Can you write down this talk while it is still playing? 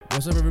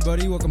What's up,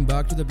 everybody? Welcome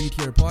back to the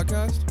BTR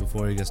podcast.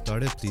 Before we get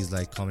started, please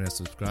like, comment, and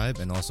subscribe,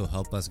 and also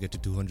help us get to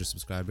 200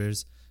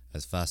 subscribers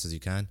as fast as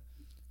you can.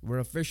 We're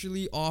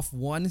officially off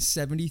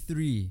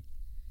 173.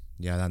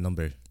 Yeah, that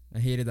number. I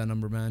hated that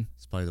number, man.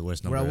 It's probably the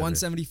worst number We're at ever.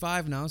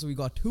 175 now, so we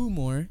got two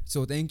more.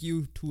 So thank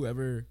you to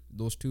whoever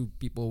those two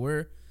people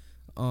were.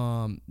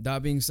 That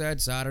being said,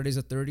 Saturday's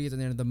the 30th at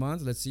the end of the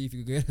month. Let's see if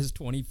you can get us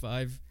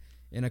 25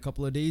 in a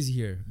couple of days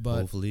here.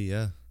 But hopefully,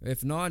 yeah.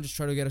 if not, just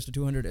try to get us to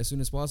 200 as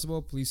soon as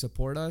possible. Please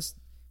support us.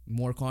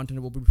 More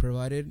content will be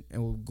provided,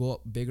 and we'll go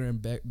up bigger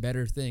and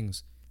better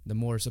things the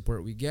more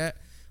support we get.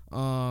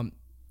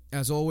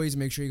 As always,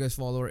 make sure you guys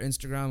follow our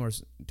Instagram or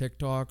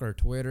TikTok or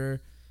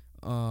Twitter,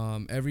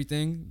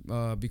 everything,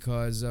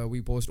 because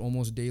we post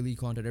almost daily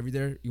content every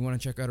there. You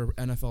want to check out our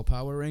NFL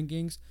Power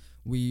Rankings.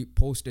 We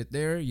post it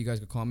there. You guys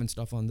can comment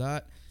stuff on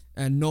that.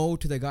 And no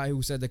to the guy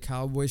who said the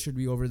Cowboys should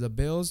be over the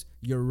Bills.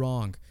 You're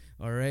wrong.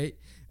 All right.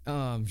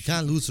 You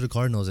can't lose to the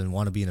Cardinals and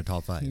want to be in the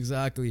top 5.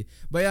 Exactly.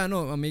 But yeah,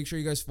 no, make sure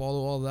you guys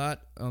follow all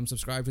that.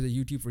 Subscribe to the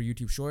YouTube for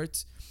YouTube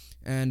Shorts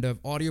and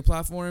audio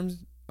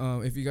platforms.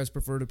 If you guys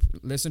prefer to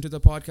listen to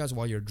the podcast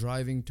while you're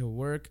driving to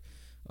work,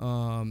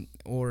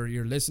 or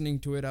you're listening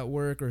to it at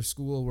work or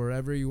school,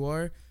 wherever you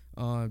are,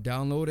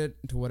 download it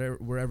to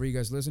wherever you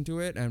guys listen to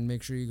it, and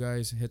make sure you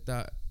guys hit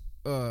that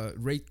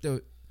rate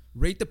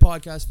the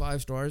podcast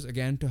 5 stars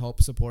again to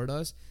help support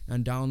us,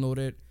 and download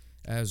it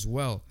as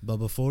well. But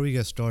before we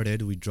get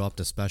started, we dropped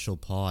a special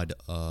pod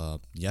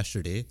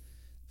yesterday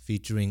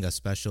featuring a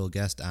special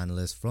guest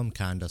analyst from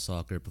Canada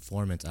Soccer,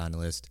 performance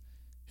analyst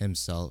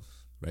himself,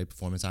 right?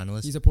 Performance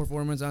analyst. He's a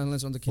performance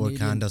analyst on the Canadian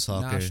Canada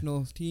Soccer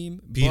national team.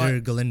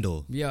 Peter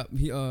Galindo. Yeah,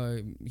 he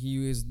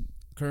is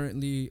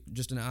currently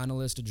just an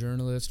analyst, a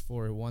journalist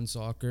for One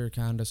Soccer,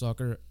 Canada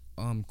Soccer,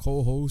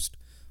 co-host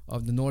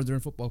of the Northern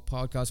Football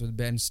Podcast with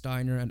Ben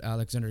Steiner and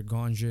Alexander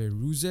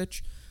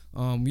Gonje-Ruzic.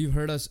 We've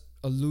heard us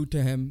allude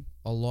to him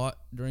a lot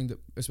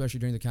especially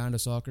during the Canada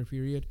Soccer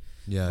period.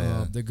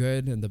 Yeah. The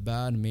good and the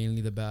bad,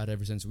 mainly the bad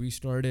ever since we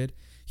started.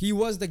 He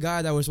was the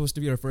guy that was supposed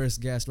to be our first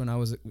guest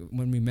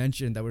when we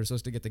mentioned that we were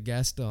supposed to get the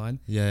guest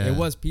on. Yeah. It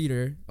was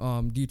Peter.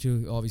 Due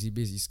to obviously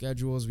busy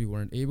schedules, we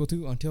weren't able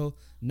to until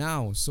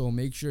now. So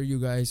make sure you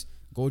guys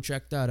go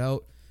check that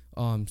out.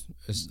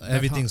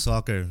 Everything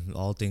soccer,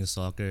 all things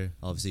soccer.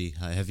 Obviously,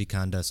 heavy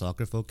Canada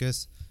Soccer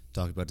focus.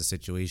 Talked about the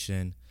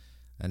situation.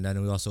 And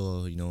then we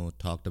also,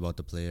 talked about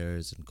the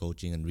players and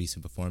coaching and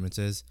recent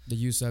performances. The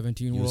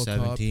U17 World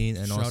Cup.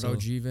 And Shout also, out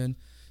Jeevan.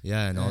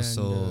 Yeah, and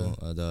also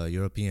the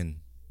European.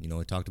 We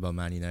talked about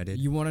Man United.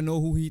 You want to know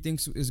who he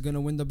thinks is going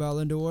to win the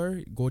Ballon d'Or?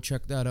 Go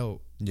check that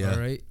out. Yeah. All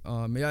right.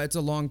 It's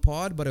a long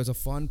pod, but it was a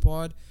fun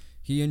pod.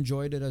 He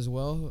enjoyed it as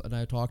well, and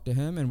I talked to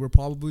him, and we're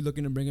probably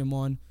looking to bring him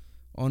on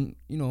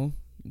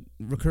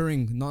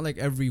recurring, not like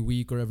every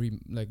week or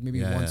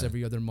maybe once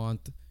every other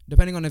month,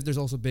 depending on if there's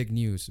also big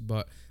news.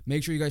 But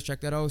make sure you guys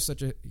check that out.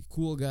 Such a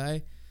cool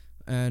guy.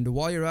 And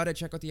while you're at it,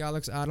 check out the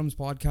Alex Adams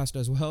podcast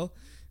as well,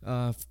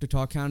 to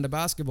talk Canada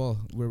basketball,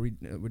 where we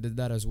did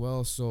that as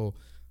well. So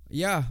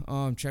yeah,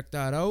 check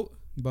that out.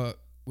 But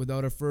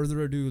without a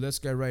further ado, let's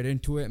get right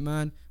into it,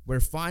 man. We're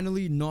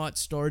finally not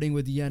starting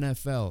with the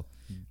NFL.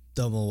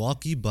 The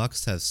Milwaukee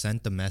Bucks have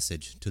sent a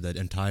message to the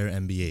entire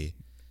NBA.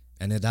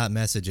 And that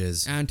message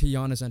is... And to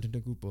Giannis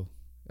Antetokounmpo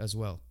as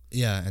well.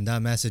 Yeah, and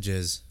that message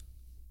is,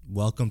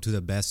 welcome to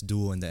the best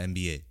duo in the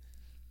NBA.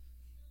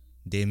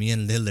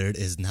 Damian Lillard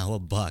is now a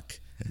Buck.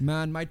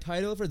 Man, my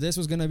title for this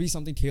was going to be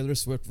something Taylor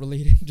Swift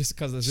related, just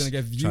because it's going to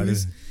get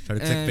views. Try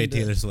to clickbait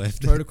Taylor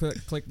Swift. Try to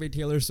clickbait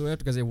Taylor Swift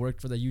because it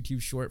worked for the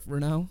YouTube short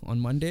for now on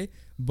Monday.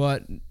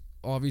 But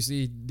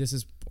obviously, this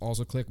is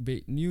also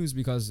clickbait news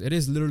because it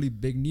is literally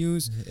big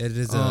news. It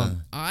is.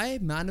 I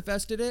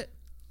manifested it,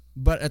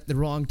 but at the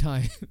wrong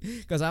time,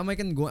 because I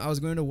was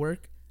going to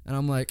work and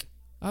I'm like,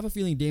 I have a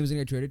feeling Dame's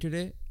gonna get traded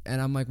today, and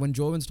I'm like, when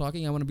Jovin's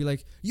talking, I want to be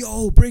like,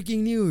 yo,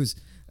 breaking news.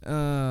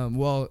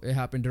 Well, it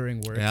happened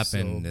during work. It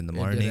happened in the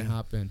morning. It didn't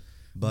happen.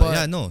 But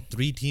yeah, no,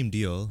 3-team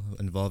deal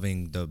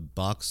involving the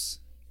Bucks,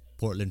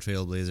 Portland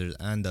Trail Blazers,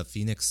 and the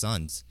Phoenix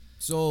Suns.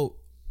 So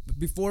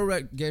before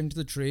we get into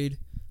the trade,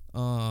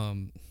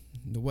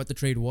 what the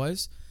trade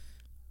was,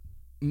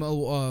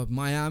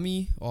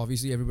 Miami.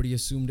 Obviously, everybody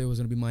assumed it was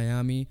gonna be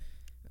Miami.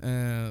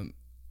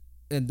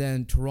 And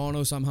then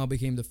Toronto somehow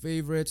became the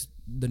favorites.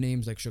 The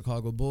names like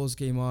Chicago Bulls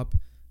came up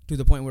to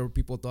the point where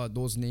people thought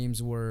those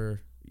names were,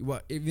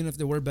 even if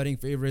they were betting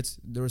favorites,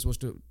 they were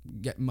supposed to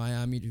get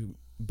Miami to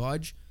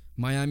budge.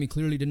 Miami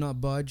clearly did not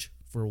budge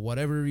for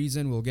whatever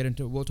reason.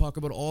 We'll talk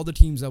about all the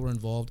teams that were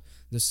involved: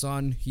 the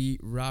Sun,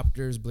 Heat,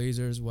 Raptors,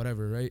 Blazers,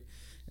 whatever, right?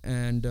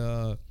 And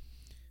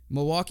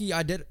Milwaukee,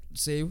 I did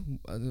say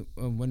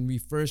when we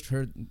first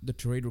heard the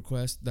trade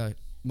request that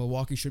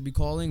Milwaukee should be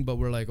calling, but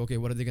we're like, okay,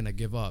 what are they gonna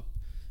give up?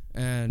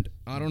 And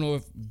I don't know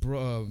if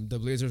the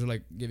Blazers are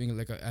like giving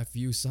like a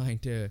FU sign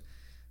to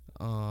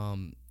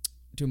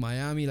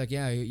Miami, like,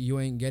 yeah, you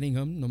ain't getting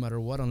him no matter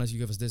what unless you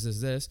give us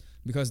this,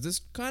 because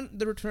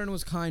the return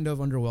was kind of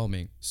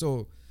underwhelming.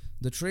 So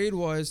the trade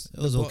was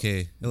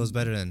okay. It was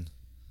better than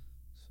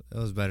It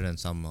was better than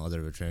some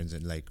other returns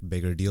and like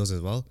bigger deals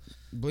as well.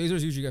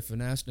 Blazers usually get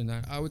finessed, and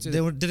I would say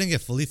Didn't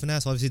get fully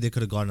finessed. Obviously, they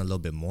could have gotten a little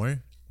bit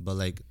more, but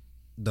like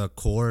the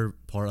core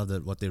part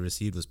of what they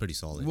received was pretty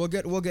solid. We'll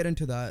get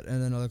into that,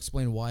 and then I'll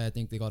explain why I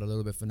think they got a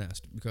little bit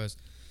finessed, because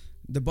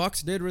the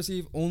Bucks did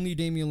receive only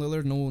Damian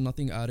Lillard,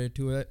 nothing added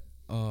to it.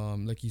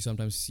 Like you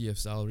sometimes see a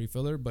salary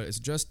filler, but it's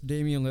just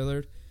Damian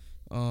Lillard.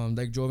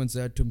 Like Jovan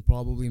said, to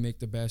probably make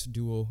the best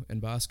duo in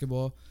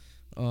basketball.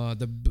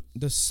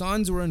 The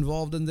Suns were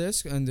involved in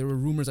this, and there were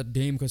rumors that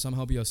Dame could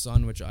somehow be a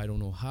Sun, which I don't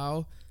know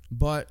how.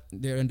 But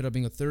there ended up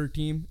being a third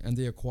team, and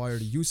they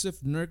acquired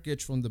Yusuf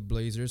Nurkic from the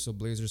Blazers, so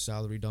Blazers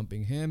salary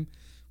dumping him,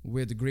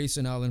 with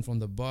Grayson Allen from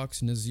the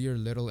Bucks, Nazir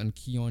Little and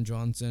Keon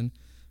Johnson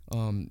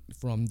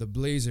from the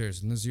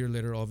Blazers. Nazir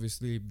Little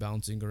obviously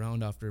bouncing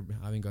around after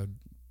having a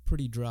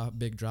pretty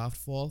big draft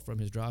fall from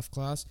his draft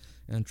class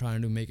and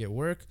trying to make it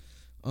work.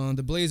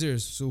 The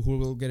Blazers, so who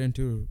we'll get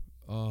into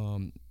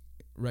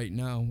right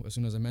now, as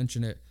soon as I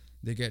mention it,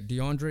 they get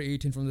DeAndre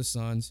Ayton from the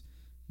Suns,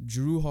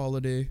 Jrue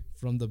Holiday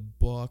from the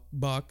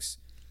Bucks,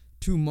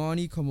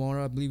 Toumani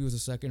Camara, I believe he was a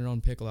second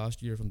round pick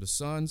last year from the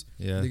Suns.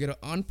 Yeah. They get an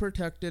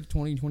unprotected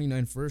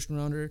 2029 first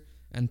rounder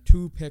and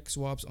 2 pick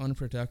swaps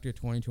unprotected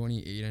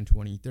 2028 and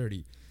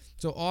 2030.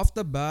 So off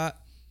the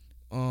bat,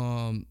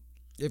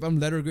 if I'm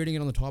letter grading it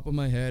on the top of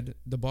my head,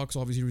 the Bucks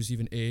obviously receive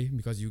an A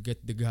because you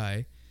get the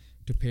guy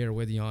to pair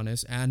with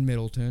Giannis and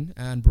Middleton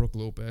and Brook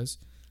Lopez.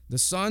 The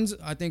Suns,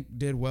 I think,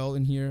 did well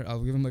in here. I'll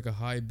give him like a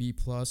high B+.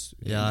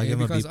 Yeah, I'll give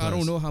him a B+. Because I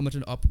don't know how much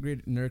an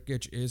upgrade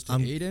Nurkic is to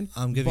Aiden.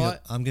 I'm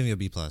giving you a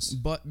B+.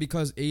 But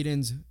because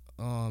Aiden's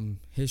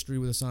history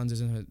with the Suns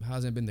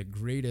hasn't been the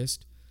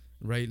greatest,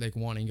 right? Like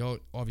wanting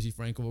out. Obviously,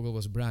 Frank Vogel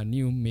was brand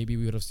new. Maybe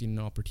we would have seen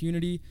an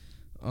opportunity.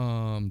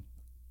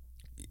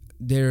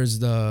 There's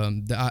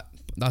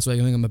that's why I'm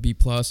giving him a B+.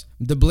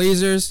 The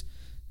Blazers,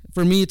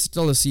 for me, it's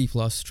still a C+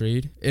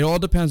 trade. It all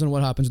depends on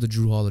what happens with the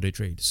Jrue Holiday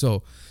trade.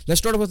 So let's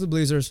start off with the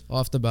Blazers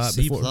off the bat.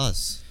 C+.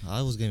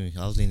 I was leaning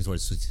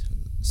towards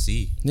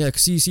C. Yeah,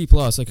 C+.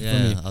 Like for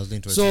me. I was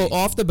leaning towards So C.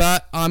 off the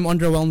bat, I'm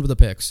underwhelmed with the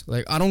picks.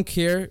 Like I don't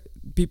care.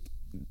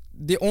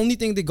 The only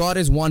thing they got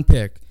is one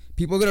pick.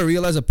 People are gonna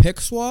realize a pick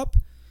swap.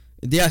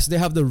 Yes, they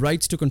have the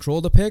rights to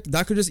control the pick.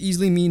 That could just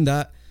easily mean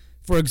that,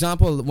 for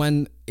example,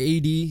 when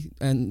AD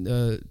and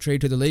trade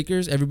to the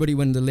Lakers,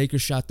 when the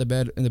Lakers shot the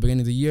bed in the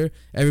beginning of the year,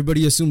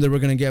 everybody assumed they were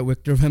going to get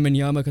Victor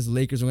Wembanyama because the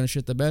Lakers were going to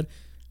shit the bed.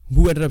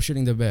 Who ended up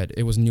shitting the bed?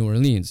 It was New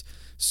Orleans.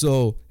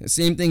 So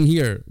same thing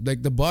here.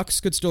 Like the Bucks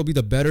could still be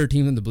the better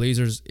team than the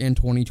Blazers in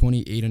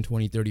 2028 and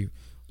 2030.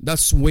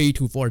 That's way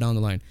too far down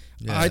the line.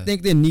 Yeah. I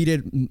think they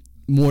needed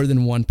more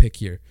than one pick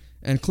here.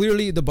 And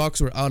clearly the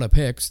Bucks were out of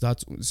picks.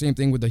 That's same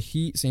thing with the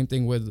Heat. Same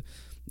thing with,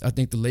 I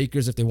think, the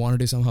Lakers, if they wanted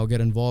to somehow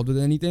get involved with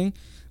anything.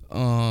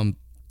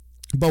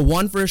 But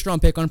one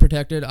first-round pick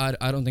unprotected,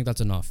 I don't think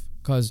that's enough.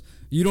 Because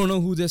you don't know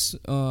who this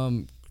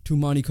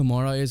Toumani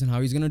Camara is and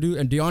how he's going to do.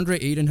 And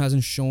DeAndre Ayton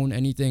hasn't shown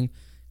anything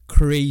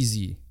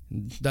crazy.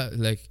 That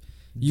like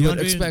you would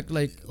expect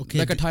like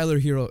a Tyler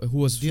Hero who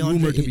was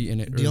rumored to be in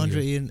it DeAndre earlier.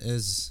 Ayton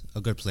is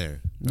a good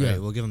player. Yeah.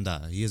 Right? We'll give him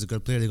that. He is a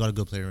good player. They got a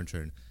good player in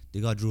return. They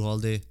got Jrue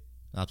Holiday,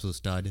 absolute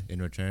stud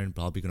in return.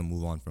 Probably going to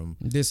move on from.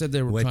 They said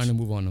they were trying to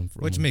move on him.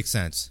 Which makes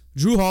sense.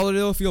 Jrue Holiday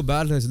will feel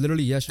bad because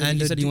literally yesterday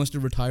he said he wants to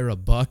retire a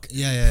buck.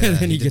 Yeah. And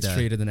then he gets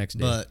traded the next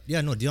day. But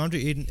yeah, no,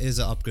 DeAndre Ayton is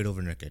an upgrade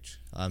over Nurkic.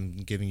 I'm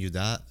giving you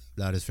that.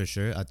 That is for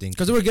sure. I think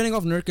because they were getting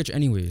off Nurkic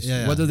anyways.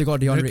 Yeah. Whether they got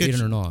DeAndre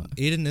Ayton or not.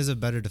 Ayton is a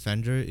better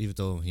defender, even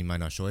though he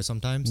might not show it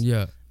sometimes.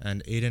 Yeah.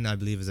 And Ayton, I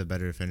believe, is a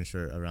better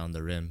finisher around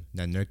the rim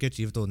than Nurkic,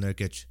 even though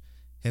Nurkic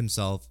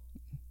himself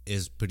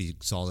is pretty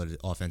solid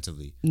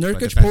offensively.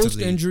 Nurkic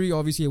post-injury,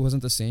 obviously, it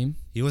wasn't the same.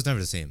 He was never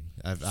the same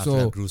after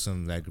that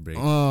gruesome leg break.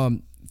 So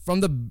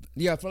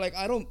here's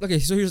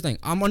the thing.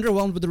 I'm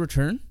underwhelmed with the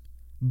return,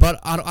 but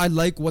I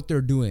like what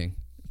they're doing.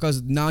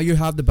 Because now you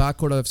have the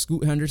backcourt of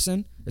Scoot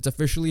Henderson. It's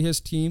officially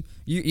his team.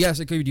 Yes,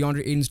 it could be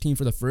DeAndre Ayton's team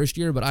for the first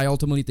year, but I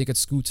ultimately think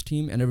it's Scoot's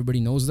team, and everybody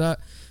knows that.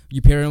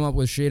 You pair him up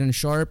with Shaedon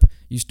Sharpe.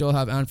 You still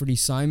have Anthony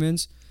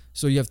Simons.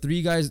 So you have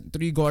three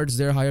guards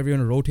there. However you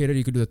want to rotate it,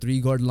 you could do a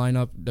 3-guard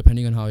lineup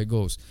depending on how it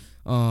goes.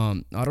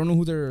 I don't know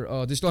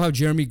who they still have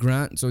Jeremy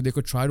Grant, so they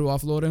could try to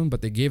offload him,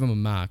 but they gave him a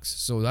max.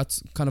 So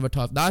that's kind of a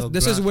tough.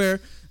 This is where,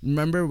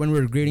 remember when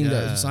we were grading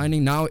the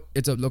signing? Now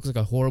it looks like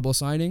a horrible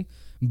signing,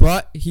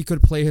 but he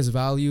could play his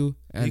value.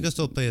 And he could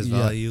still play his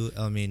value.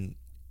 I mean,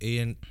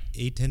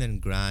 Ayton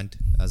and Grant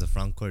as a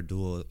frontcourt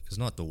duo is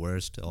not the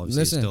worst.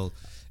 Obviously,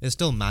 it's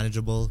still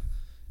manageable,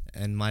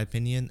 in my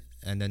opinion.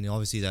 And then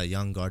obviously that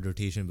young guard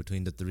rotation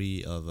between the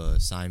three of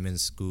Simon,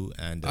 Scoot,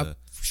 and I'm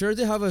sure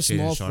they have a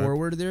small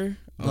forward there.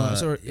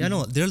 They're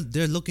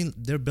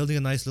building a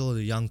nice little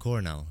young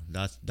core now.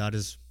 That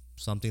is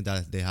something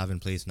that they have in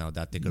place now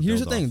that they could.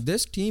 Here's the thing: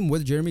 this team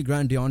with Jeremy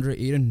Grant, DeAndre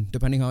Ayton,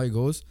 depending how it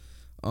goes,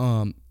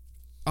 I'm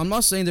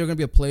not saying they're going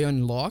to be a play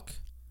on lock,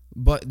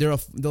 but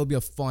they'll be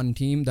a fun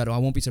team that I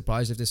won't be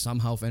surprised if they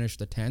somehow finish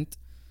the 10th.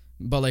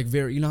 But like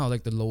you know how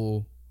like the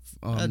low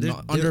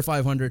under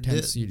 500,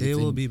 10th seed. They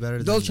will be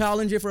better. They'll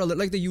challenge it for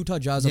like the Utah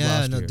Jazz of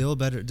last year.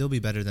 They'll be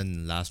better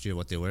than last year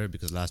what they were,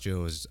 because last year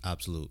was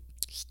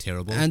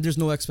terrible. And there's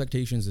no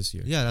expectations this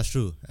year. Yeah, that's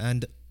true.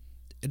 And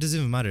it doesn't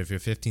even matter if you're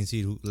 15th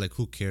seed.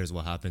 Who cares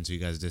what happens to you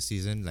guys this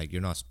season? Like,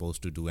 you're not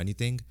supposed to do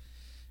anything,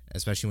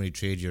 especially when you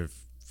trade your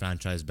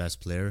franchise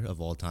best player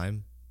of all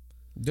time.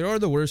 They are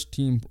the worst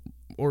team,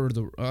 or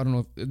I don't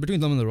know, between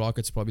them and the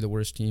Rockets, probably the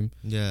worst team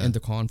in the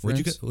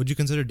conference. Would you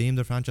consider Dame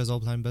the franchise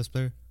all-time best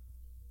player?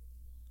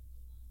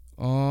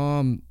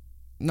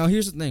 Now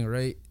here's the thing,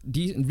 right?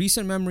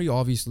 Recent memory,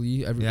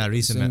 obviously.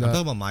 Recent memory. I'm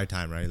talking about my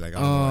time, right? Like,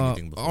 I don't know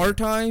anything before. Our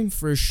time,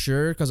 for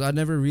sure, because I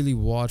never really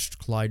watched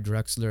Clyde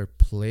Drexler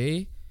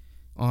play.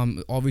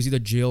 Obviously, the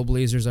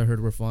Jailblazers I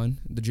heard were fun.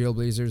 The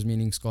Jailblazers,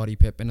 meaning Scottie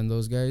Pippen and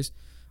those guys.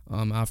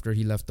 After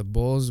he left the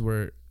Bulls,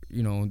 where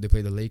they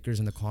played the Lakers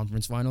in the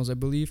conference finals, I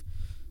believe.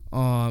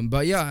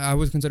 But yeah, I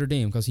would consider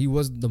Dame because he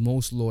was the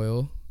most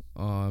loyal.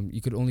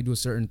 You could only do a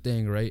certain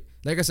thing, right?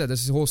 Like I said,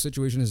 this whole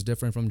situation is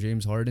different from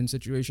James Harden's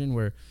situation,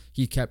 where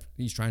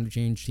he's trying to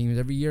change teams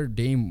every year.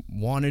 Dame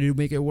wanted to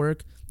make it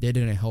work. They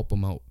didn't help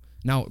him out.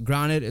 Now,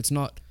 granted, it's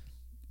not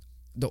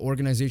the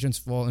organization's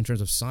fault in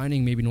terms of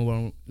signing. Maybe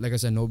like I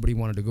said, nobody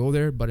wanted to go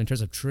there. But in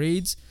terms of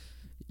trades,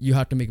 you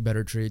have to make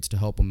better trades to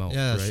help him out.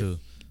 Yeah, that's right? true.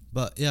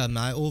 But yeah,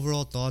 my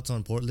overall thoughts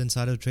on Portland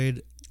side of the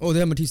trade. Oh, they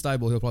have Matisse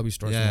Thybulle. He'll probably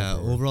start. Yeah,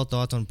 overall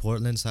thoughts on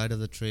Portland side of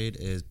the trade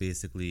is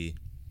basically,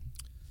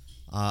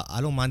 I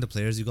don't mind the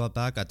players you got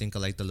back. I think I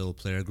like the little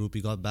player group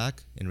you got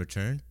back in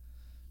return.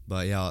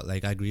 But yeah,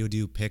 like I agree with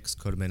you. Picks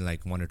could have been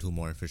like one or two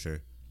more for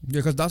sure. Yeah,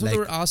 because that's what they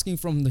were asking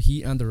from the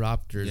Heat and the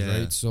Raptors,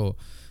 right? So,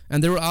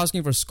 and they were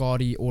asking for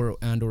Scottie or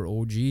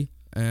OG.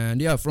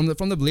 And yeah, from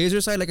the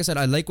Blazers side, like I said,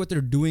 I like what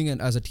they're doing,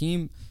 and as a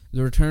team,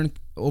 the return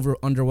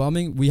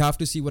underwhelming. We have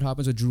to see what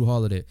happens with Jrue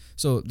Holiday.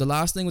 So the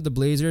last thing with the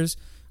Blazers,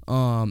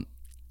 the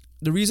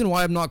reason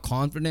why I'm not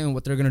confident in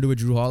what they're gonna do with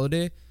Jrue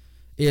Holiday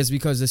is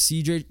because the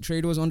CJ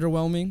trade was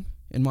underwhelming,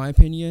 in my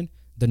opinion.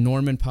 The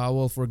Norman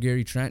Powell for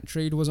Gary Trent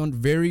trade was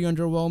very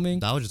underwhelming.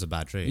 That was just a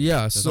bad trade.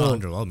 Yeah, that's not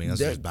underwhelming. That's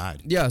just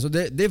bad. Yeah, so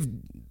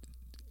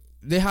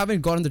they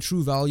haven't gotten the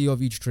true value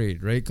of each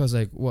trade, right? Because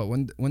like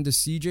when the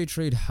CJ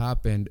trade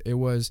happened, it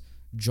was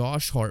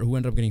Josh Hart who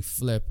ended up getting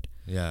flipped.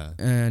 Yeah,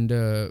 and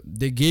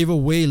they gave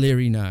away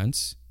Larry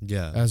Nance.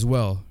 Yeah, as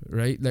well,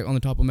 right? Like on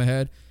the top of my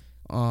head,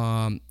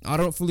 I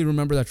don't fully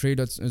remember that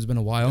trade. It's been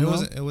a while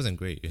now. It wasn't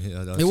great.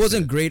 It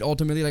wasn't great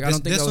ultimately. Like I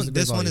don't think that was a good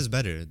this one value. is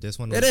better. This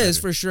one it is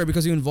for sure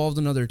because you involved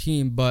another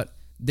team, but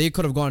they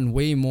could have gotten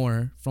way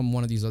more from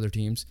one of these other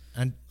teams.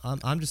 And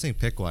I'm just saying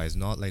pick wise,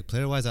 not like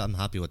player wise. I'm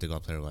happy what they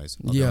got player wise.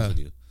 I'll be Yeah. honest with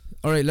you.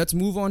 All right, let's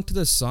move on to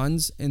the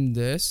Suns in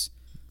this.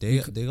 They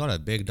got a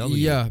big W.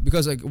 Yeah,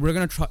 because like we're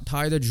gonna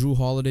tie the Jrue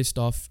Holiday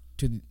stuff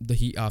to the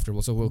Heat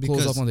afterwards, so we'll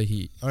close up on the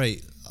Heat. All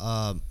right.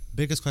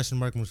 Biggest question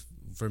mark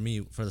for me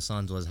for the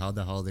Suns was how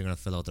the hell they're gonna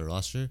fill out the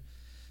roster.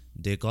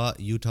 They got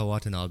Yuta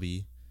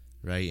Watanabe,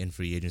 right, in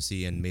free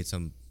agency and made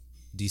some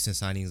decent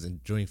signings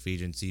during free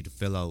agency to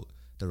fill out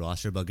the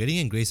roster. But getting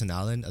in Grayson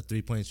Allen, a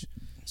 3-point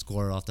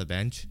scorer off the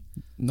bench.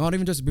 Not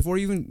even just before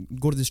you even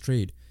go to this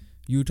trade,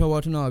 Yuta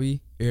Watanabe,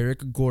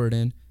 Eric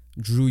Gordon,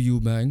 Drew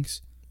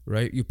Eubanks,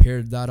 right? You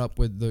paired that up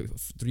with the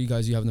three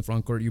guys you have in the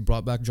front court. You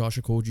brought back Josh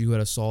Okogie, who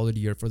had a solid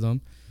year for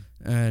them.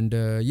 And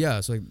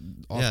so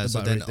like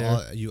so then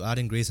you add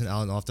in Grayson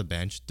Allen off the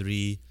bench,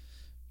 3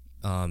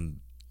 and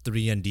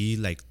D,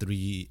 like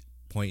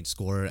 3-point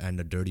scorer and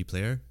a dirty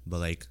player. But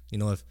like,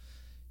 if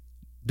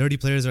dirty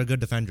players are good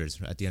defenders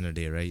at the end of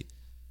the day, right?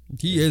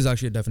 He is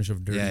actually a definition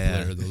of dirty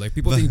player though. Like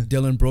people think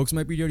Dylan Brooks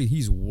might be dirty.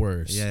 He's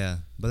worse. Yeah.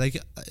 But like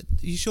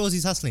he shows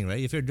he's hustling, right?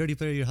 If you're a dirty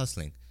player, you're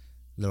hustling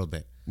a little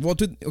bit. Well,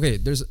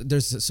 there's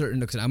a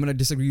certain extent. I'm gonna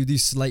disagree with you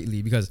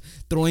slightly because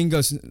throwing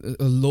a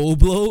low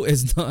blow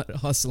is not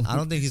hustling. I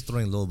don't think he's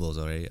throwing low blows,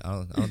 alright.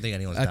 I don't think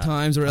anyone's at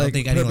times or like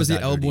purposely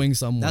elbowing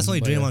someone. That's only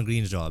Draymond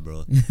Green's job,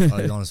 bro. I'll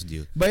be honest with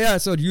you. But yeah,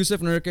 so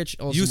Yusuf Nurkic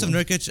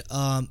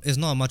is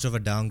not much of a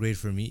downgrade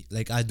for me.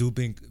 Like I do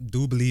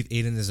believe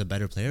Aiden is a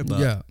better player,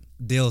 but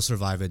they'll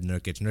survive with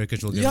Nurkic.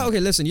 Nurkic will give okay,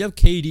 listen, you have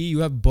KD, you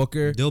have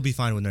Booker. They'll be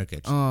fine with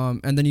Nurkic.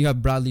 And then you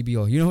have Bradley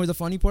Beal. You know who the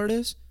funny part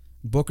is?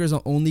 Booker's the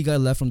only guy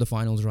left from the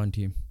finals run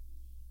team.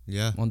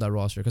 Yeah. On that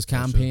roster. Because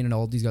Campaign and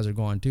all these guys are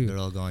gone too. They're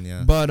all gone,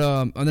 yeah. But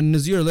and then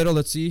Nazir Little,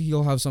 let's see,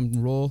 he'll have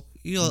some role.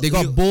 They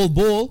got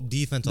Bull.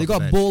 Defense. They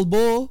got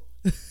Bull.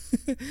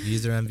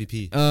 He's their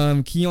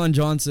MVP. Keon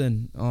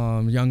Johnson,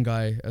 young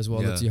guy as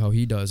well. Let's see how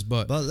he does.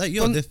 But like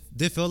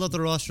they filled out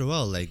the roster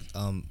well. Like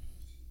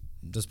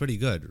that's pretty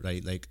good,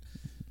 right? Like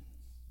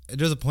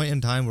there's a point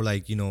in time where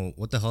like,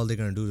 what the hell are they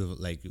gonna do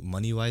to like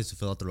money wise to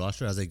fill out the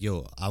roster? I was like,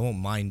 I won't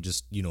mind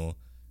just,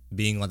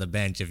 being on the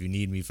bench if you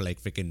need me for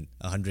like freaking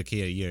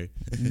 $100K a year.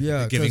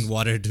 Yeah. Giving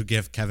water to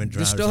give Kevin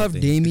Durant. They still have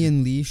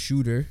Damian Lee,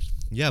 shooter.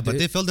 Yeah, but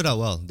they filled it out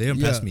well. They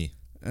impressed me.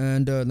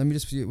 And let me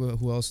just see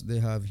who else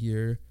they have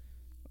here.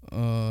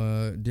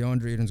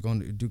 DeAndre Ayton's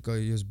gone. Duka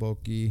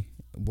Yuzboki,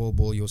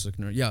 Bol Yosef.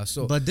 Yeah,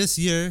 so. But this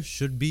year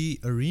should be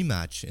a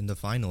rematch in the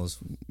finals.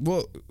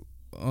 Well,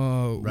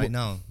 right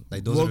now.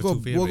 Like those we'll are the go,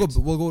 two favorites.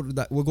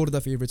 We'll go to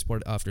the favorites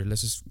part after.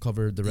 Let's just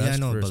cover the rest. Yeah, I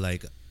know, first. but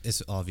like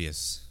it's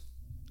obvious.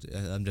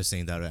 I'm just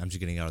saying that. I'm just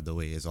getting out of the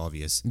way. It's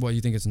obvious. What,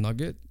 you think it's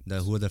Nugget?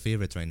 Who are the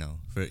favorites right now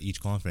for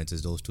each conference?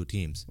 Is those two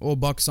teams? Oh,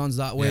 Bucks, Suns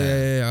that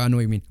way. Yeah, I know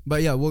what you mean.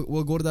 But yeah,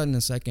 we'll go to that in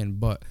a second.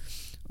 But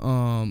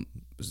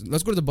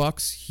let's go to the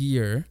Bucks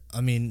here. I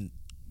mean,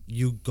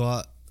 you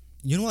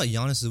know what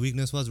Giannis'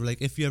 weakness was? We're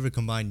like, if you ever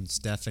combine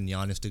Steph and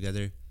Giannis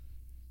together,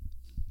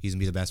 he's gonna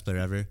be the best player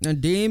ever. And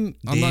Dame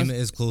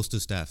is close to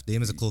Steph.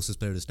 Dame is the closest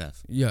player to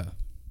Steph. Yeah,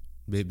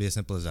 be as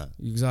simple as that.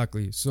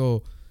 Exactly.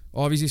 So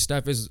obviously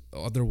Steph is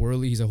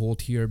otherworldly. He's a whole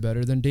tier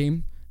better than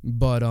Dame.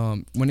 But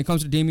when it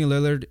comes to Damian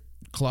Lillard,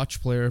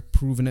 clutch player,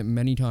 proven it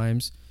many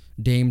times.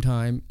 Dame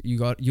time,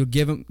 you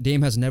give him.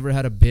 Dame has never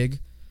had a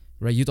big,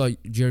 right? You thought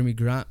Jeremy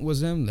Grant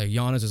was him. Like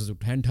Giannis is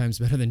 10 times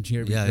better than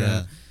Jeremy Grant.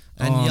 Yeah.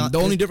 And the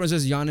only difference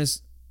is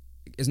Giannis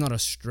is not a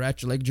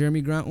stretch like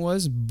Jeremy Grant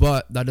was,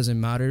 but that doesn't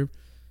matter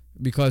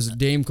because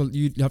Dame,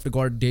 you have to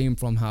guard Dame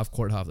from half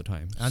court half the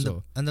time. And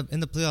in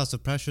the playoffs, the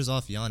pressure's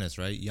off Giannis,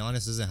 right?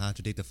 Giannis doesn't have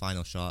to take the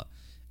final shot,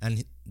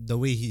 and the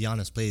way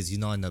Giannis plays, he's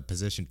not in a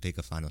position to take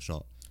a final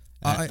shot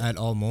at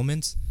all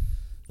moments.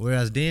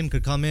 Whereas Dame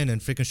could come in and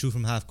freaking shoot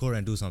from half court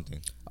and do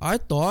something. I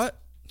thought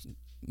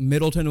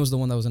Middleton was the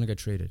one that was gonna get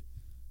traded.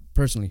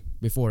 Personally,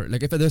 before,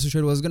 like if this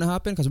trade was gonna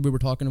happen, because we were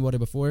talking about it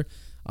before,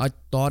 I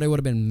thought it would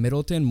have been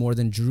Middleton more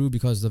than Drew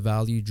because the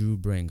value Drew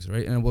brings,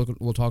 right? And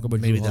we'll talk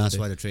about maybe Drew that's Holiday.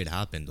 why the trade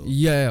happened, though.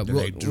 Yeah.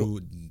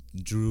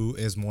 Drew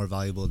is more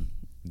valuable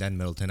than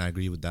Middleton. I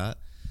agree with that,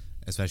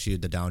 especially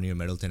the down year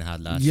Middleton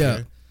had last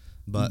year.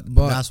 But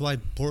that's why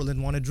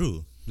Portland wanted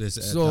Drew. That's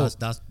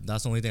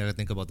the only thing I can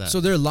think about that. So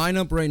their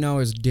lineup right now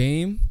is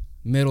Dame,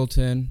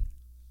 Middleton,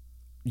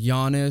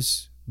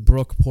 Giannis,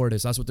 Brook,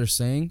 Portis. That's what they're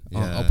saying.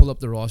 Yeah. I'll pull up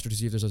the roster to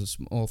see if there's a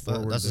small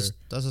forward there.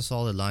 That's a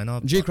solid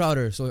lineup. Jay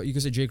Crowder. So you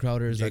can say Jay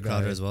Crowder is that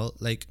guy. As well.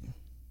 Like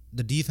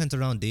the defense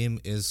around Dame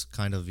is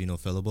kind of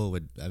fillable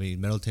with. I mean,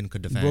 Middleton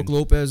could defend. Brook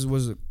Lopez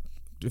was a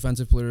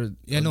defensive player.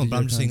 Yeah, no, but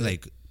I'm just saying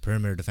like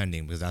perimeter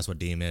defending because that's what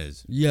Dame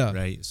is. Yeah.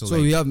 Right. So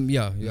like, you have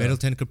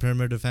Middleton could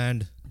perimeter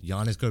defend.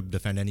 Giannis could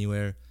defend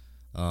anywhere.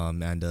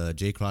 And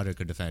Jay Crowder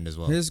could defend as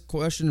well. His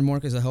question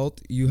mark is a health.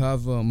 You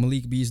have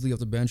Malik Beasley off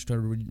the bench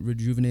trying to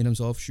rejuvenate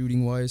himself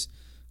shooting wise.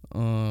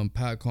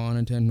 Pat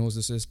Connaughton knows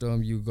the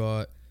system. You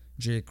got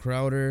Jay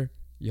Crowder.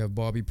 You have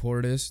Bobby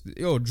Portis.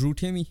 Drew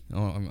Timmy. Oh,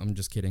 I'm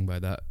just kidding by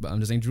that. But I'm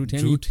just saying Drew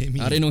Timmy.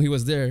 I didn't know he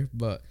was there.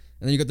 But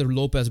and then you got the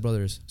Lopez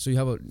brothers. So you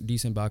have a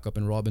decent backup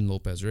in Robin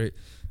Lopez, right?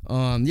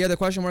 The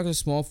question mark is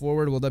small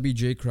forward. Will that be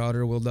Jay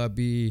Crowder? Will that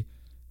be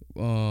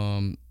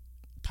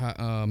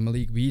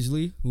Malik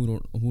Beasley? Who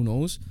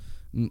knows?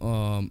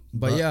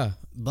 But yeah,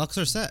 Bucks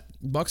are set.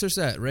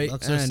 right?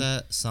 Bucks are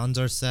set. Suns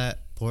are set.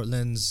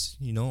 Portland's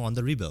on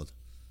the rebuild.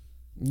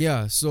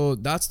 Yeah, so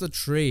that's the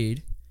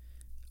trade.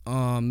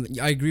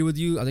 I agree with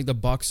you. I think the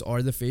Bucks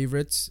are the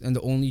favorites, and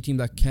the only team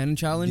that can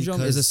challenge them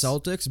is the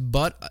Celtics.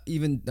 But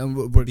even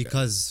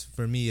because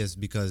for me is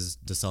because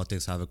the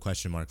Celtics have a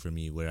question mark for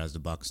me, whereas the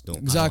Bucks don't.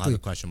 Exactly, I don't have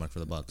a question mark for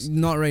the Bucks.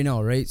 Not right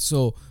now, right?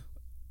 So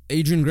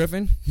Adrian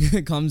Griffin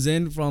comes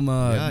in from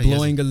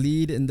blowing a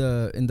lead in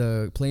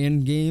the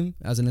play-in game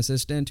as an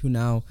assistant, who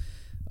now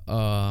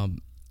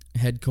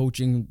head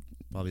coaching.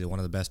 Probably one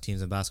of the best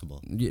teams in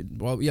basketball.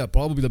 Yeah,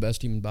 probably the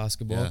best team in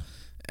basketball. Yeah.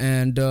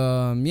 And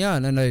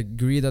and I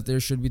agree that there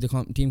should be the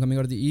team coming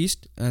out of the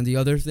East. And the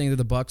other thing that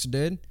the Bucks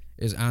did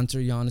is answer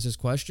Giannis's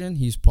question.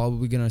 He's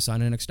probably going to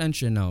sign an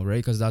extension now, right?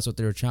 Because that's what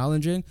they're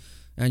challenging.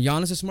 And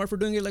Giannis is smart for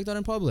doing it like that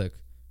in public,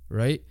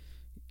 right?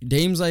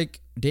 Dame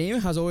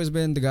has always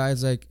been the guy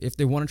that's like, if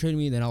they want to trade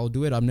me, then I'll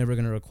do it. I'm never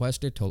going to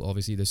request it till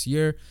obviously this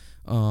year.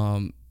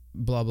 Blah,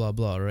 blah,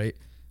 blah, right?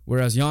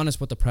 Whereas Giannis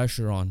put the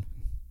pressure on.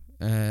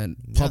 And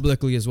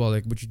publicly as well,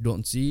 like, which you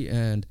don't see.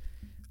 And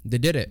they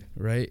did it,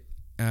 right?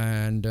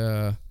 And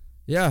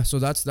so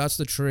that's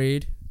the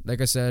trade.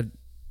 Like I said,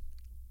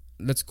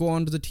 let's go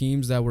on to the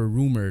teams that were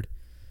rumored.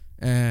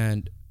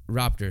 And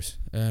Raptors.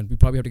 And we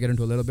probably have to get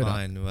into a little bit.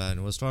 Fine,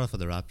 man. We'll start off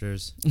with the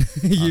Raptors.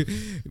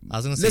 I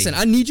was going to say... Listen,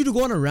 I need you to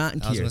go on a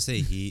rant here. I was going to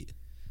say Heat.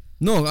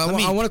 No,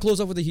 I want to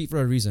close off with the Heat for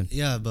a reason.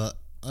 Yeah, but...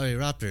 Alright,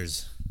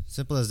 Raptors.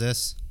 Simple as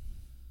this.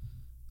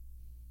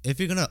 If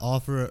you're going to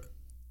offer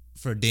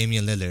for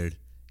Damian Lillard,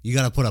 you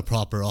got to put a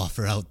proper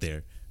offer out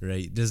there,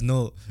 right?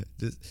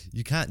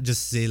 You can't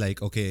just say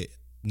like, okay,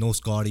 no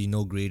Scotty,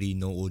 no Grady,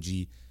 no OG.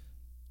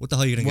 What the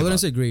hell are you going to get? Well, they didn't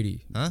say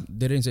Grady. Huh?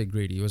 They didn't say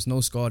Grady. It was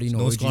no Scotty,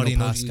 no OG, Scotty,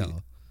 no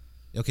Pascal.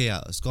 Okay,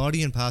 yeah.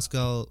 Scotty and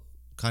Pascal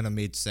kind of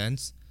made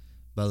sense.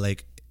 But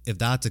like, if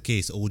that's the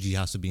case, OG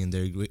has to be in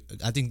there.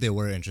 I think they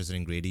were interested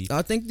in Grady.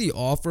 I think the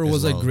offer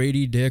was like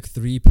Grady, Dick,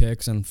 3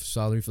 picks, and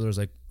salary fillers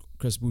like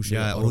Chris Boucher.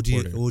 Yeah,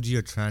 OG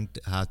or Trent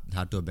had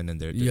to have been in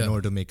there in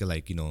order to make it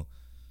like,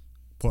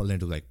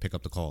 Portland to like pick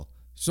up the call.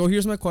 So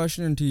here's my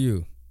question to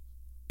you.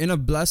 In a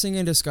blessing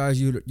in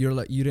disguise, you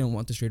didn't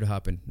want this trade to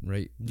happen,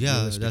 right?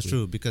 Yeah, that's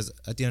true. Because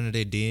at the end of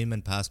the day, Dame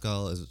and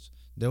Pascal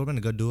they would have been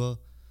a good duo,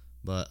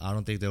 but I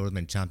don't think they would have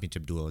been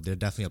championship duo. They're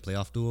definitely a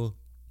playoff duo,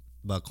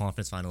 but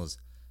conference finals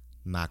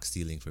max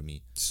ceiling for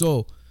me.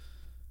 So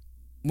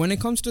when it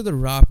comes to the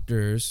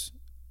Raptors,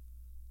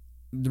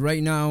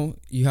 right now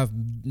you have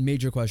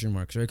major question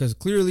marks, right? Because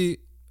clearly,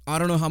 I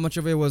don't know how much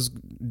of it was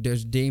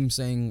there's Dame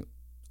saying,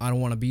 I don't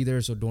want to be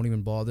there, so don't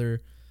even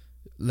bother.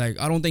 Like,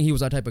 I don't think he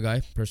was that type of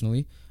guy,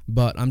 personally.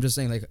 But I'm just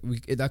saying,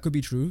 like, that could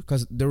be true.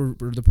 Because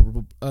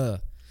the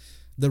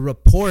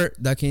report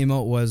that came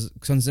out was,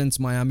 since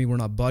Miami were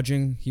not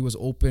budging, he was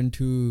open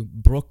to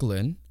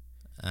Brooklyn.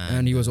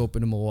 And he was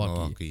open to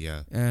Milwaukee.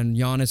 Yeah. And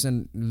Giannis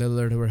and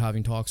Lillard were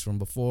having talks from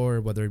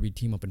before, whether it be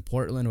team up in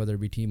Portland, whether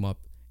it be team up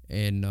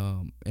in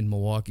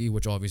Milwaukee,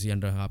 which obviously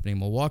ended up happening in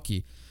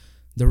Milwaukee.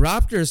 The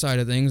Raptors side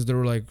of things, they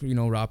were like,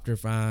 Raptor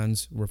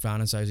fans were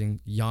fantasizing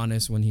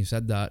Giannis when he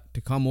said that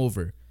to come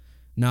over.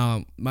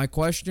 Now, my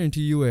question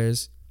to you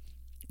is,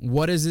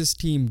 what is this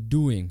team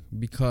doing?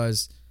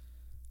 Because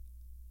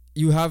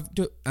you have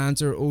to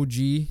answer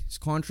OG's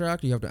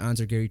contract, you have to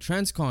answer Gary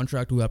Trent's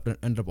contract, who have to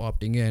end up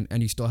opting in,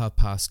 and you still have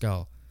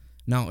Pascal.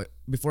 Now,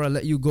 before I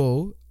let you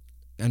go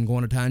and go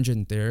on a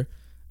tangent there,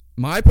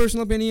 my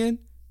personal opinion,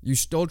 you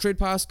still trade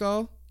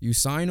Pascal, you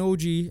sign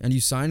OG, and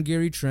you sign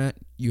Gary Trent.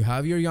 You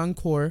have your young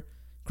core.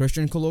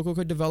 Christian Koloko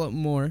could develop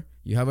more.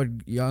 You have a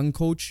young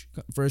coach,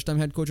 first-time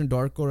head coach in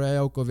Darko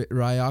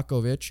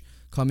Rajakovic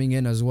coming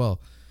in as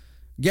well.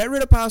 Get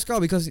rid of Pascal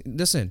because,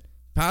 listen,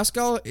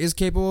 Pascal is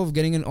capable of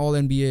getting an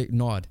All-NBA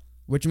nod,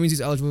 which means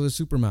he's eligible for the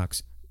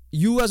Supermax.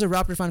 You as a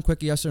Raptor fan,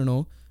 quick yes or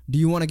no, do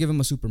you want to give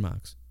him a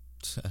Supermax?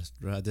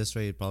 At this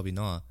rate, probably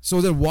not.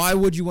 So then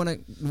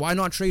why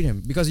not trade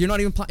him? Because you're not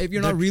even if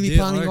you're not really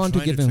planning on to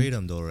give him. Trade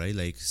him though, right?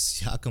 Like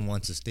Siakam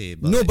wants to stay.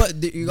 But no, but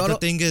the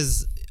thing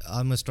is,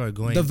 I'm gonna start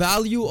going. The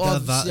value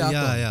of Siakam.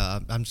 Yeah.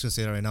 I'm just gonna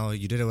say that right now.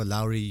 You did it with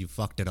Lowry, you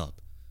fucked it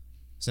up.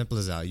 Simple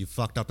as that. You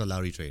fucked up the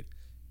Lowry trade.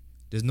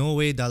 There's no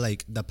way that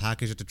like the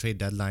package at the trade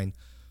deadline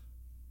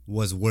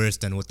was worse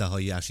than what the hell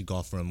you actually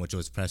got from him, which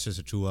was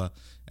Precious Achiuwa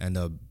and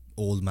the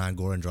old man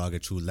Goran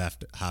Dragic who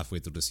left halfway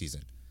through the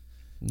season.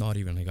 Not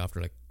even like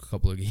after like a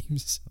couple of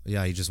games.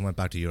 Yeah, he just went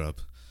back to Europe.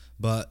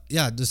 But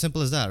yeah, the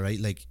simple as that, right?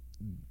 Like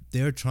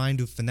they're trying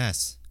to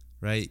finesse,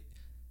 right?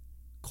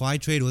 Kawhi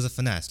trade was a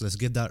finesse. Let's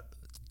give that.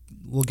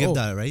 We'll give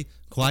that, right?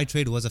 Kawhi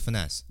trade was a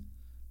finesse.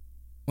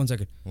 1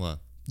 second. What?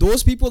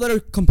 Those people that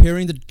are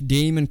comparing the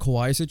Dame and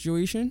Kawhi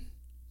situation,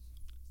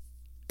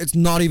 it's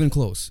not even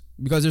close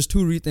because there's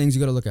two things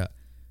you got to look at.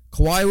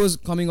 Kawhi was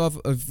coming off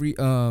a free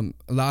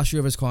last year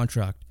of his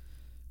contract.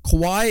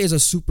 Kawhi is a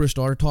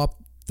superstar, top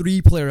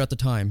 3 player at the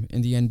time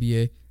in the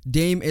NBA.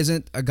 Dame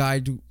isn't a guy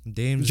to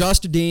Dame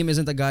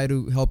isn't the guy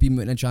to help you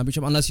win a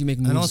championship unless you make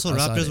moves. And also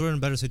Raptors were in a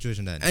better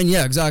situation then. And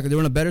yeah, exactly. They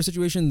were in a better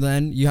situation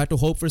then. You had to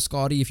hope for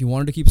Scottie if you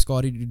wanted to keep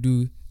Scottie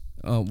to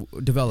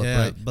develop,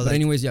 right? But like,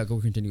 anyways, yeah, go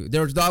continue.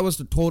 That was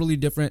a totally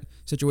different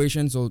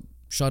situation, so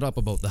shut up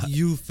about that.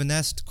 You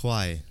finessed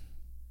Kawhi,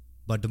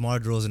 but DeMar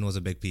DeRozan was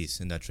a big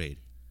piece in that trade,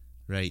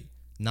 right?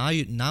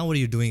 Now what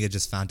you're doing is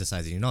just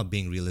fantasizing. You're not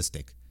being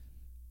realistic.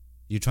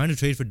 You're trying to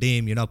trade for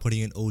Dame. You're not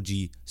putting in OG,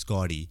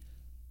 Scottie.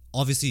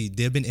 Obviously,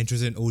 they've been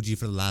interested in OG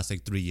for the last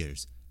like 3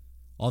 years.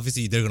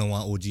 Obviously, they're going to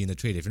want OG in the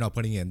trade. If you're not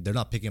putting in, they're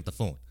not picking up the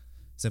phone.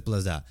 Simple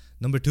as that.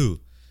 Number 2,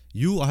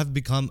 you have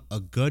become a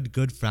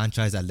good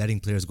franchise at letting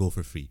players go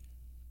for free.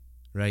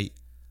 Right?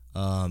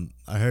 I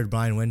heard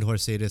Brian Windhorst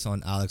say this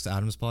on Alex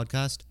Adams'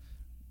 podcast.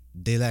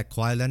 They let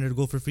Kawhi Leonard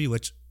go for free,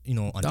 which,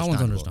 understandable. That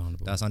one's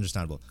understandable. That's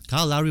understandable.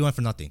 Kyle Lowry went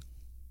for nothing.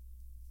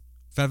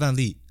 Fred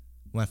VanVleet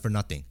went for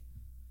nothing.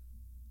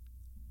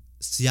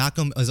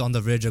 Siakam is on the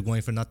verge of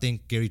going for nothing.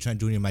 Gary Trent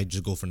Jr. might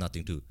just go for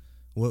nothing too.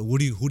 Who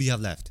do you have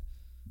left?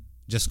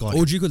 Just Scottie.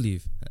 OG could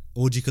leave.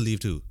 OG could leave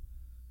too.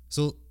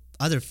 So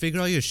either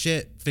figure out your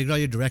shit, figure out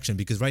your direction,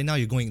 because right now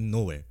you're going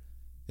nowhere.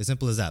 As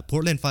simple as that.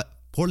 Portland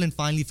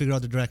finally figured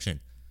out the direction.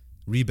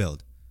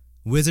 Rebuild.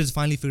 Wizards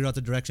finally figured out the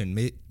direction.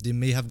 They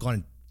may have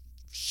gone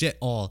shit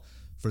all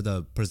for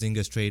the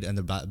Porzingis trade and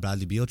the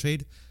Bradley Beal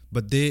trade,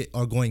 but they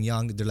are going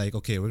young. They're like,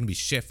 okay, we're gonna be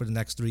shit for the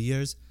next 3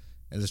 years.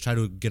 And let's try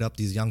to get up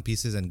these young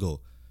pieces and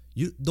go.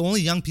 The only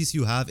young piece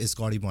you have is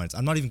Scottie Barnes.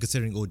 I'm not even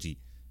considering OG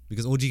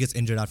because OG gets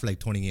injured after like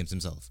 20 games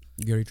himself.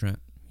 Gary Trent,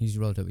 he's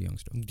relatively young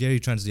still.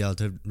 Gary Trent's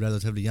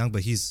relatively young,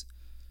 but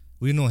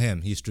we know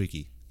him. He's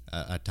streaky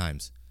at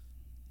times.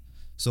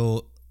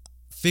 So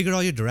figure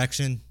out your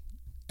direction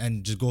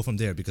and just go from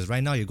there because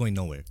right now you're going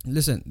nowhere.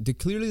 Listen, they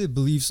clearly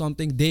believe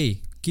something.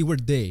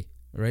 Keyword they,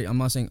 right? I'm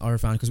not saying our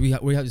fan because we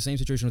have the same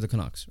situation with the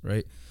Canucks,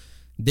 right?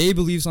 They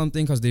believe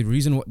something because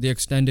they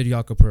extended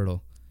Jakob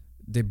Poeltl.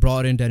 They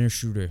brought in Dennis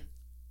Schroeder,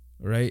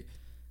 right?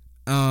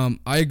 I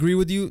agree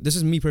with you. This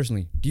is me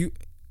personally.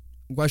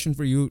 Question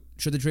for you: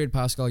 should they trade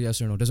Pascal?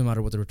 Yes or no? Doesn't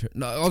matter what the return.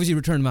 No, obviously,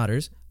 return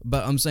matters,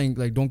 but I'm saying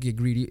like don't get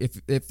greedy.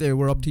 If they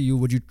were up to you,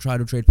 would you try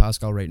to trade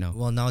Pascal right now?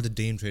 Well, now the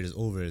Dame trade is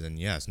over, then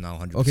yes, now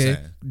 100%.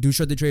 Okay.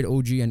 Should they trade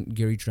OG and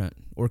Gary Trent,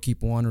 or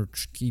keep one, or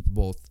keep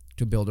both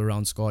to build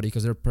around Scottie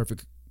because they're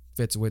perfect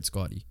fits with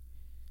Scottie?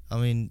 I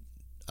mean,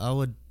 I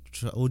would.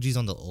 OG's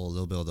on a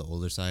little bit of the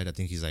older side. I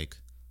think he's like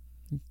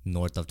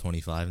north of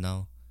 25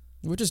 now.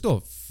 Which is still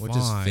fine. Which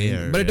is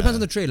fair. But it depends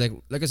on the trade.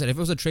 Like I said, if it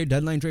was a trade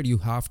deadline trade, you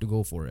have to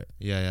go for it.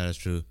 Yeah, that's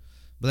true.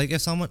 But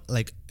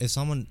like if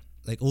someone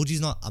like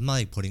OG's not. I'm not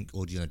like putting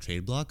OG on a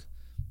trade block,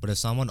 but if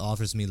someone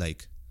offers me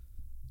like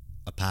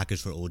a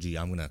package for OG,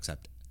 I'm gonna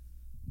accept it.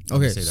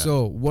 Okay,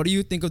 so what do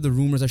you think of the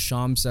rumors that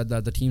Sham said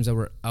that the teams that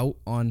were out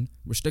on...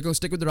 stick with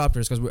the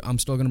Raptors because I'm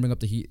still going to bring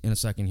up the Heat in a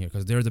second here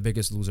because they're the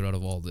biggest loser out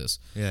of all this.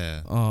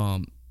 Yeah.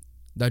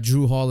 That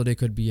Drew Holiday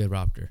could be a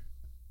Raptor.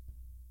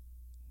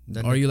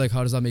 Are you like,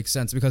 how does that make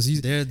sense? Because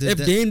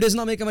if Dame does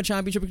not make him a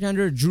championship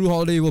contender, Drew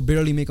Holiday will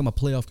barely make him a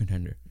playoff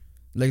contender.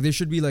 Like, they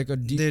should be like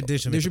they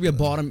should be a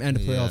bottom end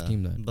playoff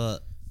team then. But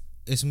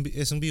it's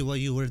gonna be what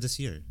you were this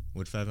year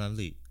with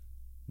VanVleet.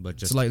 But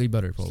just slightly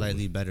better, probably.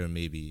 Slightly better,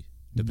 maybe.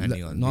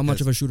 Depending on not much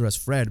of a shooter as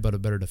Fred, but a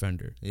better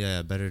defender.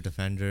 Yeah, better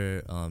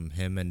defender.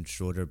 Him and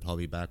Schroeder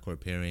probably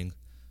backcourt pairing,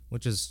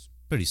 which is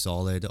pretty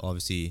solid.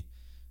 Obviously,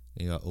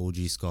 you got OG,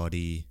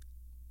 Scotty,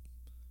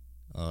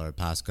 or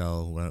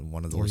Pascal,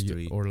 one of those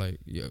three. Or like,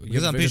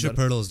 because I'm pretty sure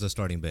Pirtle's the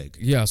starting big.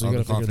 Yeah, so you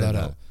gotta figure that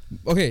out.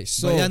 Okay,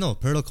 so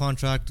Pirtle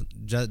contract,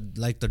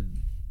 like the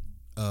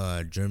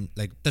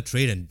the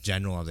trade in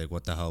general. I was like,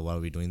 what the hell? Why are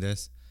we doing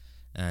this?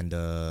 And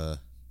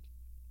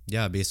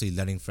yeah, basically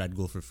letting Fred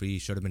go for free.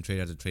 Should have been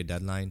traded at the trade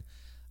deadline.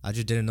 I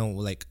just didn't know,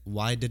 like,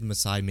 why did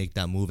Masai make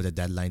that move at the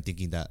deadline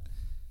thinking that,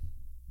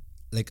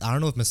 like, I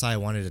don't know if Masai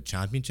wanted a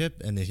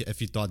championship, and if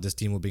you thought this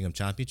team would bring him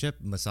championship,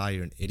 Masai,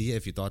 you're an idiot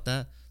if you thought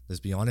that. Let's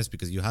be honest,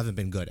 because you haven't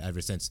been good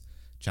ever since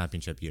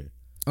championship year.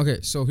 Okay,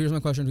 so here's my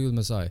question to you with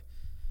Masai.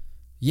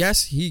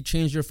 Yes, he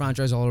changed your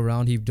franchise all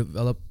around. He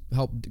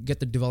helped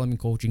get the development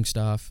coaching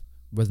staff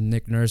with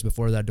Nick Nurse,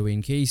 before that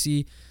Dwayne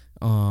Casey.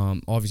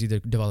 Obviously the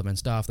development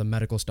staff, the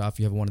medical staff,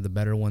 you have one of the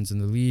better ones in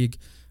the league.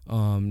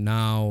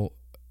 Now,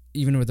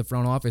 even with the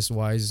front office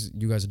wise,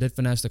 you guys did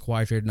finesse the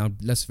Kawhi trade. Now,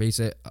 let's face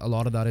it, a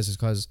lot of that is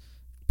because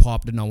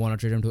Pop did not want to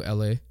trade him to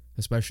LA,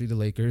 especially the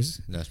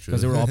Lakers. That's true.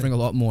 Because they were offering a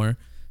lot more.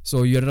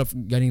 So you ended up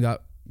getting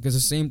that, because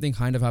the same thing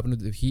kind of happened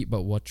with the Heat,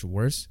 but what's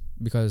worse,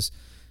 because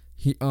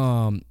he,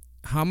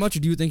 how much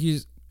do you think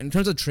he's, in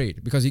terms of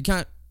trade, because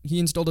he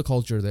instilled a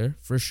culture there,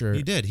 for sure.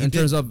 He did. In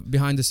terms of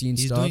behind the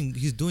scenes stuff.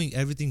 He's doing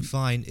everything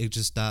fine. It's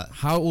just that...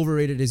 How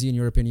overrated is he in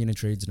your opinion in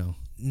trades now?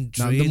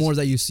 Now, the more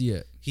that you see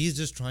it. He's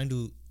just trying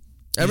to...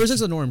 Ever since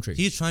the Norm trade.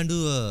 He's trying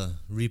to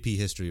repeat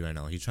history right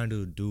now. He's trying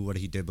to do what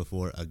he did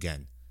before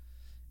again.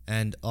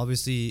 And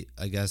obviously,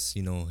 I guess,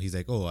 he's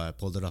like, oh, I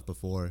pulled it off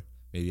before.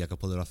 Maybe I could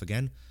pull it off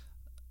again.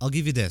 I'll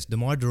give you this.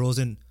 DeMar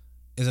DeRozan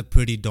is a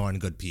pretty darn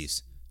good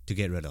piece to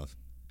get rid of.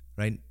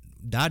 Right?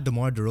 That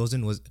DeMar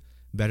DeRozan was...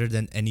 better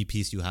than any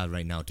piece you have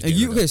right now.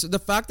 Okay, so the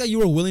fact that you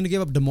were willing to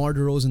give up DeMar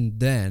DeRozan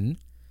then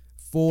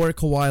for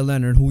Kawhi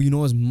Leonard, who you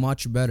know is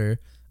much better,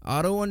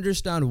 I don't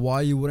understand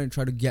why you wouldn't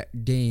try to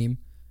get Dame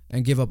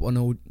and give up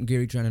on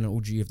Gary Trent and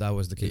OG if that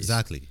was the case.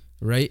 Exactly.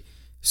 Right?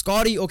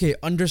 Scotty, okay,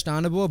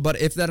 understandable, but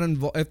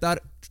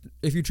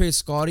if you trade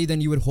Scotty,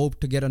 then you would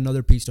hope to get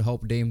another piece to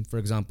help Dame, for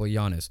example,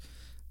 Giannis.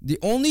 The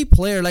only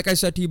player, like I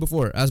said to you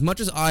before, as much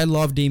as I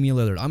love Damian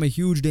Lillard, I'm a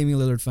huge Damian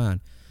Lillard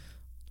fan,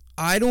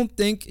 I don't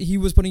think he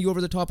was putting you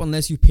over the top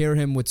unless you pair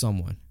him with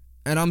someone.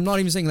 And I'm not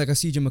even saying like a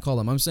CJ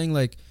McCollum. I'm saying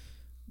like,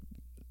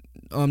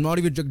 not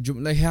even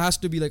like, it has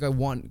to be like a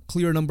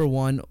clear number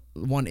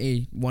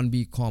 1A,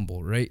 1B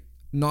combo, right?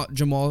 Not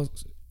Jamal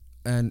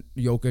and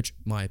Jokic,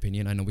 my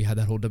opinion. I know we had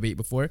that whole debate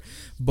before,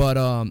 but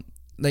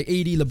like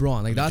AD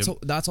LeBron, like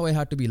that's how it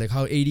had to be. Like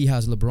how AD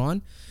has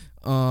LeBron,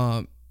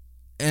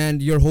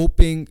 and you're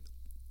hoping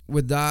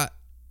with that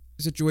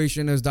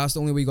situation is that's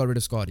the only way you got rid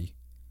of Scotty,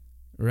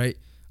 right?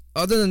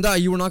 Other than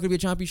that, you were not going to be a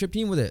championship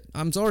team with it.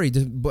 I'm sorry.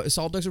 The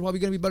Celtics are probably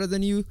going to be better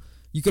than you.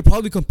 You could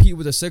probably compete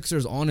with the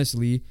Sixers,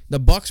 honestly. The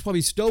Bucks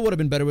probably still would have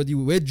been better with you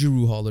with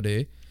Jrue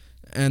Holiday.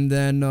 And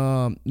then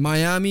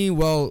Miami,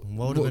 well...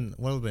 What would have been?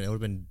 It would have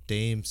been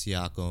Dame,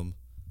 Siakam,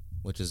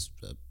 which is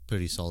a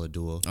pretty solid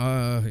duo.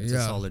 It's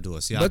a solid duo.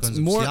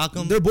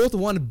 Siakam, they're both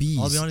 1Bs.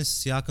 I'll be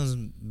honest, Siakam's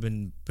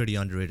been pretty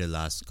underrated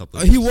last couple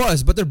of years. He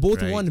was, but they're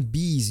both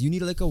 1Bs. You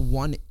need like a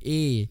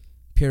 1A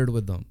paired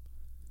with them.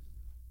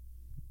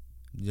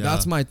 Yeah.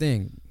 That's my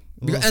thing.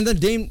 And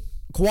then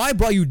Kawhi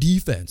brought you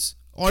defense.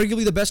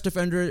 Arguably the best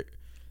defender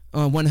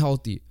when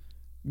healthy.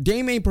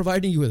 Dame ain't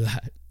providing you with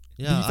that.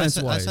 Yeah, I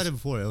said it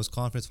before. It was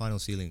conference final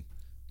ceiling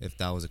if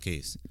that was the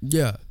case.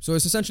 Yeah. So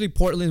it's essentially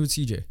Portland with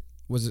CJ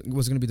was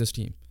going to be this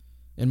team,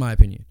 in my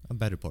opinion. A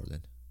better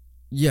Portland.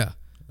 Yeah.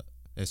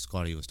 If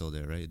Scotty was still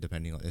there, right?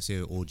 Depending on... Let's say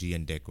OG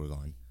and Dick were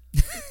gone.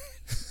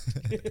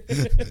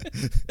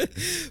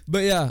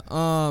 But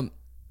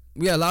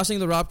yeah, last thing,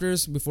 the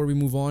Raptors, before we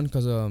move on,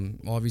 because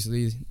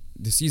obviously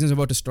the season's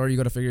about to start, you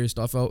got to figure your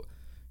stuff out.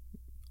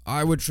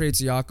 I would trade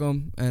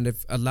Siakam, and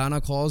if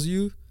Atlanta calls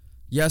you,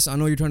 yes, I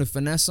know you're trying to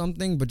finesse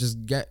something, but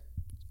just get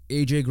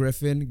AJ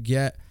Griffin,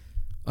 get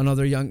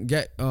another young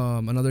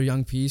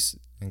piece,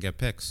 and get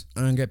picks.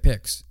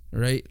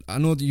 Right? I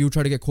know that you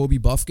try to get Kobe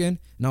Buffkin.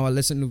 Now I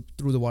listen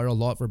through the wire a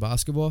lot for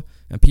basketball,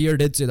 and Pierre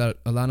did say that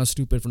Atlanta's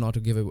stupid for not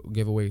to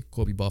give away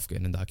Kobe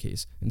Buffkin in that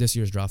case, in this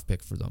year's draft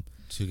pick for them.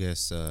 To get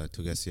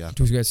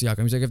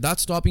Siakam. He's like, if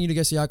that's stopping you to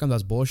get Siakam,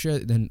 that's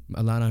bullshit. Then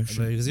Atlanta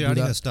should. Because you're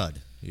adding a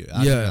stud. You're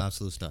adding an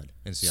absolute stud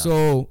in Siakam.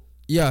 So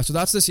Yeah, so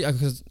that's the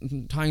because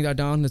tying that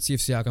down. Let's see if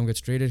Siakam gets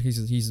traded.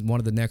 He's one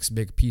of the next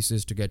big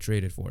pieces to get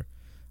traded for.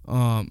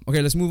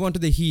 Okay, let's move on to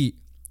the Heat.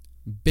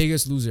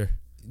 Biggest loser.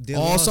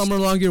 All summer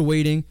long, you're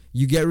waiting.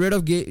 You get rid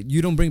of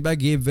you don't bring back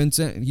Gabe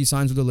Vincent. He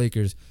signs with the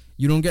Lakers.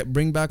 You don't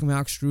bring back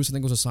Max Strus. I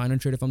think it was a sign and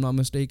trade, if I'm not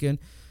mistaken.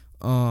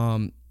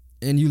 And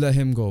you let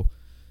him go.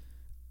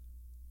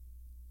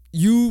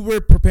 You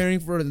were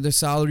preparing for the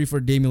salary for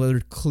Damian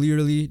Lillard.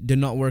 Clearly did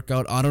not work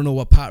out. I don't know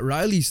what Pat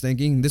Riley's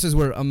thinking. This is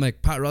where I'm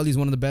like, Pat Riley's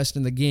one of the best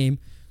in the game.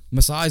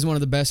 Masai is one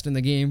of the best in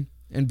the game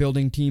in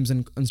building teams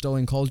and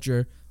installing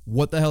culture.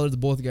 What the hell are the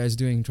both guys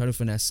doing? Try to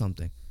finesse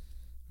something,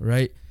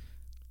 right?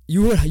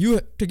 You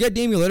to get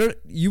Damian Lillard,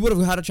 you would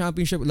have had a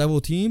championship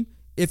level team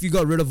if you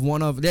got rid of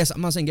one of. Yes,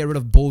 I'm not saying get rid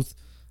of both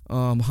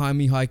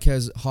Jaime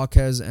Jaquez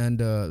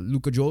and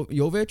Luka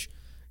Jovic.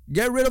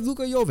 Get rid of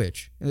Luka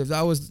Jovic if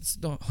that was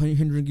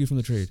hindering you from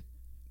the trade.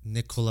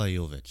 Nikola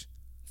Jovic.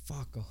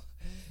 Fuck off.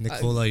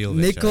 Nikola Jovic.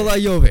 Nikola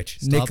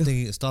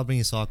Jovic. Stop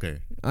bringing soccer.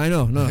 I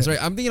know. No, sorry.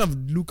 I'm thinking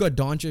of Luka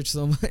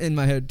Doncic in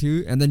my head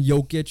too, and then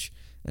Jokic,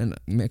 and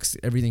mix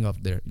everything up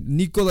there.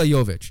 Nikola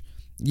Jovic.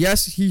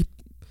 Yes,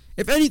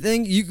 if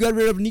anything, you got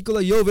rid of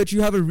Nikola Jovic.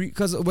 You have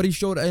because what he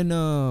showed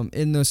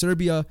in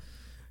Serbia,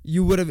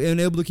 you would have been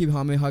able to keep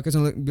Jaime Jaquez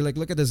and be like,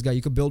 look at this guy.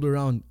 You could build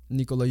around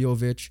Nikola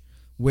Jovic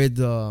with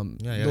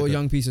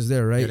young pieces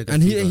there, right?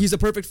 And he's a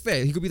perfect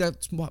fit. He could be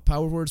that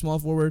power forward, small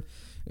forward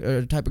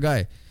type of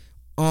guy.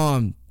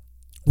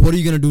 What are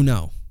you gonna do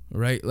now,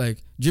 right?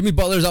 Like Jimmy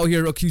Butler's out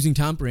here accusing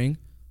tampering.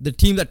 The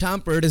team that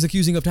tampered is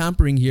accusing of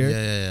tampering here.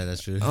 Yeah,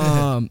 that's true.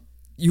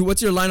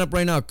 What's your lineup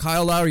right now?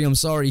 Kyle Lowry. I'm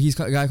sorry, he's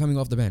a guy coming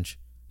off the bench.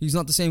 He's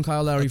not the same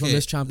Kyle Lowry from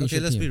this championship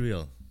team. Okay, let's be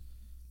real,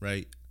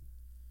 right?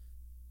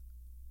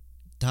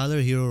 Tyler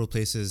Hero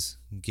replaces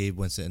Gabe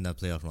Winston in that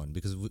playoff run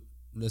because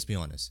let's be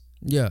honest.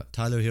 Yeah.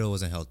 Tyler Hero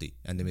wasn't healthy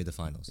and they made the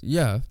finals.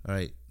 Yeah. All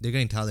right, they're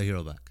getting Tyler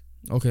Hero back.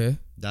 Okay.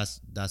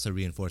 That's a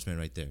reinforcement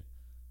right there.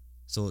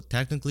 So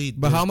technically,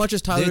 but how much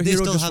is Tyler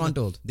Hero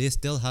disgruntled? They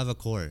still have a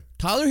core.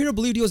 Tyler Hero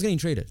believed he was getting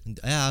traded.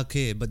 Yeah,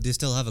 okay, but they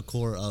still have a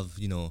core of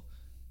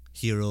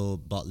Hero,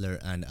 Butler,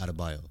 and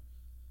Adebayo,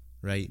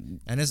 right?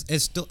 And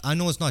it's still, I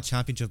know it's not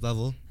championship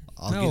level.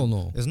 Hell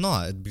no, it's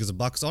not, because the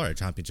Bucks are at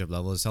championship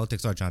level, the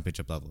Celtics are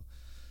championship level.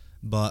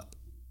 But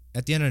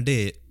at the end of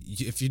the day,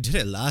 if you did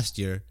it last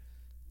year,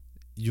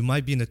 you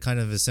might be in a kind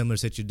of a similar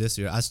situation this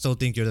year. I still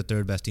think you're the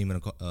third best team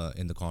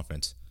in the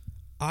conference.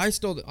 I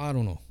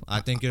don't know. I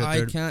think you're the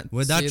third. I can't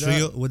with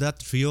that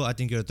trio, I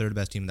think you're the third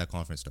best team in that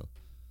conference, though.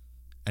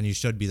 And you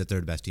should be the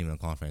third best team in the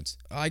conference.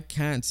 I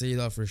can't say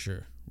that for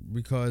sure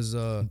because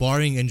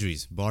barring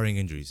injuries,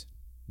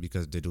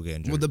 because they do get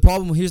injured. Well, the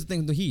problem here's the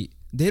thing: the Heat,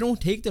 they don't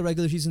take the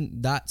regular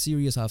season that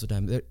serious half the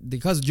time.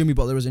 Because Jimmy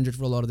Butler was injured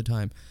for a lot of the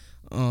time.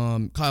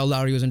 Kyle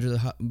Lowry was injured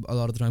a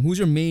lot of the time. Who's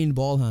your main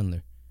ball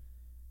handler?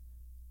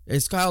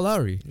 It's Kyle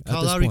Lowry.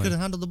 Kyle Lowry could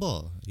handle the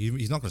ball.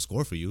 He's not going to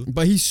score for you.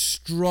 But he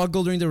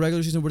struggled during the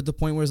regular season with the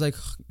point where it's like,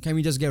 can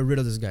we just get rid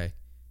of this guy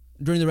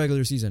during the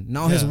regular season?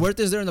 Now his worth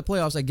is there in the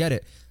playoffs. I get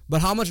it.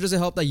 But how much does it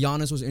help that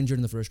Giannis was injured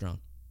in the first round?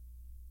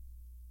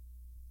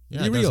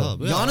 Yeah, Be real.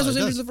 Giannis was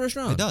injured in the first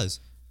round.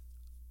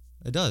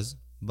 It does.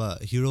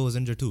 But Hero was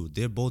injured too.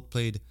 They both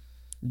played.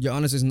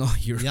 Giannis is not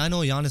Hero. Yeah, I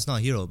know Giannis is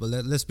not Hero, but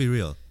let's be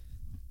real.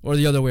 Or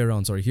the other way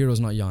around. Sorry, Hero's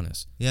not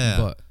Giannis.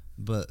 Yeah.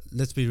 But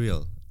let's be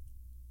real.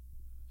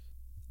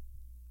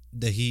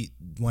 The Heat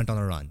went on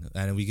a run,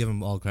 and we give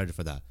them all credit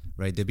for that,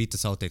 right? They beat the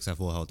Celtics at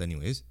full health,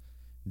 anyways.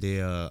 They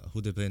who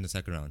they play in the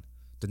second round?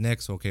 The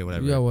Knicks, okay,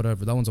 whatever. Yeah,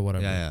 whatever. That one's a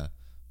whatever. Yeah.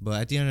 But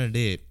at the end of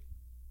the day,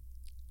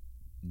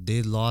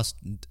 they lost.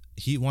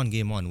 Heat won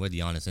game 1 with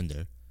Giannis in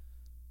there.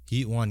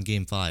 Heat won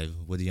game 5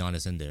 with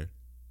Giannis in there.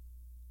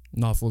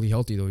 Not fully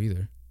healthy though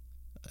either.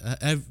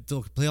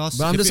 The playoffs.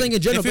 But I'm just saying in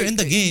general. If you're in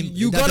the game,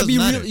 you gotta be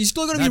real. You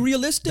still gotta be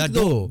realistic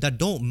though. That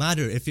don't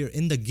matter if you're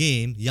in the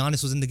game.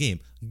 Giannis was in the game.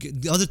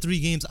 The other 3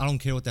 games, I don't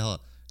care what the hell.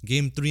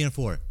 Game 3 and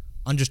 4,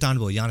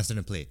 understandable. Giannis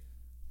didn't play.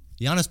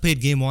 Giannis played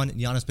game 1.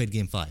 Giannis played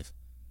game 5.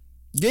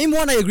 Game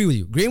 1, I agree with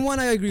you.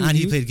 And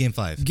he played game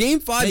 5. Game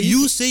 5.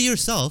 You say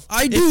yourself.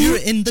 I do. If you're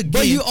in the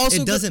game, you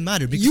also it doesn't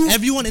matter because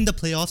everyone in the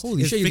playoffs.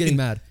 Holy shit, you're getting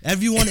mad.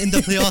 Everyone in the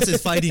playoffs is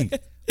fighting.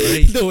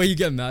 Right? The way you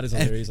get mad is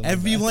hilarious.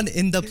 Everyone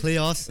in the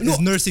playoffs is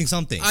nursing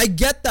something. I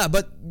get that,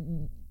 but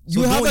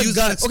you have a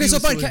guy. Okay, so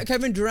fine.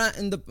 Kevin Durant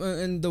in the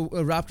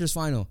Raptors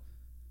final,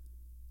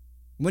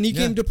 when he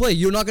came to play,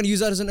 you're not going to use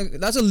that as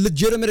that's a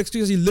legitimate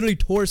excuse. He literally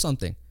tore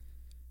something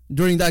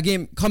during that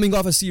game, coming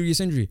off a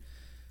serious injury.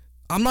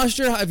 I'm not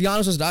sure if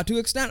Giannis was that to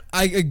extent.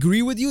 I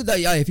agree with you that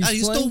if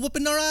he's still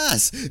whooping our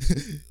ass.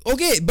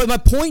 Okay, but my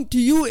point to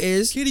you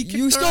is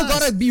you still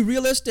gotta be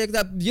realistic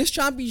that this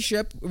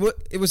championship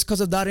it was because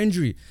of that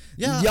injury.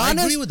 Yeah, I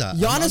agree with that.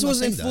 Giannis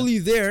wasn't fully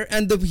there,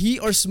 and the Heat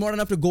are smart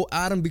enough to go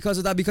at him because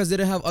of that, because they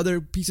didn't have other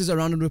pieces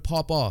around him to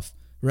pop off.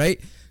 Right?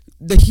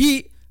 The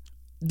Heat,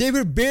 they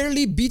were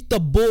barely beat the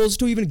Bulls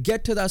to even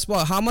get to that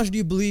spot. How much do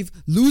you believe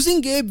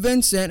losing Gabe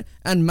Vincent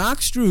and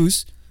Max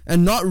Strus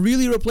and not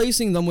really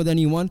replacing them with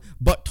anyone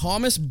but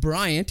Thomas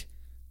Bryant,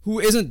 who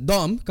isn't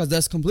dumb because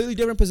that's a completely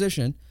different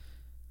position?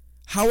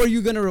 How are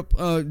you gonna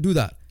do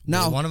that?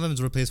 Now, one of them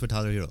is replaced with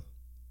Tyler Hero.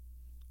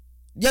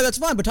 Yeah, that's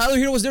fine. But Tyler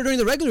Hero was there during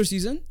the regular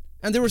season,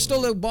 and they were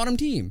still a bottom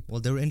team.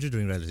 Well, they were injured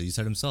during regular season. You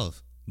said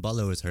himself.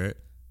 Butler was hurt.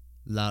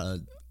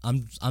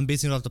 I'm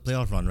basing it off the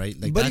playoff run, right?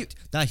 Like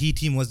that Heat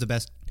team was the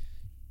best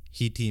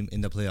Heat team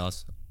in the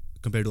playoffs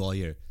compared to all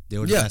year. They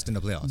were the best in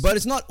the playoffs. But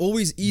it's not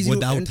always easy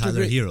without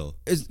Tyler Hero.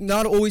 It's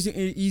not always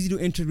easy to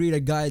integrate a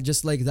guy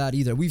just like that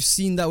either. We've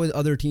seen that with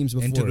other teams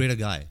before. Integrate a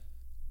guy.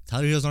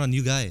 Tyler Hero's not a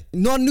new guy.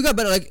 Not a new guy,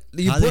 but like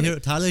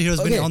Tyler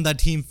Hero's been on that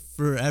team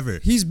forever.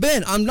 He's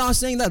been. I'm not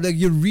saying that. Like,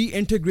 you're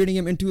reintegrating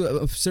him into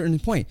a certain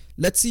point.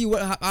 Let's see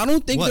what. I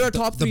don't think they're a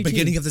top 3 team. The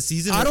beginning of the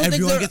season,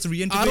 everyone gets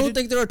reintegrated. I don't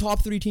think they're a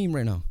top 3 team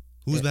right now.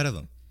 Who's better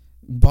than them?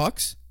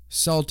 Bucks,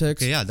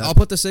 Celtics. Okay, yeah, I'll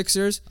put the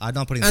Sixers. I'm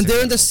not putting. And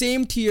they're in the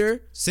same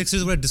tier.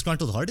 Sixers were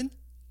disgruntled Harden.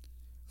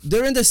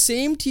 They're in the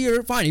same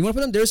tier. Fine, you want to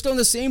put them? They're still in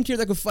the same tier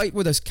that could fight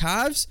with us: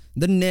 Cavs,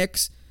 the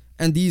Knicks,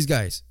 and these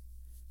guys,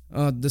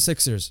 the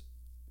Sixers.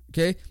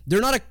 Okay,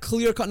 they're not a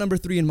clear-cut number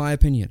 3 in my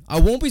opinion. I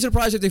won't be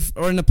surprised if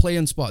they are in a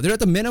play-in spot. They're at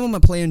the minimum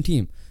a play-in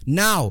team.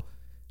 Now,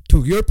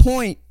 to your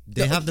point,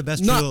 they have the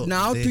best trio.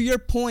 To your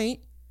point,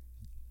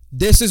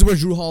 this is where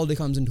Jrue Holiday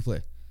comes into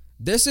play.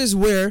 This is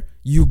where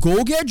you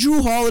go get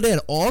Jrue Holiday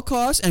at all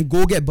costs and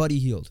go get Buddy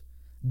Hield.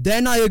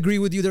 Then I agree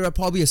with you. They're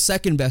probably a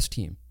second-best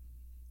team.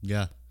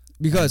 Yeah.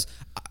 Because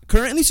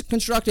currently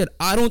constructed,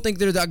 I don't think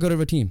they're that good of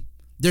a team.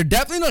 They're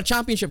definitely not a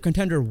championship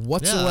contender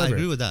whatsoever. Yeah, I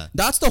agree with that.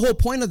 That's the whole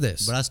point of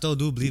this. But I still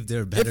do believe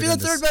they're better. If you're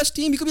the third best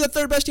team, you could be the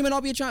third best team and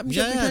not be a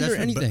championship contender or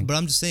anything. But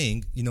I'm just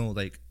saying,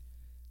 like,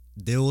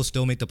 they will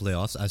still make the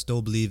playoffs. I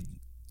still believe,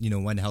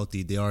 when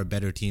healthy, they are a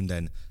better team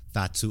than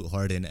Fat Suit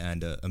Harden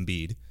and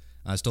Embiid.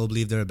 I still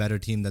believe they're a better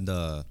team than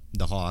the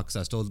Hawks.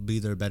 I still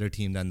believe they're a better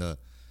team than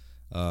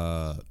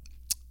the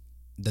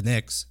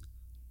Knicks,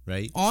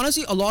 right?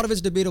 Honestly, a lot of it's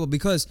debatable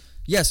because,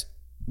 yes,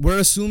 we're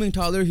assuming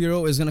Tyler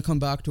Hero is going to come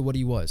back to what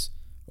he was.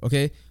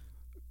 Okay,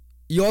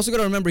 you also got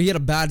to remember he had a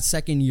bad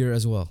second year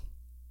as well,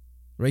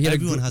 right?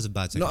 Everyone has a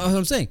bad second. No, that's what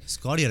I'm saying.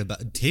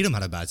 Tatum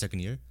had a bad second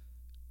year.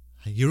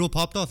 Hero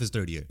popped off his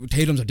third year.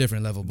 Tatum's a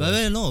different level, bro.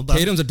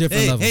 Tatum's a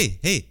different level.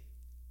 Hey,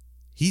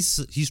 he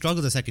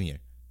struggled the second year.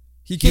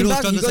 He came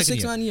back. He got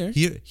 6-9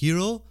 years.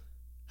 Hero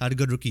had a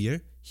good rookie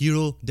year.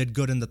 Hero did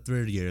good in the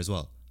third year as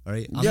well. All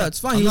right. It's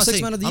fine. He was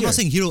 6th man of the year. I'm not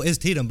saying Hero is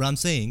Tatum, but I'm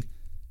saying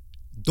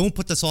don't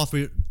put the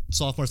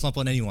sophomore slump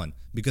on anyone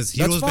because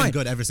Hero's been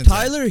good ever since.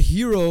 Tyler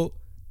Hero,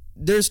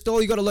 there's still,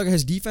 you got to look at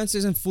his defense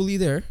isn't fully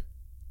there.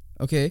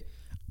 Okay,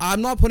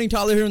 I'm not putting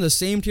Tyler Hero in the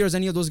same tier as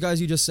any of those guys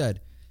you just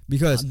said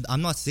because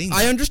I'm not saying that.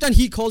 I understand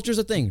Heat culture is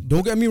a thing.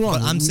 Don't get me wrong.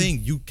 But I'm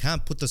saying you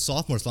can't put the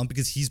sophomore slump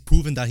because he's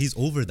proven that he's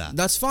over that.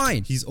 That's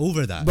fine. He's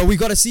over that. But we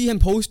got to see him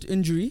post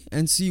injury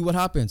and see what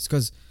happens.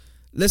 Because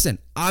listen,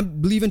 I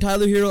believe in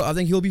Tyler Hero. I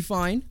think he'll be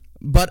fine.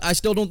 But I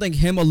still don't think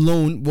him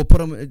alone will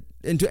put him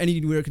into any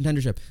weird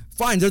contendership.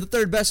 Fine, they're the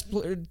third best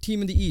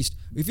team in the East.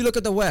 If you look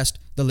at the West,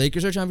 the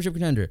Lakers are a championship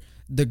contender.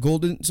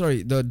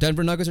 The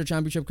Denver Nuggets are a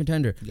championship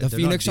contender. Yeah, the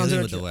Phoenix Suns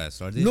are with the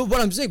West, are they? No, what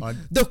I'm saying,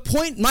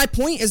 my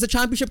point is the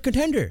championship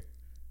contender.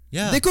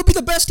 Yeah, they could be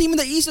the best team in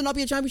the East and not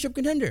be a championship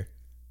contender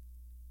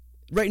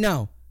right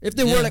now. If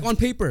they were like on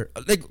paper,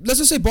 like let's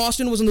just say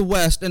Boston was in the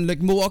West and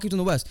like Milwaukee's in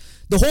the West.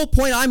 The whole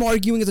point I'm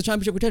arguing is a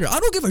championship contender. I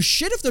don't give a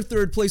shit if they're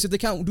third place if they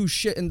can't do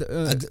shit in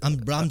the.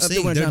 I'm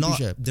saying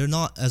they're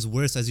not as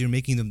worse as you're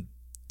making them.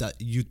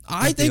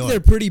 I think they're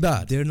pretty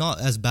bad. They're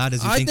not as bad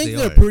as you think they are. I think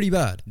they're pretty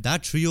bad.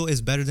 That trio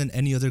is better than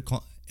any other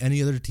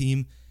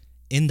team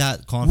in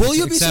that conference. Will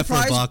you be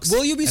surprised?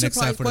 Will you be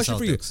surprised? Question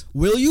for you: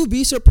 will you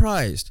be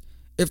surprised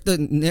if the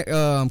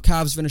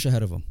Cavs finish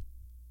ahead of them?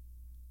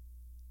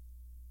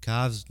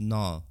 Cavs,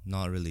 no,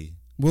 not really.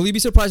 Will you be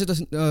surprised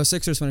if the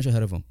Sixers finish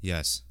ahead of them?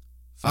 Yes.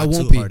 I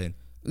won't be. Harden.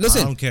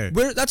 Listen, I don't care.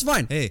 That's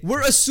fine. Hey, we're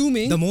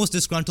assuming the most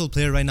disgruntled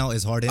player right now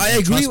is Harden. I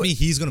agree. Trust me,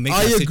 he's gonna make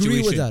that situation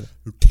agree with that.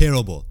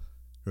 terrible.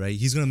 Right?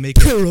 He's gonna make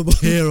it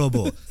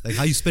terrible. Like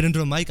how you spit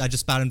into a mic, I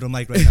just spat into a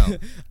mic right now.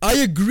 I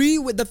agree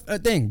with the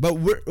thing, but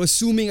we're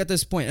assuming at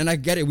this point, and I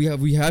get it.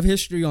 We have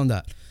history on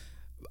that.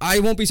 I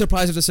won't be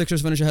surprised if the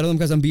Sixers finish ahead of them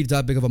because Embiid's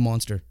that big of a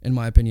monster, in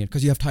my opinion.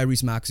 Because you have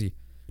Tyrese Maxey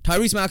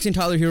and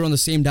Tyler Hero on the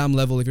same damn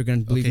level. If you're going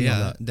to believe me on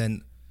that,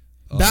 then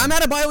Bam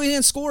Adebayo isn't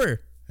a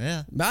scorer.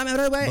 Yeah, Bam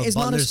Adebayo is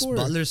not a scorer.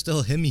 Butler's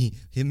still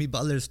Himmy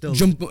Butler's still,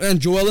 and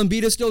Joel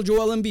Embiid is still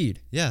Joel Embiid.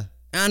 Yeah,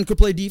 and could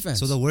play defense.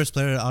 So the worst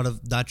player out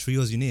of that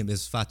trio you name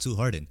is Fatu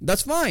Harden.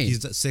 That's fine.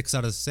 He's 6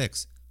 out of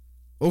 6.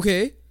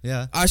 Okay.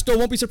 Yeah. I still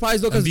won't be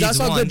surprised though because that's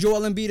how good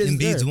Joel Embiid is.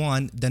 Embiid's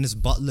 1, then it's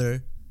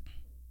Butler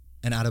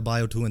and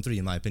Adebayo 2 and 3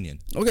 in my opinion.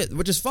 Okay,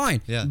 which is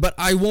fine. Yeah. But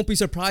I won't be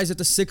surprised if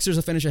the Sixers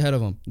will finish ahead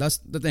of them. That's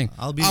the thing.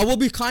 I will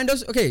be kind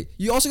of okay.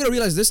 You also gotta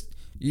realize this.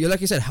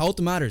 Like you said, health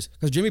matters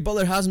because Jimmy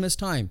Butler has missed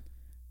time.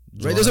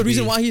 Right? There's a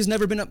reason why he's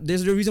never been up.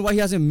 There's a reason why he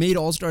hasn't made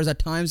All-Stars at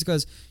times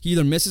because he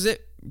either misses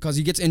it because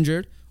he gets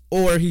injured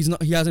or he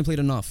hasn't played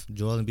enough.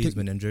 Joel Embiid's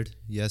been injured.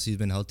 Yes, he's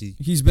been healthy.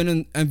 He's been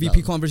in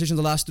MVP conversations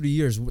the last 3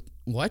 years.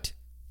 What?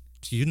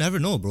 You never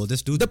know, bro.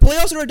 This dude. The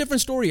playoffs are a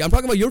different story.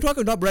 You're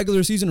talking about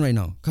regular season right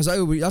now because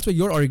that's what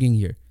you're arguing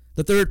here.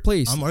 the third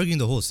place. I'm arguing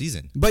the whole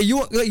season. But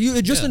you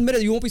just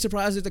admitted you won't be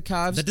surprised if the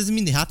Cavs. That doesn't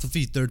mean they have to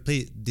be third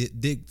place.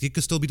 They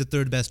could still be the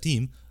third best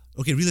team.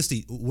 Okay,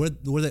 realistically, were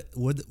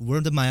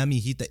the Miami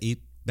Heat the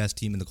 8th best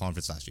team in the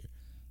conference last year?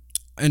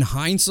 In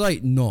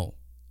hindsight, no.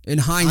 In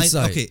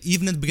hindsight. Okay,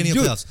 even at the beginning of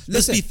playoffs.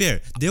 Let's be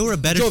fair. They were a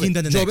better team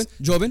than the Knicks.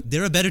 Jobin.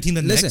 They're a better team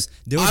than the Knicks.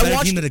 They were a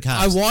better team than the Cavs.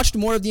 I watched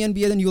more of the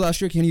NBA than you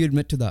last year. Can you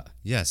admit to that?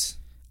 Yes.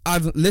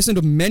 I've listened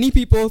to many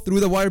people through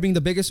the wire being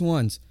the biggest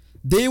ones.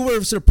 They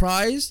were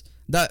surprised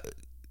that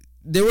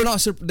they were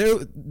not. They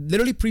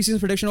literally preseason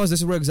prediction was this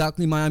is where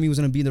exactly Miami was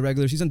going to be in the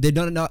regular season. They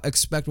did not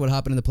expect what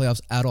happened in the playoffs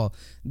at all.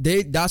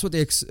 That's what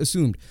they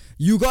assumed.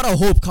 You gotta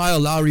hope Kyle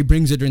Lowry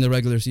brings it during the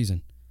regular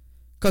season,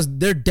 because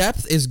their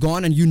depth is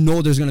gone, and you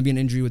know there's going to be an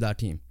injury with that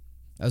team,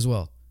 as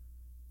well.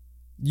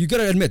 You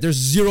gotta admit there's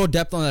zero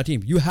depth on that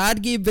team. You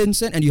had Gabe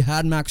Vincent and you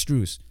had Max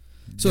Strus.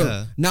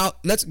 So now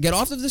let's get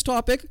off of this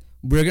topic.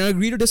 We're gonna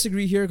agree to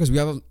disagree here because we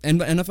have an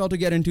NFL to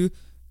get into.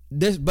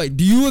 But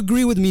do you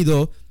agree with me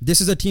though? This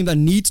is a team that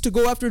needs to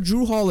go after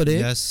Drew Holiday.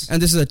 Yes.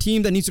 And this is a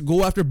team that needs to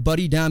go after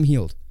Buddy Damn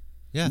Hield.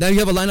 Yeah. Now you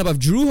have a lineup of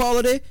Drew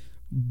Holiday,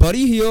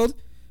 Buddy Hield,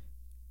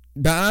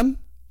 Bam,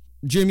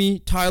 Jimmy,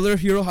 Tyler,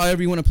 Hero,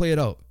 however you want to play it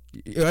out.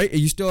 Right?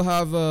 You still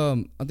have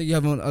I think you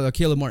have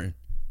Caleb Martin.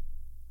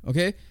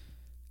 Okay?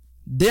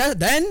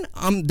 Then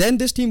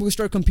this team will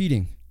start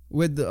competing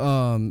with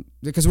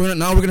because we're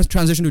gonna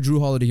transition to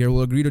Drew Holiday here.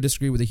 We'll agree to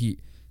disagree with the Heat.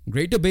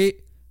 Great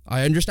debate.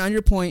 I understand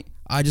your point.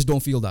 I just don't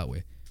feel that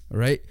way. All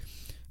right.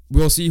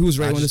 We'll see who's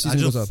right when the season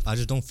goes up. I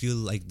just don't feel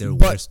like they're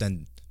worse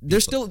than.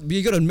 They're still.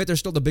 You gotta admit they're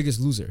still the biggest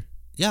loser.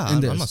 Yeah,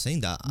 I'm not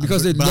saying that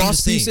because they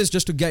lost pieces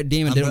just to get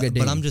Damian. They don't get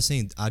Damian. But I'm just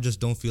saying I just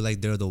don't feel like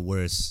they're the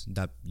worst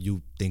that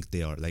you think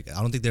they are. Like I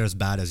don't think they're as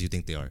bad as you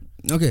think they are.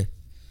 Okay.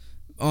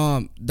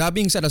 That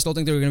being said, I still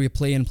think they're going to be a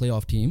play-in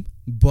playoff team,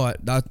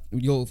 but that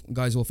you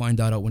guys will find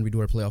that out when we do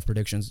our playoff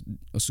predictions,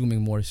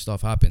 assuming more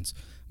stuff happens.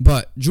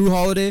 But Drew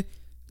Holiday,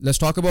 let's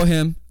talk about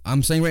him.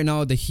 I'm saying right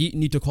now the Heat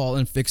need to call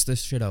and fix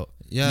this shit out.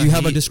 Yeah, you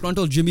have a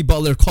disgruntled Jimmy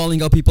Butler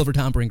calling out people for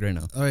tampering right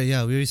now. All right,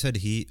 yeah, we already said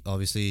Heat.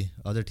 Obviously,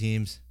 other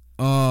teams.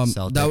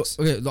 Celtics.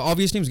 The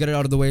obvious teams, get it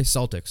out of the way.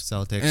 Celtics.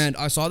 And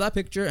I saw that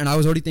picture, and I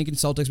was already thinking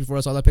Celtics before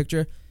I saw that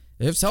picture.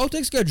 If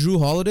Celtics get Drew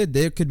Holiday,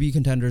 they could be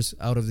contenders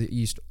out of the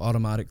East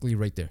automatically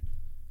right there.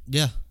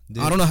 Yeah.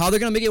 I don't know how they're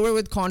going to make it work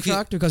with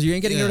contract because you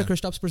ain't getting rid of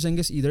Kristaps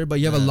Porzingis either, but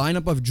you have a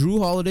lineup of Drew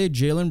Holiday,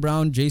 Jaylen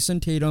Brown,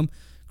 Jason Tatum,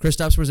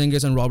 Kristaps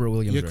Porzingis, and Robert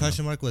Williams. Your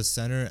question mark was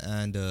center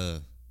and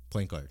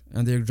point guard.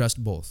 And they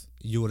addressed both.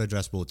 You would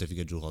address both if you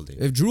get Drew Holiday.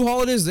 If Drew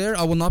Holiday is there,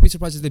 I will not be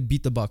surprised if they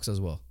beat the Bucks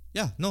as well.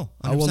 Yeah, no.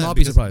 I will not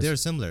be surprised. They're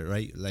similar,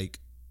 right? Like,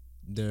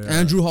 they're...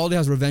 And Drew Holiday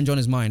has revenge on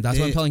his mind. That's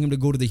why I'm telling him to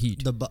go to the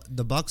Heat.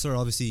 The Bucks are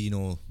obviously,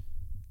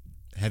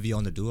 heavy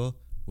on the duo,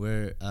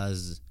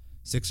 whereas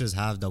Sixers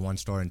have the one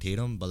star in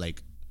Tatum, but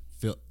like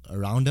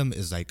around them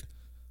is like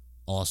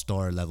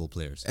all-star level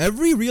players.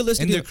 Every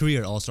realistic in their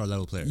career, all-star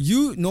level players.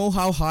 You know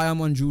how high I'm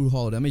on Drew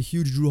Holiday. I'm a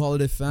huge Drew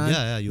Holiday fan.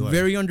 Yeah, you are.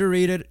 Very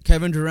underrated.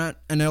 Kevin Durant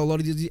and a lot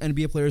of these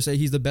NBA players say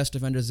he's the best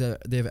defender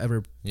that they've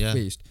ever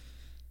faced.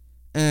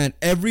 And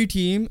every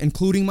team,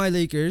 including my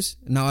Lakers,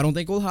 now I don't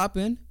think it will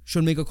happen,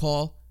 should make a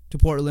call to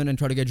Portland and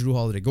try to get Drew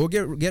Holiday. Go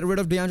get rid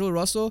of D'Angelo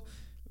Russell.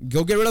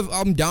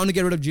 I'm down to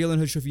get rid of Jalen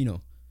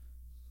Hood-Schifino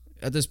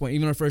at this point,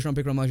 even our first round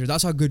pick from last year.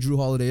 That's how good Drew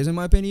Holiday is, in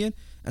my opinion.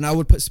 And I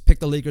would pick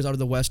the Lakers out of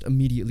the West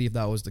immediately if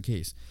that was the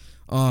case.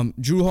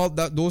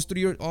 Those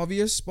three are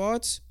obvious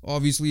spots.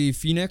 Obviously,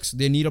 Phoenix,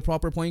 they need a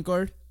proper point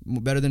guard,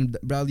 better than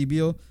Bradley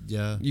Beal.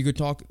 Yeah. You could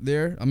talk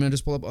there. I'm going to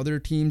just pull up other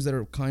teams that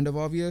are kind of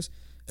obvious.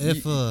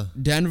 If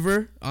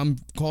Denver, I'm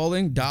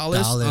calling.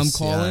 Dallas, I'm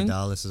calling. Yeah,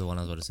 Dallas is the one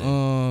I was about to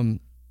say.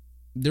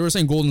 They were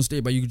saying Golden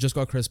State, but you just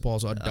got Chris Paul,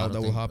 so I doubt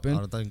that will happen.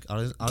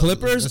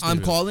 Clippers,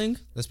 I'm calling.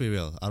 Let's be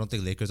real. I don't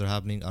think Lakers are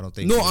happening. I don't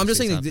think. No, I'm just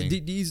saying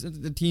these are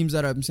the teams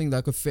that I'm saying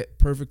that could fit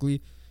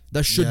perfectly.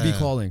 That should be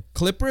calling.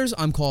 Clippers,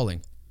 I'm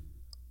calling.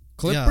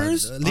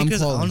 Lakers, I'm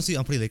calling. Honestly,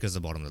 I'm putting Lakers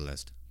at the bottom of the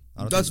list.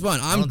 That's fine.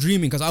 I'm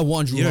dreaming because I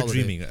want Drew Holiday.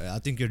 You're dreaming. I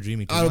think you're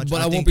dreaming too much.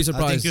 But I won't be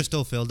surprised. I think you're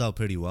still filled out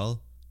pretty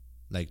well.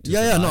 No,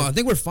 I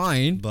think we're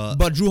fine.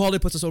 But Drew Holiday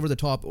puts us over the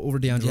top over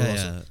D'Angelo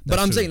Russell. But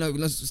I'm saying,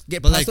 let's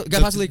get past the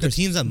Lakers.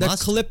 The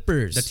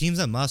Clippers. The teams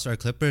that must are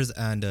Clippers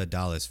and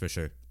Dallas for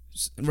sure.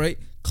 Right?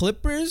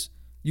 Clippers,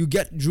 you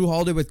get Drew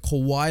Holiday with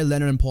Kawhi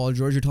Leonard and Paul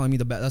George. You're telling me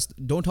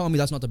don't tell me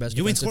that's not the best.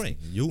 You ain't scoring.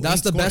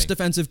 That's the best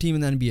defensive team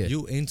in the NBA.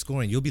 You ain't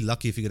scoring. You'll be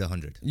lucky if you get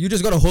 100. You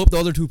just gotta hope the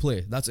other two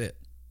play. That's it.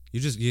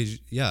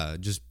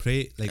 Just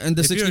pray. And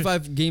the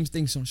 65 games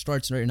thing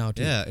starts right now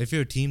too. Yeah, if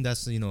you're a team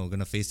that's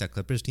gonna face that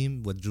Clippers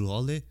team with Drew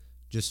Holiday,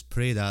 just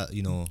pray that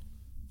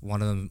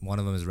one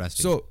of them is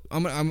resting. So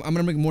I'm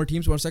gonna make more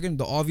teams for 1 second.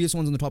 The obvious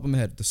ones on the top of my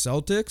head: the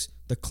Celtics,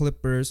 the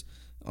Clippers,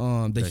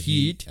 the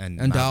Heat,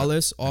 and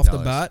Dallas off the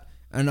bat.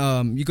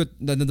 And you could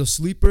the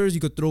sleepers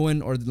you could throw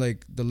in, or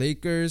like the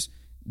Lakers,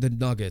 the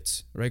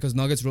Nuggets, right? Because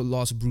Nuggets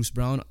lost Bruce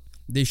Brown.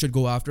 They should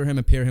go after him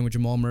and pair him with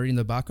Jamal Murray in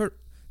the backcourt.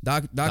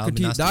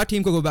 That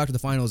team could go back to the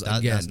finals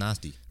again. That's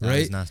nasty. That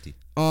is nasty.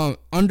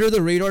 Under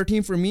the radar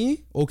team for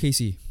me,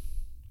 OKC.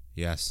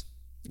 Yes.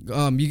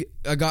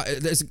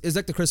 It's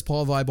like the Chris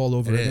Paul vibe all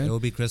over again. It will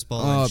be Chris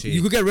Paul and Shea.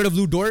 You could get rid of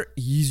Lou Dort.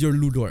 He's your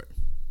Lou Dort,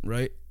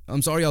 right?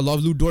 I'm sorry, I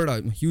love Lou Dort.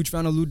 I'm a huge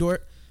fan of Lou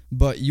Dort,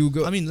 but you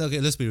go. I mean, look,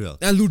 let's be real.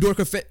 And Lou Dort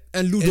could fit.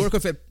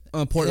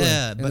 Portland.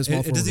 Yeah, but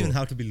it doesn't even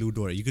have to be Lou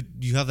Dort.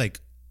 You have like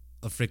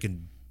a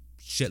freaking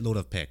shitload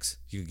of picks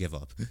you could give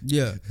up.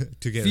 Yeah,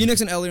 to get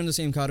Phoenix and LA are in the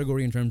same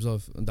category in terms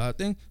of that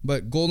thing.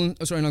 But not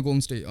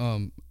Golden State.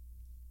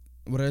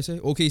 What did I say?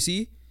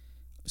 OKC,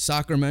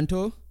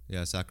 Sacramento.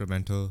 Yeah,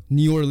 Sacramento.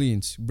 New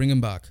Orleans. Bring him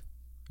back.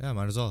 Yeah,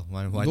 might as well.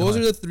 Why Those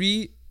not? are the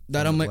three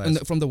that I'm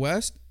like from the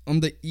West. On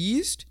the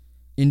East,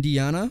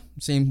 Indiana,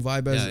 same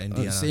vibe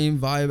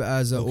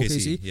as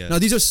OKC. Yeah. Now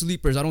these are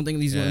sleepers. I don't think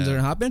these ones are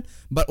gonna happen.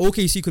 But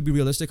OKC could be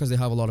realistic because they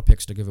have a lot of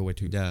picks to give away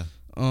too. Yeah.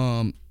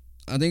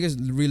 I think it's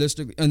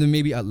realistic, and then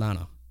maybe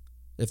Atlanta,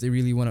 if they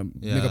really want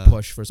to make a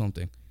push for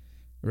something.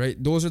 Right,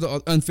 those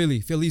are and Philly.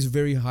 Philly's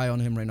very high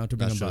on him right now to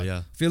bring him back.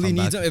 Yeah. Philly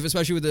needs him,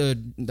 especially with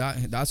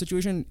that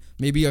situation.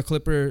 Maybe a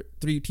Clipper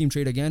 3-team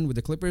trade again with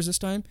the Clippers this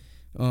time.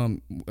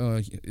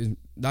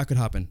 That could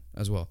happen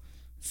as well.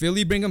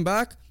 Philly bring him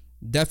back.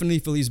 Definitely,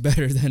 Philly's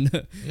better than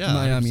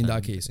Miami 100%. In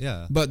that case.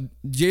 Yeah, but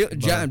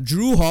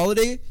Drew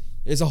Holiday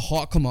is a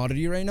hot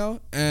commodity right now,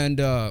 and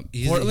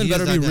Portland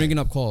better be ringing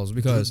up calls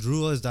because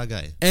Drew is that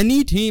guy.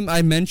 Any team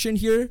I mentioned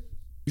here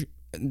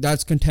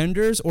that's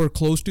contenders or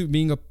close to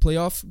being a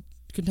playoff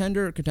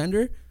contender,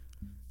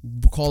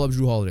 call up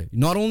Drew Holiday.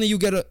 Not only you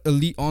get a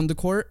elite on the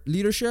court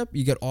leadership,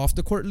 you get off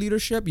the court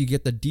leadership, you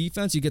get the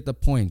defense, you get the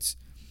points.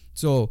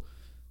 So,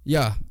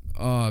 yeah,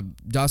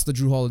 that's the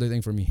Drew Holiday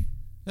thing for me.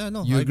 Yeah,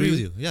 no, I agree with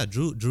you. Yeah,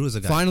 Drew is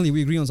a guy. Finally,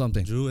 we agree on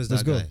something. Drew is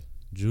that guy.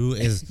 Drew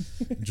is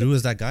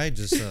that guy.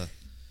 Just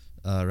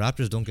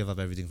Raptors don't give up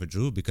everything for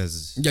Drew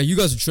because you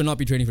guys should not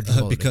be trading for Drew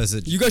Holiday.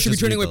 Because you guys should be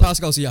trading with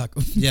Pascal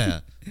Siakam.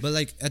 Yeah, but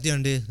like at the end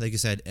of the day, like you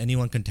said,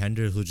 anyone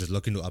contender who's just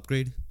looking to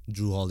upgrade,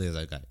 Drew Holiday is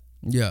that guy.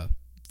 Yeah,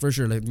 for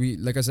sure.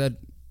 Like I said,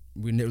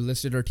 we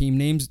listed our team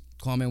names.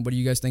 Comment what do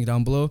you guys think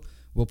down below.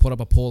 We'll put up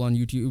a poll on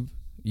YouTube.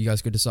 You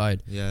guys could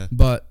decide. Yeah.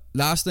 But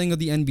last thing of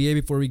the NBA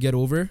before we get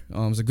over,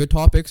 it's a good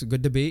topic, it's a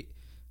good debate.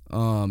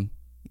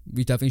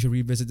 We definitely should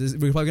revisit this.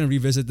 We're probably gonna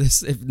revisit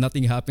this if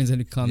nothing happens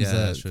and it comes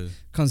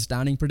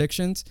standing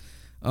predictions.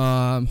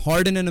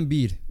 Harden and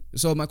Embiid.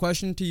 So my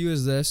question to you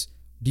is this: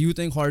 do you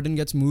think Harden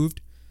gets moved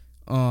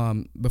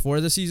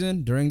before the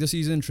season, during the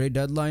season, trade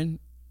deadline?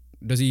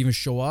 Does he even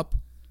show up?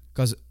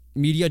 Because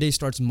media day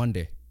starts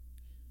Monday.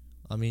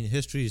 I mean,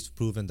 history has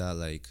proven that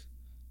like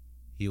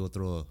he will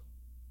throw a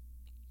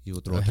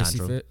tantrum.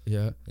 Hissy fit,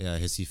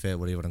 hissy fit,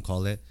 whatever you want to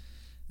call it,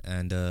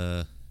 and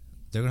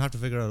they're gonna have to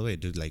figure out a way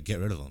to like get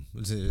rid of him.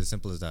 It's as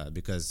simple as that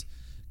because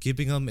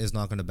keeping him is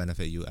not gonna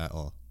benefit you at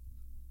all.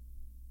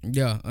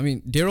 Yeah, I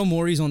mean Daryl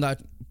Morey's on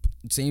that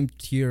same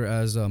tier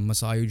as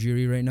Masai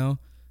Ujiri right now,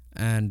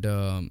 and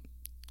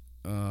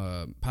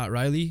Pat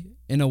Riley.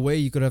 In a way,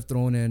 you could have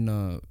thrown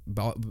in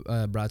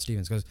Brad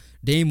Stevens because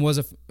Dame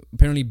was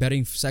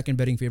apparently second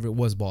betting favorite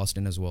was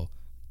Boston as well.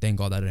 Thank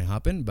God that didn't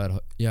happen,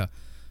 but yeah.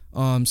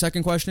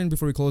 Second question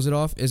before we close it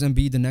off: is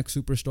Embiid the next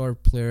superstar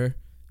player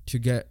to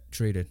get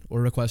traded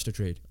or request a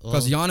trade?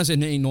 Because Giannis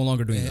ain't no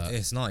longer doing that.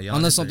 It's not Giannis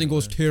unless something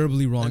goes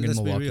terribly wrong in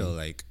Milwaukee. Let's be real,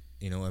 like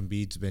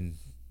Embiid's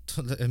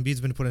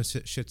been put in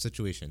shit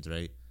situations,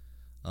 right?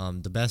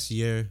 The best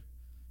year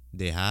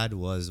they had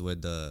was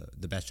with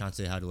the best chance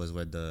they had was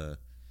with the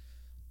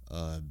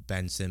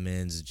Ben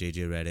Simmons,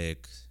 JJ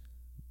Redick,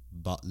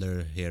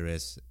 Butler,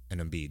 Harris, and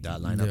Embiid.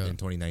 That lineup in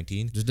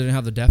 2019 just didn't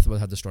have the depth, but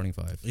had the starting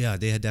five. Yeah,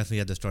 they definitely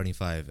had the starting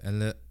five,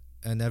 and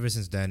ever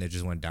since then it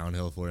just went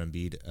downhill for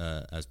Embiid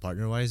as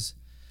partner wise,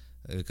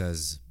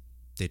 because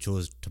they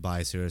chose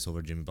Tobias Harris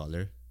over Jimmy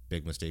Butler.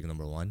 Big mistake,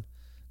 number one.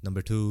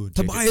 Number two,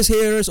 Tobias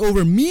Harris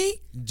over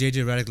me.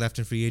 JJ Redick left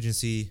in free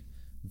agency.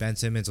 Ben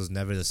Simmons was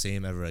never the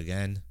same ever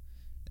again,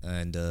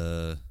 and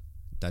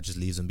that just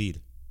leaves Embiid.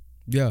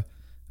 Yeah,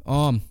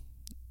 I'm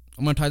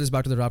gonna tie this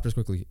back to the Raptors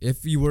quickly.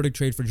 If you were to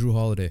trade for Drew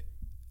Holiday,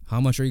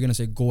 how much are you gonna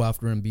say go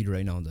after Embiid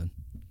right now? Then.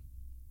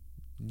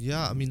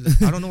 Yeah, I mean,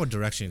 I don't know what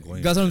direction you're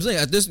going. That's what I'm saying.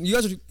 At this, you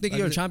guys are thinking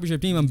you're a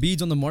championship team.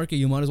 Embiid's on the market.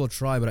 You might as well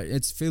try. But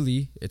it's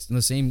Philly. It's in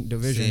the same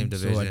division.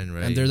 Right?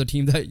 And they're the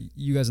team that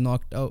you guys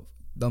knocked out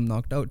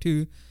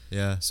too.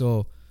 Yeah.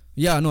 So.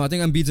 Yeah, no, I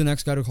think Embiid's the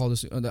next guy to call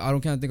this.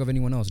 Can't think of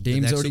anyone else.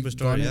 Dame's already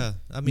superstar. Yeah,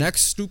 I mean,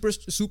 next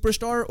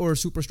superstar or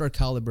superstar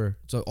caliber.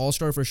 So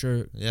all-star for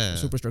sure. Yeah,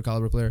 superstar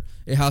caliber player.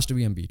 It has to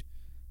be Embiid.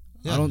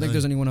 Yeah, I don't think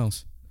there's anyone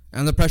else.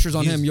 And the pressure's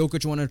on him.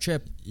 Jokic won a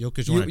chip. You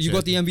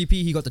got the MVP.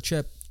 He got the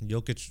chip.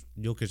 Jokic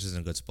is in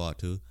a good spot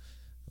too,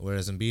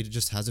 whereas Embiid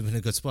just hasn't been in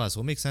a good spot.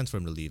 So it makes sense for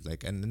him to leave.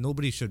 Like, and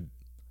nobody should,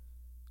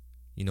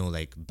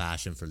 like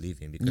bash him for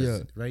leaving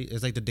because right,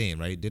 it's like the Dame,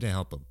 right? They didn't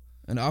help him.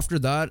 And after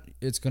that,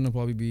 it's gonna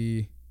probably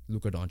be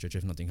Luka Doncic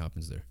if nothing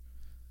happens there.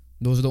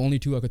 Those are the only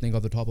two I could think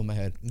of the top of my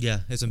head. Yeah,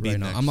 it's Embiid right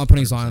now. Next, I'm not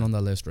putting Zion on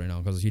that list right now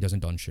because he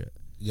doesn't done shit.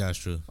 Yeah, it's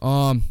true.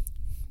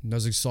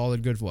 That's a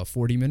solid good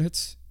 40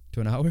 minutes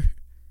to an hour.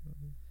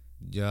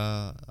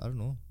 Yeah, I don't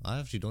know. I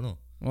actually don't know.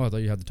 Oh, I thought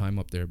you had the time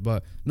up there.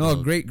 But no,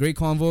 great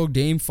convo.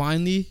 Dame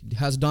finally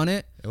has done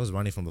it. It was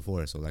running from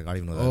before, so like I don't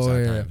even know the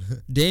exact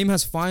time. Dame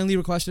has finally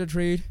requested a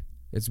trade.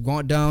 It's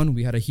gone down.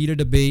 We had a heated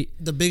debate.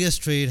 The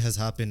biggest trade has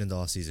happened in the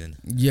offseason.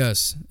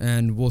 Yes,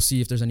 and we'll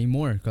see if there's any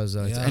more because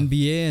it's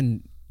NBA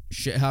and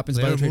shit happens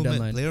by the trade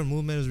deadline. Player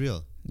movement is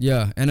real.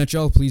 Yeah,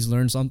 NHL, please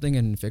learn something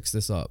and fix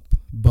this up.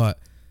 But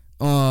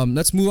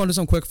let's move on to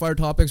some quick fire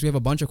topics. We have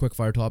a bunch of quick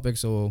fire topics,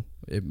 so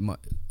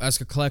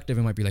as a collective,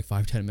 it might be like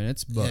 5-10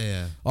 minutes. But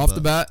off the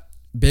bat,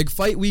 big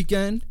fight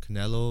weekend.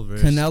 Canelo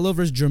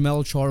versus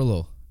Jermell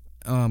Charlo.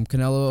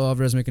 Canelo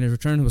Alvarez making his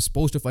return. He was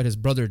supposed to fight his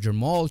brother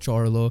Jermall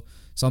Charlo.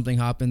 Something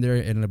happened there.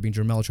 It ended up being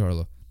Jermell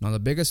Charlo. Now the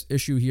biggest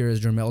issue here is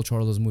Jermell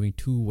Charlo is moving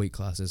 2 weight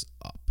classes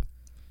up.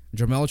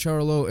 Jermell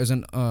Charlo is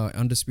an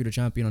undisputed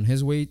champion on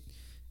his weight.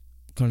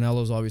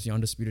 Canelo is obviously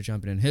undisputed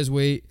champion in his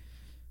weight.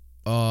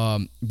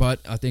 But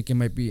I think it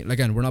might be,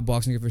 again, we're not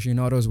boxing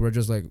aficionados. We're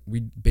just like, we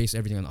base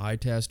everything on eye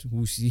test.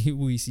 Who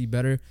we see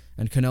better.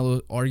 And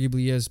Canelo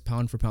arguably is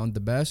pound for pound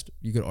the best.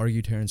 You could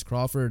argue Terence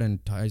Crawford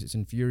and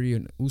Tyson Fury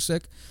and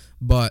Usyk,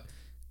 but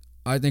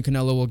I think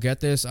Canelo will get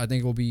this. I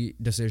think it will be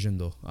decision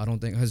though. I don't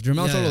think, because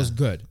Jermell Charlo is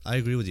good. I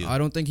agree with you. I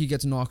don't think he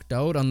gets knocked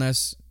out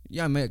unless,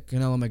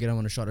 Canelo might get him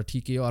on a shot of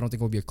TKO. I don't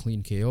think it will be a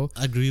clean KO.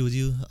 I agree with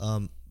you.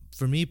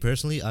 For me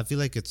personally, I feel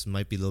like it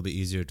might be a little bit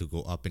easier to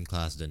go up in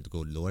class than to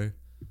go lower.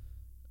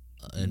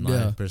 In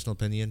my personal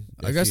opinion,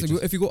 I guess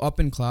if you go up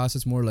in class,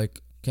 it's more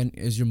like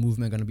is your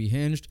movement going to be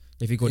hinged?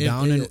 If you go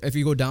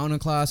down in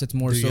class, it's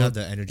more do so you have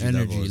the energy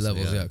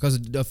levels. Yeah, because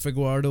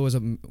Figueiredo is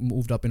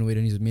moved up in weight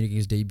and he's making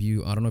his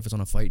debut. I don't know if it's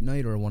on a fight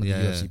night or one of the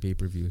UFC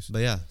pay-per-views.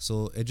 But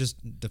so it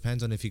just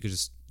depends on if you could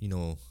just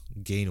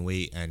gain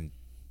weight and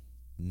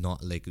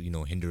not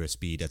hinder his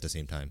speed at the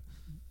same time.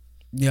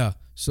 Yeah.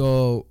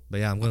 So.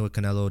 But I'm going with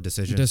Canelo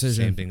decision.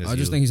 Same thing as I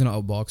just think he's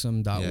gonna outbox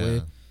him that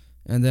way.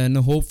 And then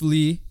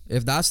hopefully,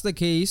 if that's the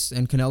case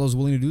and Canelo's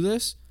willing to do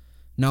this,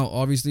 now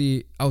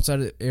obviously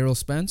outside of Errol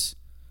Spence,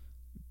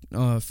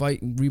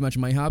 fight rematch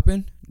might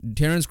happen.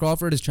 Terence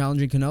Crawford is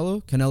challenging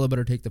Canelo. Canelo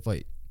better take the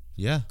fight.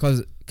 Yeah.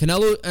 Because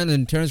Canelo and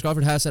then Terence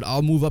Crawford has said,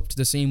 I'll move up to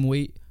the same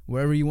weight.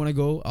 Wherever you want to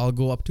go, I'll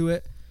go up to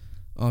it.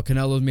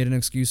 Canelo's made an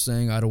excuse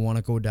saying, I don't want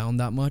to go down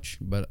that much.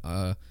 But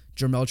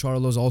Jermell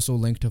Charlo is also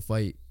linked to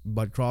fight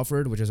Bud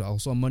Crawford, which is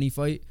also a money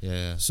fight.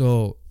 Yeah.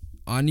 So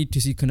I need to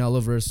see Canelo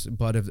versus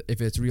Bud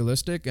if it's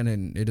realistic and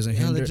then it doesn't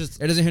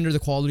hinder the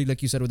quality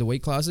like you said with the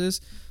weight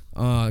classes.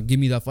 Give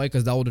me that fight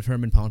because that will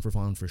determine pound for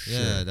pound for sure.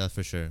 Yeah, that's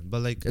for sure.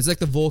 But it's like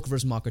the Volk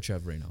versus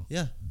Makhachev right now.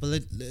 Yeah, but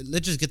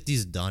let's just get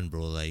these done,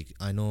 bro. Like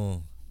I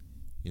know,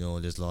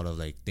 there's a lot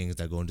of things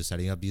that go into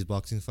setting up these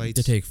boxing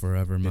fights. They take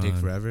forever, man. They take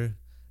forever.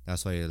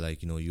 That's why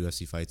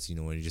UFC fights,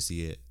 when you just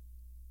see it,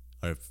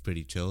 are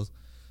pretty chill.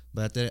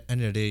 But at the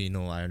end of the day,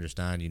 I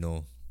understand.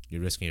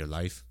 You're risking your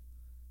life.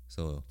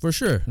 So for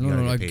sure,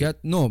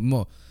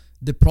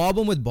 the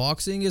problem with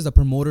boxing is the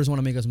promoters want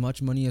to make as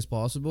much money as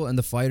possible, and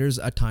the fighters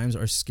at times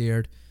are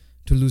scared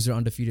to lose their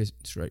undefeated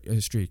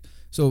streak.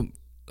 So,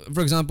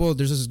 for example,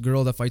 there's this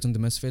girl that fights on the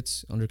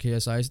Misfits under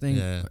KSI's thing,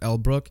 Elle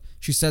Brooke.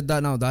 She said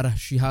that now that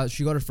she got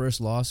her first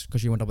loss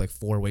because she went up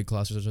 4 weight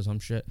classes or some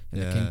shit in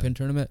the Kingpin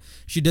tournament.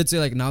 She did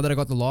say now that I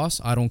got the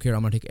loss, I don't care.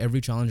 I'm gonna take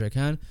every challenge I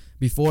can.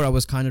 Before I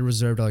was kind of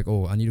reserved, I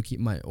need to keep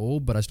my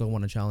but I still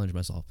want to challenge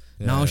myself.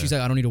 Now she's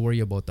I don't need to worry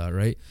about that,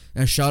 right?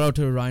 And shout out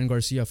to Ryan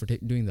Garcia for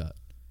doing that.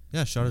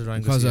 Yeah, shout out to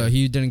Ryan Garcia because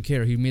he didn't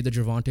care. He made the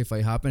Gervonta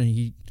fight happen, and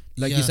he.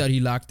 You said, he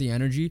lacked the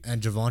energy.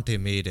 And Gervonta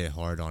made it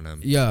hard on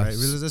him. Yeah. Right?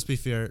 Let's be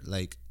fair.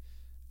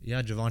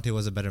 Gervonta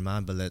was a better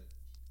man, but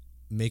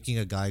making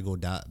a guy go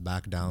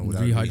back down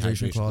without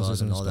rehydration clauses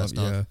and all that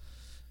stuff,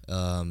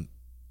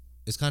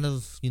 it's kind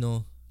of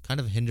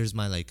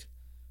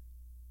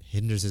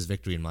hinders his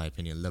victory in my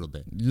opinion a little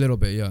bit.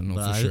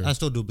 For sure. I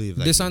still do believe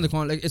they signed the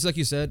contract. It's like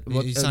you said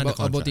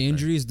about the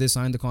injuries. Right? They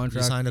signed the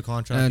contract.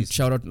 And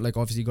shout out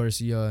obviously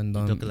Garcia and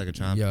he took it like a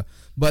champ. Yeah,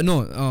 but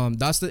no,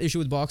 that's the issue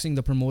with boxing.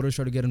 The promoters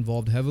try to get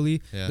involved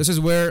heavily. Yeah. This is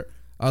where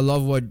I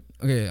love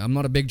I'm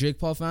not a big Jake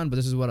Paul fan, but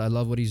this is what I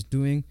love what he's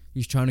doing.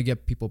 He's trying to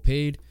get people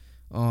paid.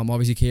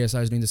 Obviously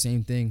KSI is doing the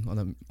same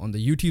thing on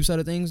the YouTube side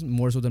of things,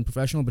 more so than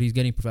professional, but he's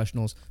getting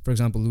professionals, for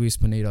example, Luis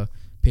Pineda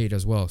paid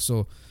as well.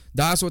 So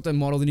that's what the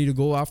model they need to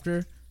go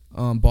after.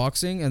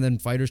 Boxing, and then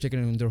fighters taking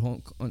it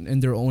in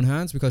their own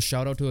hands, because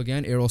shout out to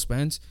again Errol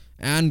Spence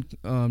and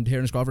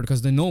Terence Crawford,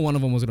 because they know one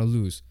of them was gonna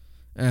lose.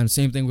 And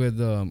same thing with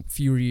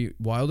Fury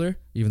Wilder,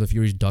 even though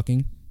Fury's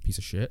ducking, piece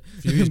of shit.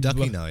 Fury's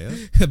ducking now, yeah.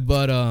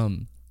 But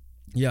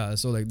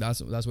so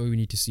that's what we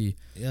need to see.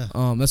 Yeah.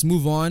 Let's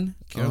move on.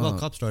 Carabao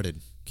Cup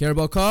started.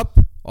 Carabao Cup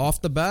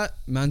off the bat,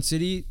 Man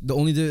City. The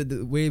only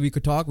the way we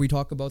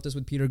talk about this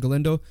with Peter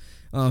Galindo.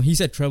 He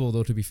said treble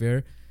though. To be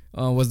fair,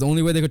 was the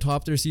only way they could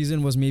top their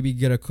season was maybe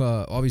get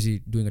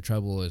obviously doing a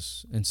treble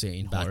is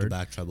insane.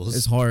 Back-to-back trebles.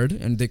 It's hard,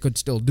 and they could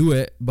still do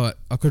it, but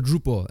a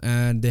quadruple,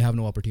 and they have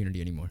no opportunity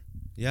anymore.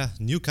 Yeah,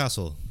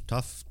 Newcastle,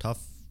 tough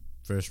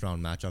first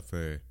round matchup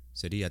for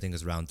City. I think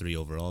it's round 3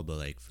 overall, but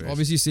like first.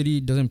 Obviously, City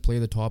doesn't play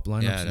the top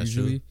lineups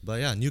usually. True. But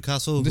yeah,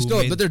 Newcastle.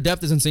 But their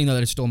depth isn't saying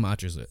that it still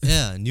matches it.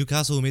 Yeah,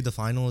 Newcastle, who made the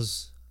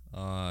finals,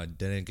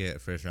 didn't get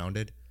first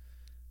rounded,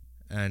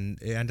 and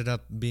it ended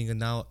up being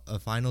now a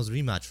finals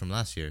rematch from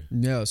last year.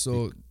 Yeah,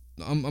 so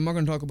I'm not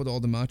going to talk about all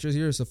the matches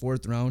here. It's the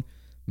 4th round.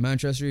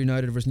 Manchester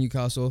United versus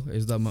Newcastle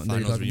is the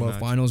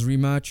finals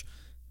rematch.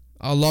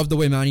 I love the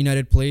way Man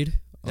United played.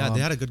 Yeah,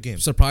 they had a good game.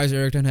 Surprised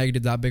Erik ten Hag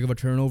did that big of a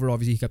turnover.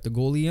 Obviously, he kept the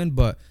goalie in,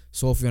 but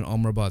Sofian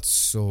Amrabat's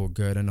so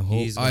good, and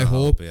I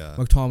hope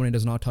McTominay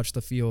does not touch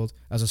the field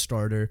as a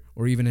starter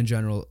or even in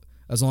general,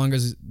 as long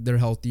as they're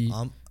healthy.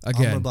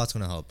 Again, Amrabat's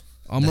gonna help.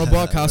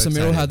 Amrabat,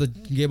 Casemiro had the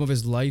game of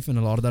his life, and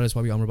a lot of that is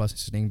probably Amrabat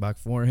staying back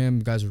for him.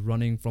 Guys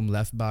running from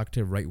left back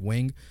to right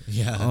wing.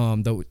 Yeah.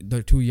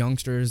 The 3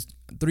 youngsters,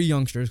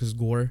 because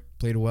Gore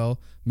played well.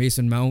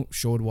 Mason Mount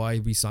showed why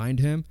we signed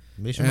him.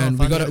 Ten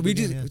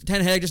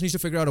Hag just needs to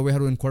figure out a way how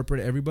to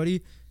incorporate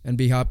everybody and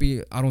be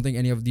happy. I don't think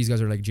any of these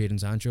guys are like Jadon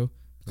Sancho,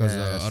 because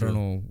I don't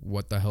know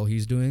what the hell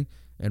he's doing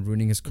and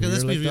ruining his career.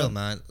 Let's be real,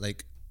 man.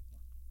 Like,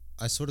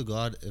 I swear to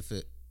God, if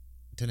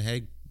Ten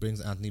Hag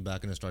brings Anthony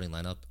back in the starting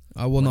lineup,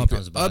 I will not.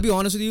 I'll be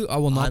honest with you. I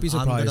will not be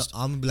surprised.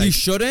 He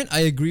shouldn't. I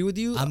agree with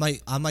you.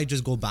 I might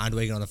just go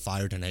bandwagon on the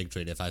fire Ten Hag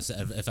trade if I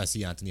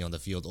see Anthony on the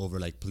field over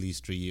like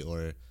Pellistri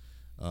or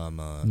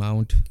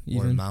Mount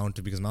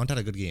because Mount had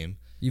a good game,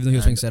 even though he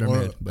was playing center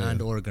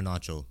mid or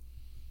Garnacho.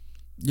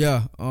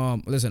 Yeah.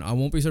 Listen, I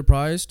won't be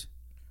surprised.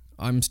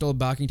 I'm still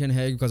backing Ten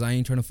Hag because I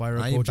ain't trying to fire a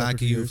coach. I ain't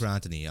backing you for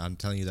Anthony. I'm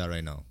telling you that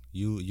right now.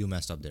 You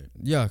messed up there.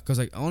 Yeah, because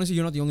like honestly,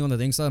 you're not the only one that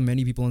thinks that.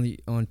 Many people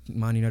on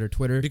Man United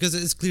Twitter. Because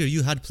it's clear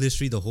you had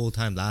Pellistri the whole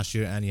time last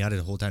year, and you had it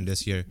the whole time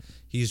this year.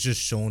 He's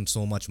just shown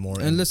so much more.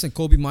 And listen,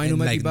 Kobe Mino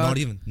might be back.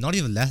 Not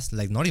even less.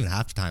 Like not even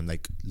half the time.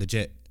 Like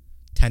legit,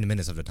 10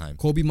 minutes of the time.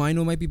 Kobe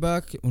Mino might be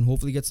back and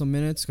hopefully get some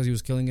minutes because he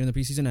was killing it in the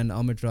preseason. And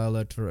Amad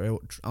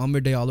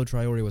Diallo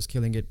Traore was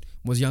killing it.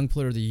 Was Young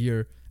Player of the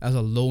Year as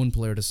a lone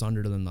player to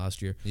Sunderland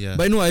last year. Yeah.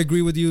 But no, I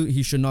agree with you.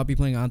 He should not be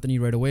playing Anthony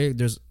right away.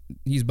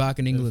 He's back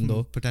in England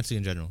though. Potentially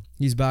in general.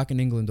 He's back in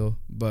England though.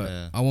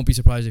 But I won't be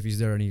surprised if he's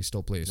there and he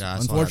still plays. Yeah,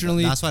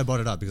 unfortunately, that's why I brought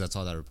it up because I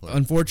saw that report.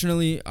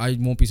 Unfortunately, I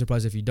won't be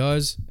surprised if he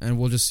does, and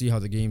we'll just see how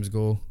the games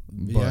go.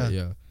 But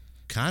yeah.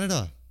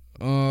 Canada.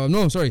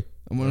 No, sorry.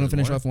 I'm going to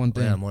finish off one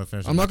thing. Yeah,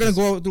 I'm not going to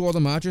go through all the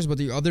matches, but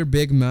the other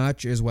big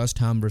match is West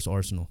Ham versus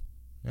Arsenal.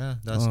 Yeah,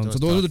 that's so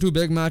those are the 2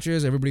 big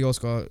matches. Everybody else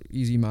got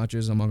easy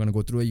matches. I'm not going to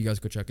go through it. You guys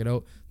could check it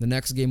out. The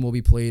next game will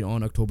be played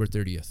on October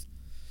 30th.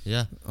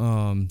 Yeah.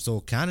 So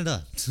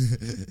Canada.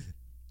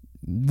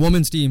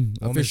 Women's team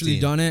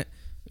officially done it.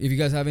 If you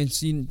guys haven't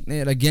seen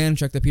it again,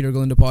 check the Peter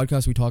Galindo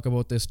podcast. We talk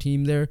about this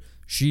team there.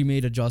 She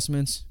made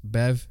adjustments.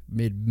 Bev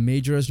made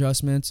major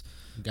adjustments.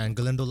 And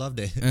Galindo loved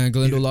it. Peter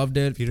Galindo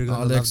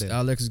loved it.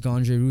 Alex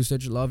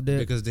Gange-Rusic loved it.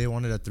 Because they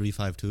wanted a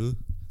 3-5-2.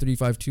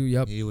 3-5-2,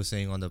 yep. He was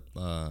saying on the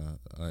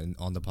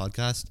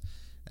podcast.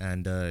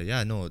 And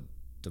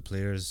the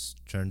players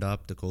turned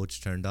up, the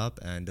coach turned up,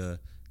 and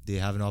they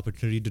have an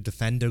opportunity to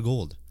defend their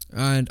gold.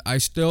 And I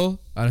stand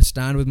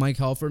with Mike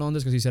Halford on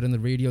this because he said in the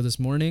radio this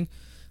morning,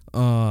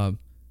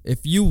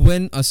 if you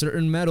win a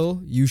certain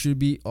medal, you should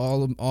be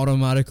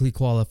automatically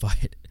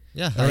qualified.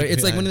 Yeah. All right.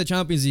 It's like winning the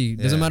Champions League.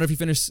 Doesn't matter if you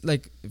finish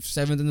like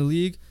 7th in the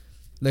league.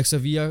 Like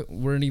Sevilla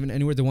weren't even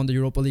anywhere. They won the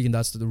Europa League, and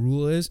that's the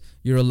rule is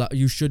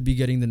you should be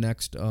getting the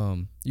next.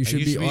 You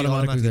should be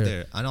automatically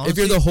there. And honestly,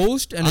 if you're the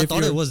host, and I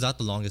thought it was that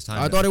the longest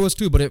time. I thought it was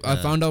too, but I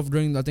found out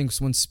during I think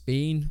when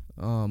Spain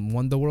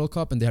won the World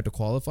Cup and they had to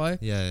qualify.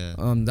 Yeah.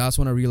 That's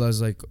when I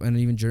realized and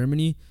even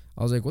Germany,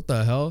 I was like, what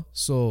the hell?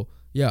 So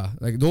yeah,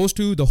 like those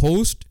 2, the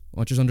host,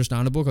 which is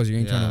understandable because you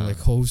ain't trying to like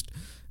host,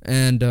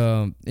 and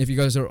if you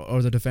guys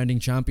are the defending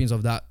champions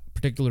of that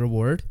particular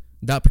award.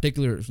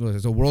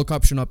 So World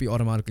Cup should not be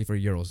automatically for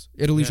Euros.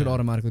 Italy should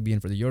automatically be in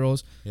for the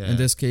Euros. Yeah. In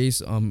this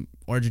case,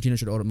 Argentina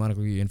should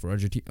automatically be in for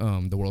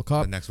the World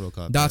Cup. The next World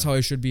Cup. That's how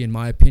it should be, in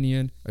my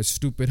opinion. It's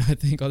stupid, I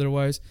think,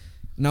 otherwise.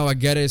 Now, I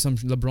get it. Some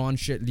LeBron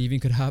shit leaving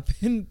could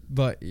happen,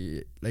 but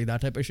like that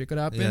type of shit could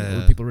happen.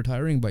 Or people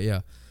retiring, but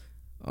yeah.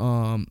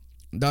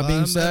 That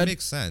being said, that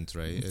makes sense,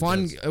 right?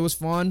 It was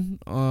fun.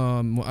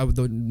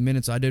 The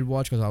minutes I did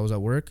watch because I was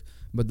at work,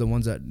 but the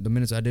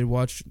minutes I did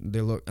watch,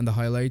 they look and the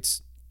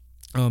highlights.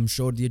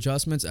 Showed the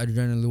adjustments.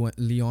 Adriana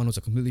Leon was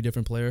a completely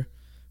different player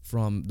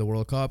from the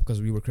World Cup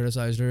because we were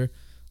criticized her.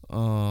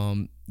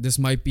 This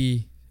might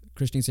be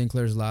Christine St.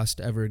 Clair's last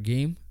ever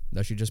game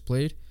that she just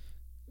played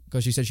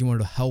because she said she wanted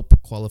to help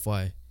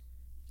qualify,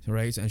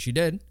 right? And she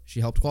did. She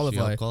helped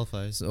qualify.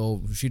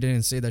 So she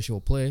didn't say that she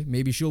will play.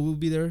 Maybe she will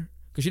be there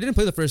because she didn't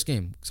play the first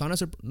game. Sana,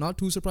 not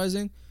too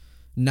surprising.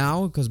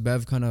 Now, because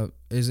Bev kind of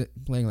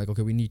isn't playing like,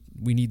 okay, we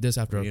need this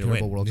after a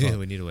terrible World Cup. Yeah,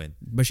 we need to win.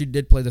 But she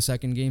did play the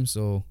second game,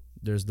 so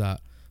there's that.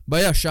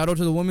 But yeah, shout out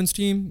to the women's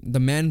team. The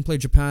men play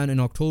Japan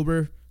in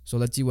October, so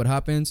let's see what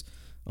happens.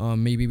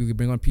 Maybe we could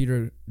bring on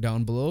Peter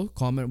down below.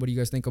 Comment what do you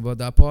guys think about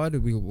that pod.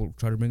 We'll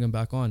try to bring him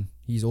back on.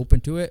 He's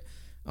open to it.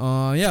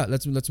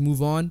 Let's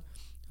move on.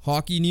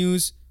 Hockey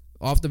news.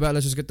 off the bat,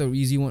 let's just get the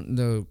easy one,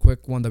 the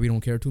quick one that we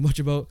don't care too much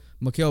about.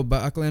 Mikael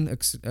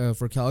Backlund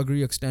for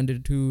Calgary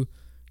extended 2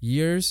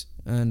 years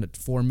and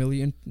 $4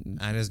 million.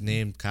 And is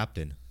named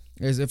captain.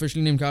 Is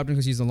officially named captain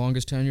because he's the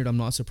longest tenured. I'm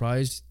not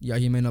surprised. Yeah,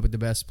 he may not be the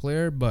best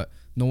player, but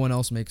no one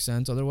else makes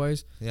sense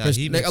otherwise. Yeah,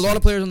 he like a lot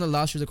of players on the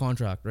last year's of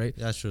contract, right?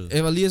 Yeah, true.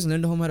 If Elias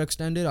Lindholm had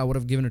extended, I would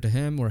have given it to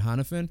him or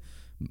Hannafin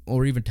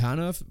or even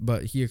Tanev,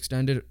 but he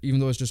extended. Even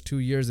though it's just 2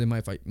 years, they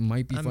might be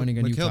finding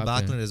a new captain.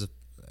 Mikael Backlund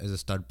is a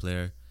stud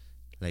player,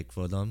 like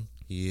for them.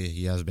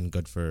 He has been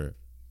good for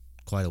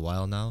quite a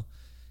while now,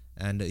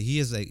 and he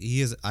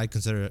is. I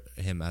consider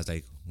him as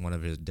like one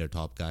of their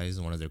top guys,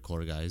 one of their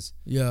core guys.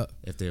 Yeah.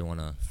 If they want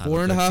to have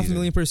 $4.5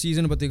 million per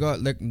season, but they got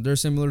they're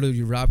similar to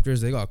the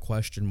Raptors. They got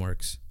question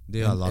marks.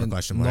 They got a lot of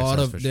question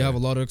marks. They have a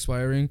lot of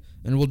expiring,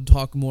 and we'll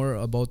talk more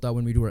about that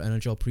when we do our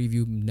NHL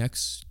preview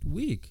next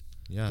week.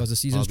 Yeah, because the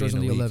season starts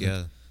on the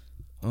 11th.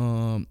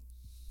 Yeah.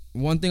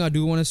 One thing I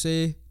do want to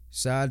say,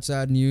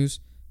 sad news.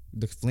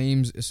 The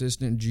Flames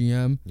assistant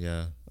GM.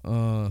 Yeah.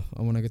 I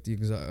want to get the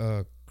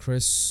exact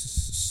Chris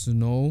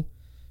Snow,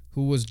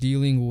 who was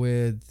dealing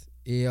with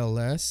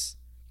ALS.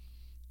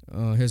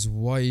 His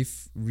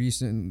wife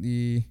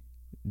recently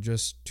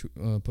just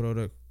put out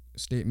a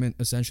statement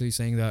essentially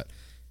saying that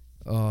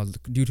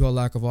due to a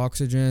lack of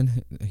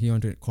oxygen, he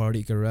underwent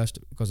cardiac arrest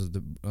because of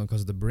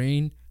the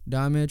brain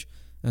damage,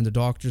 and the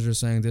doctors are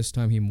saying this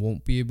time he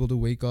won't be able to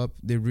wake up.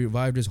 They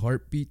revived his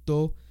heartbeat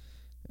though,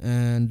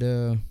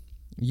 and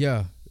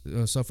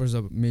suffers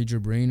a major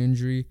brain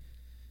injury.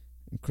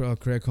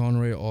 Craig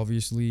Conroy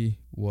obviously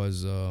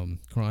was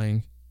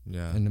crying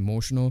and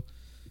emotional,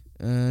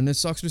 and it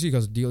sucks to see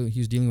because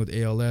he's dealing with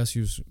ALS.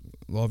 He's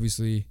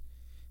obviously,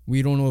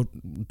 we don't know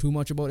too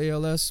much about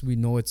ALS. We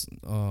know it's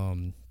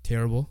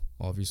terrible,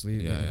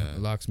 obviously.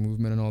 Lacks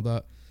movement and all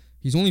that.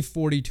 He's only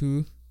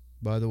 42,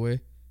 by the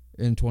way,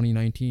 in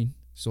 2019.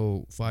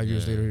 So 5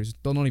 years later, he's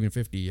still not even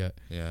 50 yet.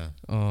 Yeah.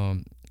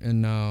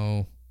 And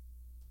now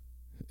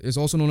it's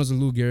also known as the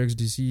Lou Gehrig's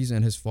disease,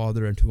 and his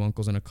father and 2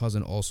 uncles and a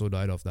cousin also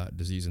died of that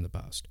disease in the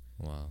past.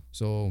 Wow.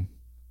 So,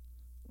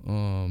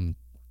 and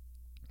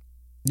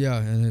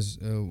his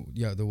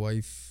the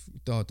wife,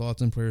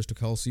 thoughts and prayers to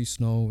Kelsey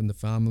Snow and the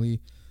family.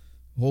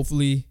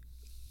 Hopefully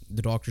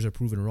the doctors are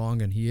proven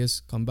wrong and he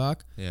is come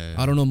back.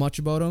 I don't know much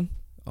about him.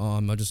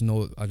 I just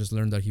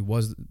learned that he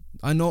was.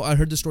 I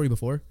heard the story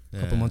before a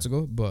couple months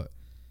ago, but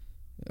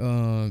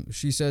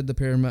she said the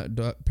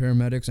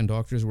paramedics and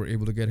doctors were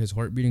able to get his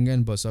heart beating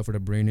again, but suffered a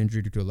brain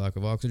injury due to a lack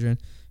of oxygen.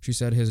 She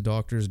said his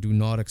doctors do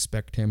not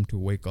expect him to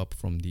wake up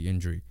from the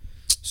injury.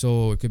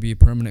 So it could be a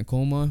permanent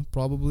coma,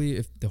 probably,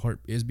 if the heart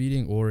is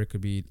beating, or it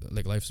could be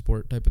like life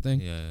support type of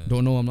thing.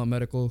 Don't know. I'm not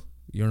medical.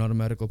 You're not a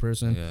medical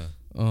person.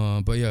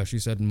 But yeah, she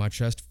said my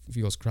chest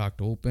feels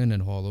cracked open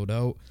and hollowed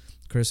out.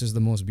 Chris is the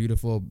most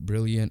beautiful,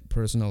 brilliant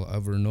person I'll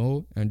ever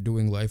know, and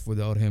doing life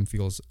without him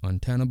feels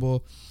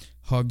untenable.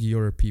 Hug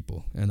your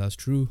people. And that's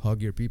true.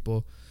 Hug your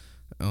people.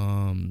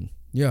 Tough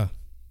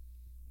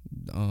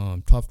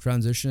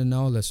transition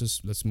now.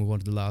 Let's move on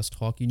to the last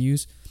hockey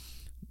news.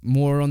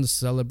 More on the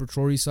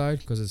celebratory side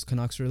because it's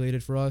Canucks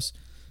related for us.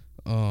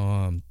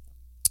 Roberto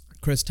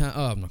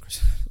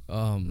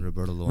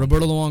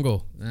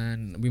Luongo,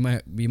 and we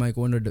might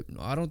go into.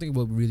 I don't think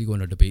we'll really go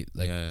into debate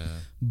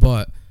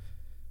but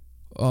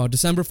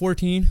December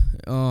 14,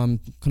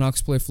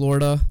 Canucks play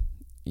Florida.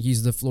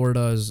 He's the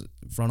Florida's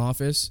front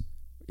office.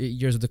 8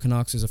 years of the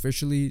Canucks is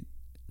officially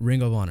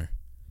Ring of Honor,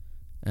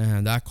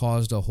 and that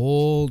caused a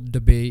whole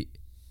debate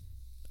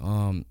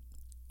on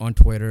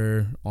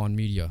Twitter, on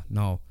media.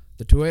 Now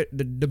the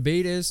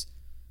debate is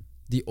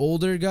the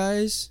older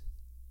guys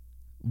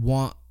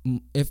want,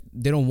 if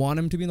they don't want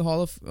him to be in the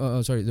Hall of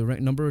the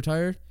number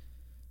retired,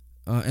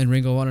 and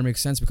Ring of Honor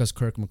makes sense because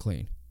Kirk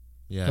McLean.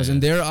 Because in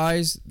their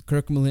eyes,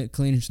 Kirk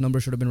McLean's number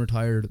should have been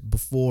retired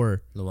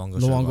before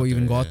Luongo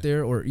even got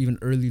there, or even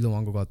early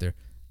Luongo got there.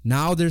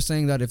 Now they're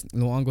saying that if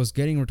Luongo's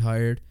getting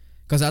retired,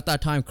 because at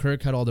that time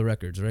Kirk had all the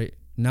records, right?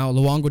 Now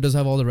Luongo does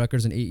have all the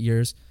records in 8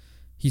 years.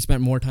 He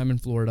spent more time in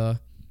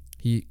Florida.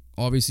 He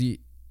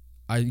obviously,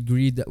 I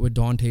agreed that with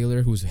Don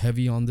Taylor, who's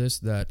heavy on this,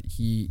 that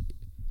he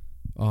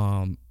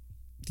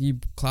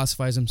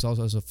classifies himself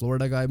as a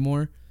Florida guy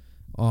more.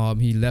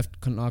 He left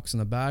Canucks in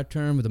a bad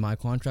term with the my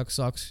contract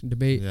sucks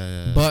debate.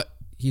 But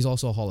he's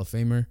also a Hall of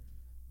Famer.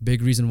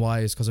 Big reason why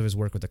is because of his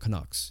work with the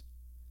Canucks.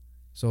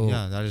 So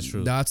that is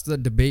true. That's the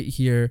debate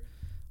here.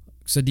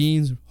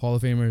 Sedin's Hall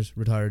of Famer's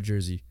retired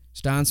jersey.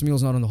 Stan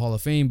Smyle's not on the Hall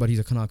of Fame, but he's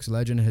a Canucks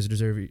legend. His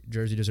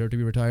jersey deserved to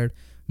be retired.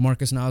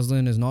 Marcus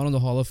Naslund is not on the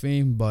Hall of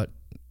Fame, but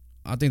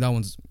I think that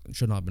one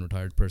should not have been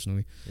retired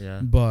personally.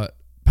 But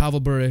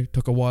Pavel Bure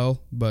took a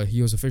while, but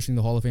he was officially in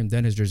the Hall of Fame.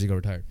 Then his jersey got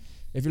retired.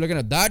 If you're looking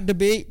at that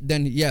debate,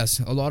 then yes,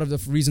 a lot of the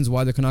reasons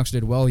why the Canucks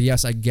did well,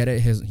 yes, I get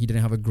it. He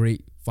didn't have a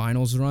great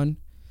finals run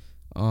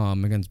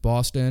against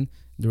Boston.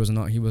 He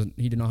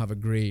did not have a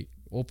great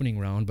opening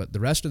round, but the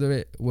rest of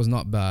it was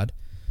not bad.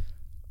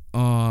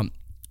 I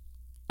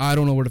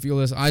don't know where to feel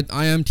this.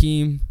 I am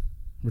team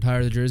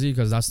retire the jersey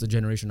because that's the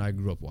generation I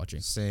grew up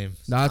watching. Same.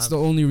 That's the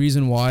only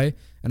reason why.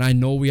 And I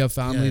know we have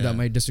family that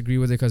might disagree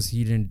with it because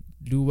he didn't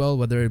do well,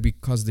 whether it be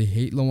because they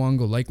hate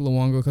Luongo, like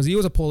Luongo, because he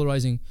was a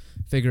polarizing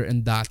figure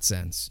in that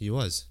sense. He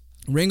was.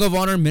 Ring of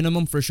Honor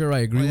minimum for sure. I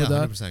agree with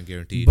that. 100%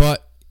 guaranteed.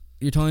 But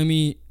you're telling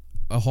me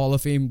a Hall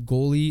of Fame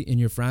goalie in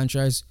your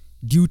franchise,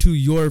 due to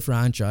your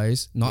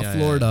franchise, not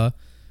Florida,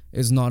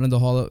 is not in the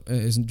Hall of,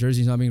 his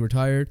jersey's not being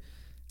retired.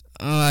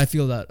 I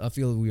feel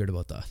weird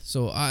about that.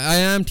 So I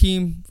am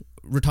team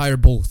retire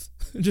both.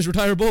 Just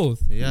retire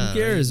both. Yeah, who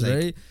cares,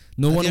 right?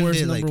 No one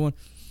wears number one.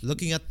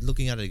 Looking at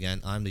it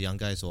again, I'm the young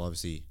guy, so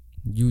obviously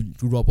you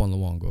grew up on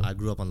Luongo. I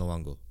grew up on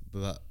Luongo,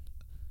 but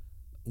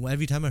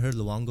every time I heard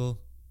Luongo,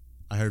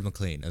 I heard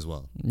McLean as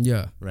well.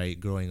 Yeah, right.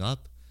 Growing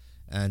up,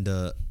 and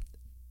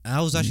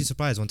I was actually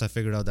surprised once I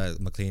figured out that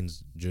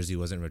McLean's jersey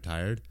wasn't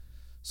retired.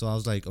 So I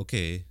was like,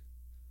 okay,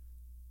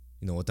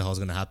 what the hell's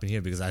gonna happen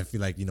here? Because I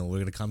feel like we're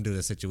gonna come to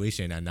this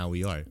situation, and now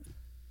we are.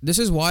 This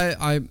is why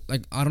I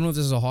don't know if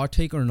this is a hot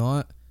take or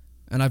not,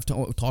 and I've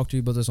talked to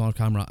you about this on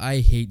camera. I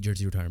hate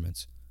jersey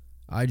retirements.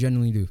 I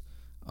genuinely do.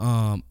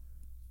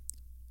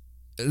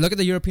 Look at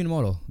the European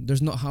model.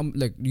 There's no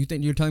you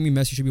think you're telling me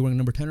Messi should be wearing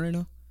number 10 right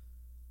now?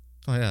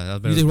 Oh yeah,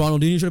 you think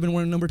Ronaldinho should have been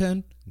wearing number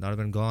 10? Not have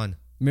been gone.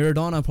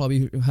 Maradona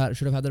probably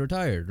should have had that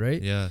retired,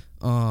 right? Yeah.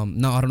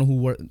 Now I don't know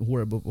who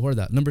wore before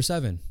that. Number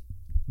 7,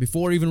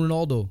 before even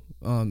Ronaldo,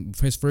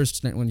 his first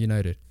stint with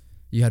United,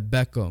 you had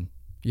Beckham,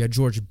 you had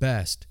George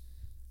Best.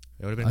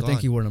 It would have been gone. I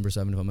think he wore number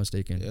 7 if I'm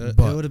mistaken. It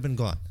would have been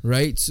gone.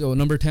 Right? So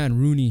number 10,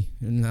 Rooney,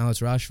 and now it's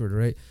Rashford,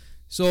 right?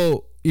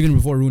 So even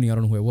before Rooney, I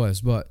don't know who it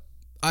was, but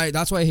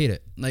that's why I hate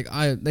it.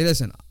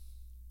 Listen,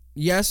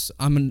 yes,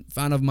 I'm a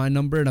fan of my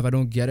number, and if I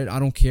don't get it, I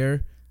don't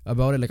care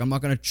about it. I'm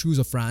not gonna choose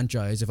a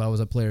franchise if I was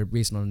a player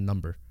based on a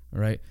number. All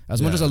right? As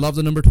much as I love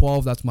the number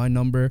 12, that's my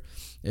number.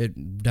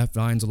 It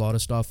defines a lot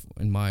of stuff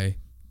in my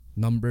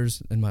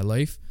numbers in my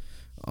life.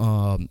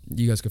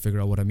 You guys could figure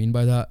out what I mean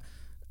by that.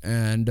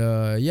 And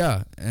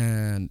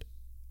and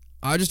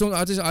I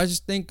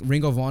just think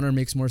Ring of Honor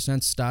makes more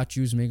sense.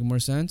 Statues make more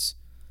sense.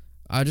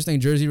 I just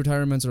think jersey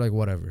retirements are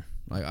whatever.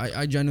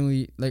 I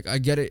genuinely I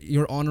get it.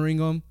 You're honoring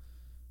them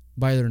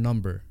by their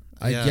number.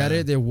 I get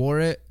it. They wore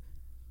it.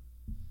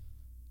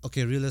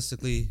 Okay,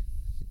 realistically,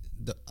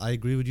 I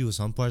agree with you with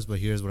some parts, but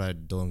here's what I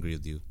don't agree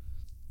with you.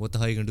 What the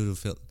hell are you gonna do to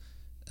fill?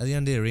 At the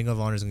end of the day, Ring of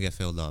Honor is gonna get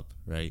filled up,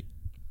 right?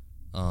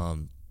 How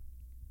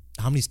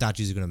many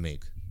statues are you gonna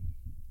make?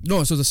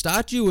 No, so the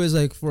statue is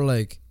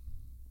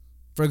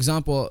for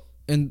example,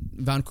 in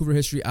Vancouver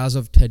history as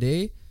of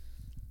today,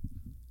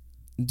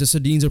 the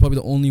Sedins are probably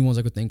the only ones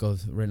I could think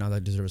of right now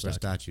that deserve a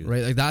statue.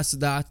 Right? That's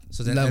that.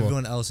 So then level.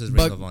 Everyone else is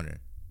Ring of Honor.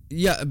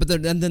 Yeah, but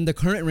then the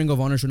current Ring of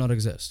Honor should not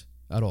exist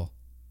at all.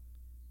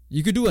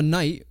 You could do a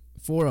night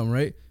for them,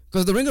 right?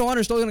 Because the Ring of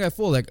Honor is still gonna get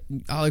full.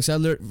 Alex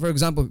Edler, for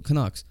example,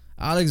 Canucks.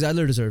 Alex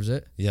Edler deserves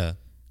it. Yeah.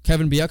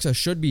 Kevin Bieksa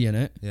should be in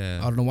it. Yeah.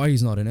 I don't know why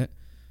he's not in it.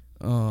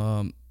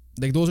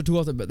 Those are two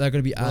of that are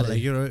gonna be added.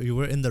 You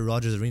were in the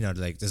Rogers Arena.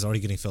 It's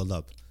already getting filled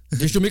up.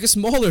 They should make it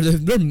smaller.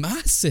 They're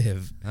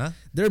massive. Huh?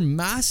 They're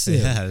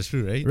massive. Yeah, that's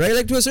true, right?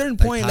 Right, to a certain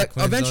point,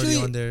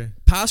 eventually,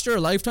 past our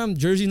lifetime,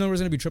 jersey number is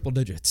gonna be triple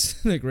digits.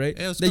 Right?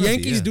 Yeah, the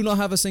Yankees do not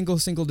have a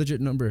single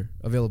digit number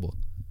available.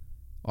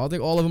 I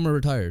think all of them are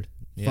retired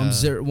from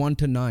 1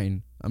 to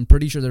 9. I'm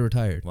pretty sure they're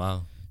retired.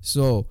 Wow.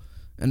 So,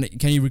 and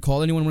can you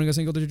recall anyone wearing a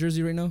single digit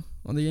jersey right now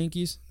on the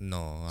Yankees?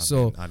 No.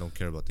 I don't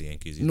care about the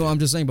Yankees either. No, I'm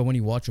just saying, but when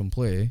you watch them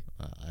play,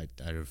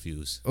 I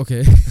refuse.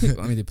 Okay.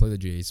 I mean, they play the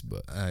Jays,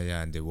 but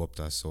and they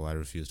whooped us, so I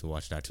refuse to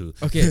watch that too.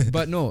 Okay,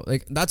 but no,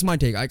 that's my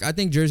take. I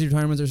think jersey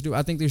retirements are stupid.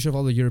 I think they should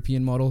follow the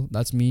European model.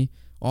 That's me.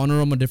 Honor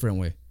them a different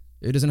way.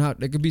 It doesn't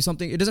have. It could be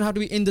something. It doesn't have to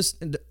be in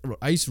the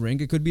ice rink.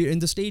 It could be in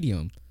the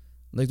stadium.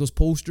 Those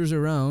posters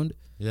around,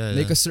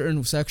 make a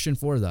certain section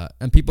for that,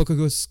 and people could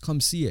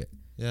come see it.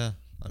 Yeah,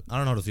 I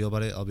don't know how to feel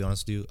about it. I'll be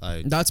honest with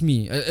you. That's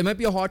me. It might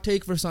be a hot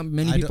take for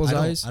many people's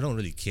eyes. I don't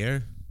really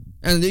care,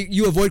 and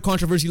you avoid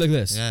controversy like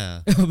this.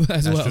 Yeah,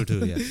 that's true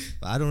too. Yeah,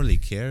 but I don't really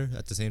care.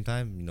 At the same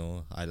time,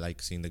 I like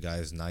seeing the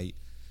guys' night.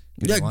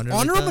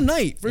 Honor them a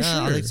night for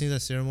sure. I like seeing that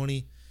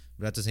ceremony,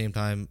 but at the same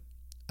time,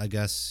 I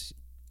guess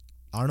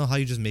I don't know how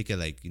you just make it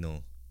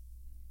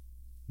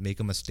make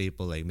them a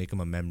staple, make them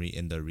a memory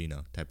in the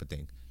arena type of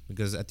thing.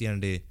 Because at the end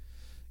of the day,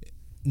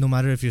 no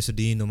matter if you're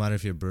Sedin, no matter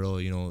if you're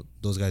Burrow,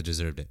 those guys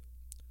deserved it.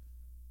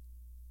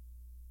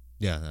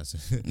 Yeah,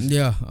 that's it.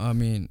 Yeah, I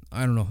mean,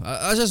 I don't know.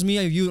 That's just me.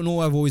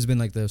 I've always been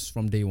like this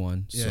from day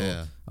one. So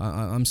yeah.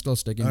 I'm still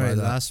sticking by that.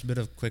 Last bit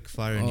of quick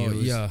fire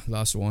news. Yeah,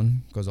 last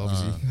one. Because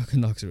obviously,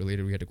 Canucks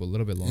related, we had to go a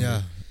little bit longer.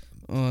 Yeah.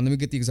 Let me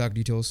get the exact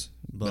details.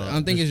 But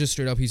I'm thinking it's just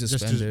straight up he's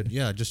suspended.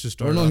 Just to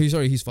start. Or no,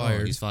 he's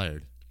fired. He's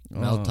fired.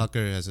 Mel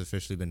Tucker has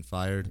officially been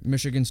fired.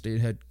 Michigan State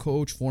head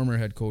coach, former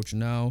head coach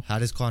now.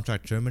 Had his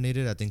contract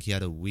terminated. I think he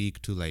had a week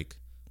to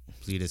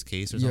plead his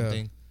case or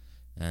something.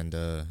 And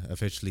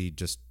officially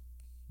just...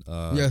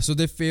 so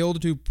they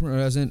failed to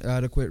present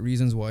adequate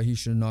reasons why he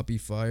should not be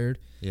fired.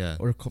 Yeah.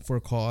 Or for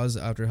cause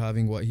after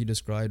having what he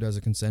described as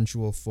a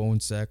consensual phone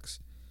sex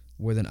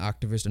with an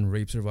activist and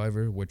rape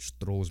survivor, which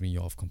throws me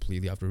off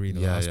completely after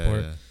reading the last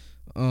Yeah.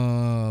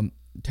 part.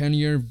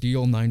 10-year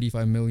deal,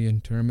 95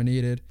 million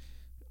terminated.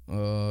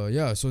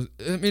 So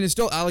I mean, it's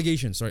still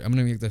allegations. Sorry, I'm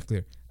gonna make that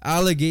clear.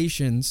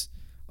 Allegations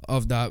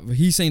of that.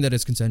 He's saying that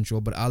it's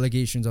consensual, but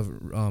allegations of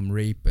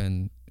rape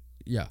and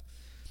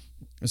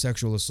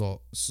sexual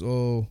assault.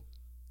 So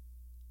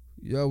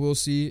yeah, we'll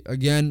see.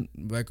 Again,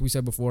 like we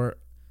said before,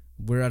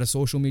 we're at a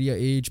social media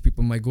age.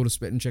 People might go to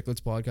Spit and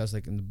Chicklets podcast,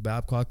 like in the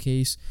Babcock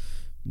case.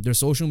 Their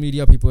social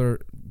media, people are,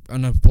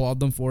 and I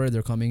applaud them for it.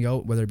 They're coming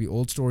out, whether it be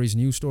old stories,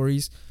 new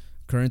stories,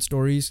 current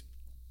stories.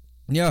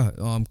 Yeah,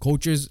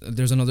 coaches.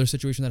 There's another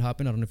situation that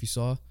happened. I don't know if you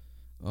saw.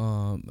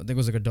 I think it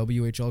was like a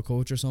WHL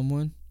coach or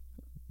someone.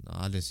 No,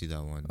 I didn't see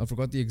that one. I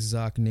forgot the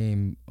exact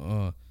name.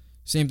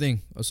 Same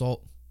thing,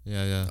 assault.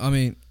 Yeah. I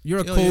mean, you're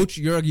a coach.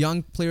 You're a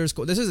young player's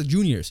coach. This is a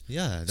juniors.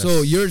 Yeah.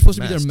 So you're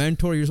supposed to be their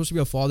mentor. You're supposed to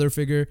be a father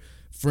figure,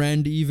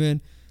 friend even.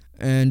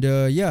 And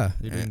you're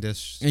doing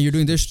this. And you're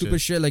doing this stupid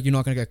shit. Like, you're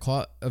not gonna get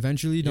caught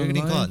eventually. You're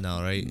getting caught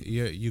now, right?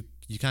 You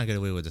can't get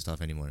away with this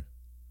stuff anymore.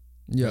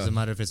 Yeah. Doesn't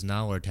matter if it's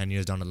now or 10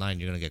 years down the line.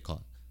 You're gonna get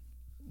caught.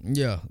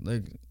 Yeah.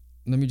 Like,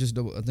 let me just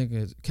double. I think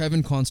it's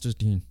Kevin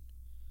Constantine.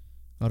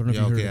 I don't know if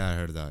you heard. Okay, I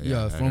heard that.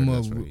 Yeah, from I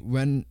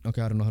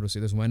don't know how to say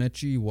this.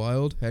 Wenatchee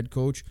Wild head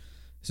coach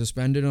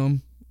suspended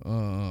him.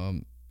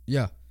 And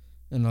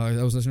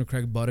I was listening to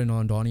Craig Button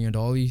on Donnie and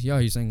Dolly. Yeah,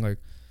 he's saying like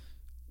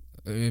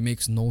it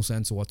makes no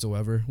sense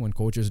whatsoever when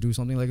coaches do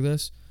something like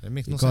this. It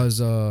makes no sense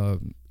because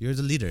you're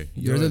the leader.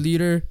 You're the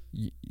leader.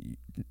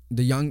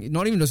 The young,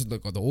 not even just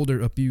like the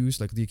older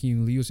abuse, like the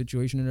Akeem Leo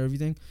situation and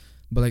everything,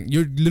 but like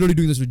you're literally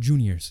doing this with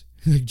juniors,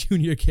 like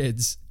junior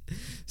kids.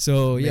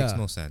 So makes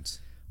no sense.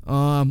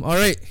 All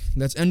right,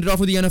 let's end it off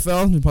with the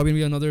NFL. There's probably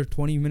gonna be another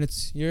 20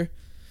 minutes here.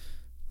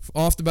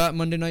 Off the bat,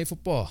 Monday Night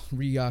Football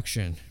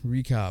reaction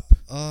recap.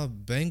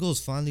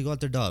 Bengals finally got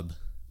their dub,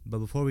 but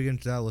before we get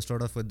into that, we'll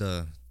start off with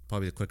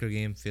probably the quicker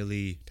game.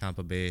 Philly,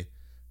 Tampa Bay.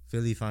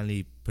 Philly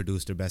finally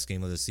produced their best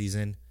game of the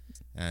season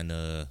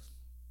and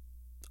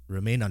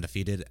remain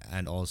undefeated,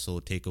 and also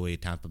take away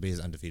Tampa Bay's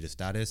undefeated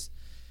status.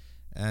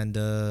 And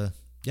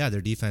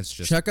their defense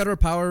just check out our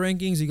power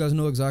rankings. You guys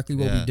know exactly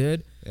what we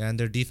did. And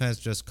their defense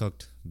just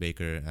cooked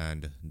Baker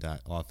and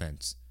that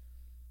offense.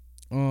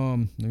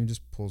 Let me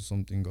just pull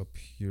something up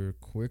here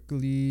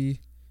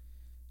quickly.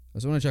 I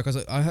just want to check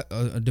because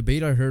a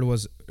debate I heard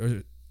was,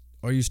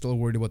 are you still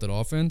worried about that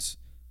offense?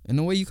 In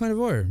a way, you kind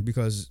of are,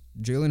 because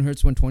Jalen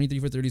Hurts went 23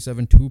 for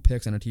 37, 2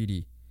 picks and a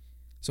TD.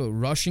 So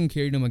rushing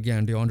carried him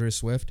again. DeAndre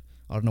Swift.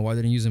 I don't know why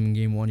they didn't use him in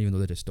game one, even though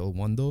they just still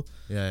won though.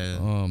 Yeah.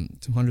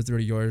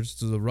 230 yards.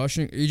 So the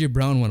rushing, AJ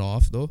Brown went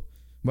off though.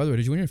 By the way,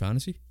 did you win your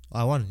fantasy?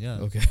 I won, yeah.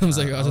 Okay, I was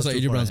like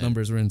AJ Brown's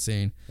numbers were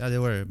insane. Yeah, they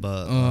were,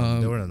 but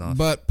they weren't enough.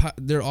 But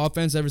their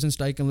offense ever since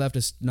Steichen left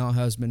has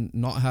been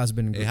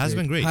great. It has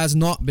been great. Has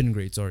not been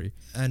great. Sorry.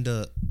 And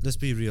let's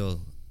be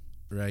real,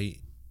 right?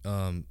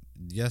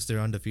 Yes, they're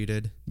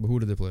undefeated. But who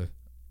did they play?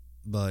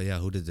 But yeah,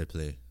 who did they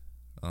play?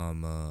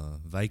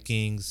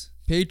 Vikings.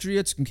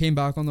 Patriots came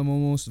back on them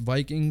almost.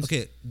 Vikings.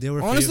 Okay, they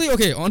were honestly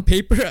on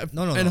paper.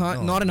 No,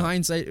 not in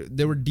hindsight.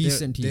 They were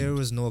decent teams. There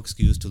was no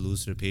excuse to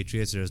lose to the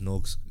Patriots. There's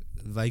no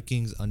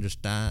Vikings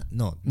understand.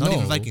 No, not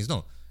even Vikings.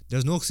 No,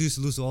 there's no excuse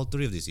to lose to all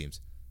three of these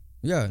teams.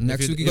 Yeah,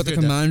 next week you got the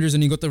Commanders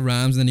and you got the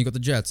Rams and then you got the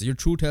Jets. Your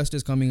true test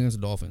is coming against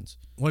the Dolphins.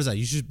 What is that?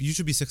 You should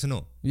be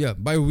 6-0. Yeah,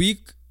 by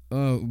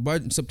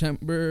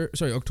October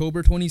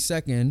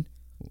 22nd,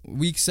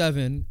 week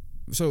 7.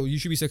 So you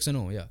should be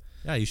 6-0. Yeah.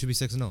 Yeah, you should be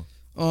 6-0.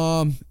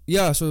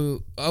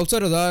 So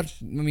outside of that,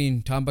 I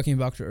mean, Tampa came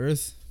back to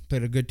earth,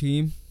 played a good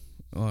team,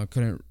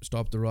 couldn't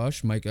stop the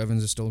rush. Mike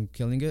Evans is still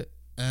killing it.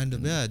 And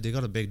they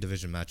got a big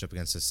division matchup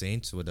against the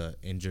Saints with an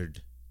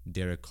injured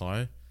Derek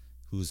Carr,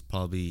 who's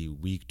probably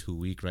week to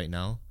week right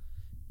now,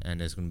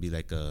 and it's gonna be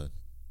like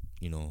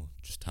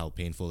just how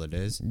painful it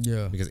is.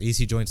 Yeah. Because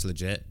AC joints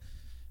legit,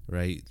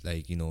 right?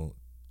 Like,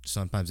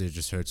 sometimes it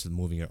just hurts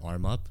moving your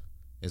arm up,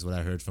 is what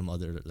I heard from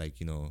other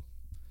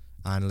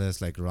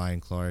analysts like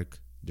Ryan Clark.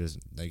 There's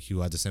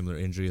who had a similar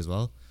injury as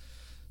well.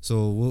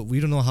 So we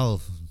don't know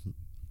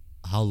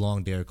how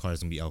long Derek Carr is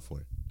gonna be out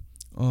for.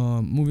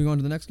 Moving on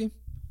to the next game.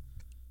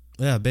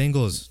 Yeah,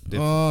 Bengals.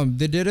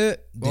 They did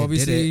it.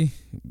 Obviously,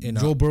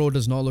 Joe Burrow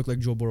does not look like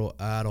Joe Burrow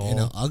at all. In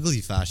an ugly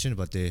fashion,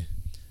 but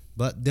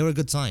there were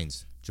good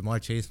signs.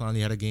 Jamar Chase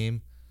finally had a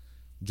game.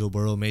 Joe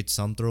Burrow made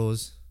some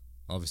throws.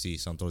 Obviously,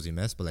 some throws he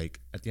missed, but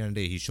at the end of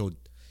the day,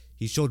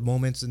 he showed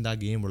moments in that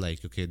game where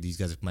okay, these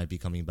guys might be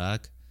coming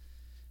back.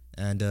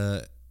 And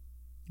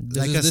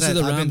this is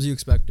the Rams you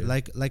expected.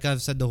 Like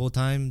I've said the whole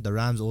time, the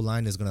Rams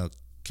O-line is gonna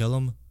kill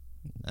them.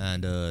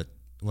 And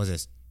what's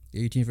this?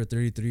 18 for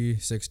 33,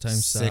 6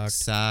 times sacked, 6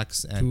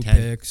 sacks, and 2 10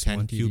 picks,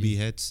 10 QB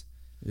hits.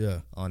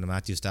 Yeah. On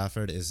Matthew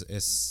Stafford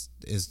is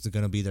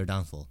gonna be their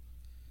downfall.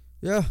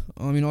 Yeah,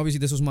 I mean, obviously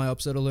this was my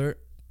upset alert.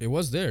 It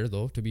was there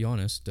though, to be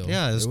honest. Still.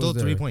 Yeah, it was still a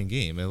 3-point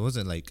game. It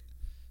wasn't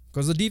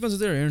because the defense is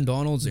there. Aaron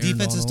Donald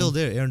is still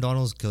there. Aaron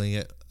Donald's killing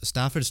it.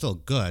 Stafford's still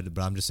good,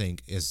 but I'm just saying,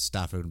 is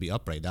Stafford going to be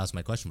upright? That's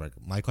my question mark.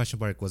 My question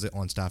mark was it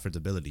on Stafford's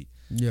ability?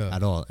 Yeah.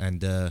 At all.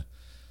 And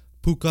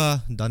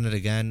Puka done it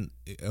again.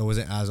 It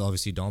wasn't as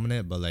obviously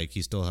dominant, but like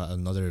he still had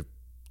another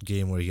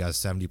game where he has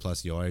 70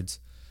 plus yards.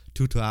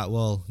 Tutu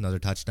Atwell, another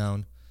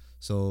touchdown.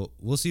 So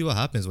we'll see what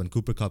happens when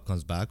Cooper Kupp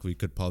comes back. We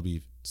could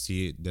probably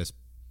see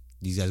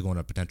these guys go on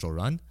a potential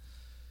run.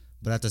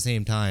 But at the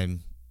same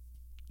time,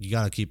 you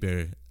gotta keep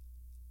your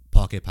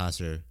pocket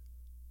passer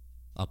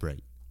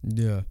upright.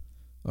 Yeah.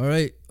 All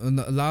right. And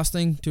the last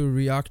thing to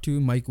react to,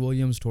 Mike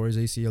Williams tore his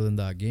ACL in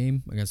that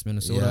game against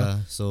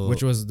Minnesota,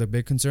 which was the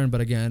big concern.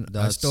 But again,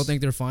 I still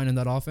think they're fine in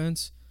that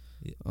offense.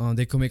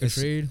 They could make a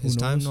trade. Who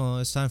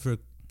knows? It's time for.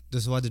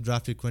 This is why they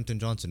drafted Quentin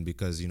Johnson,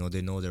 because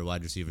they know their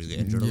wide receivers get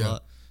injured a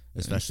lot,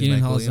 especially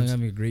Mike Williams.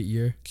 Having a great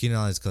year. Keenan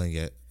Allen's killing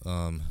it.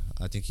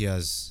 I think he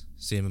has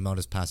same amount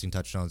of passing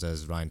touchdowns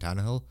as Ryan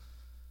Tannehill,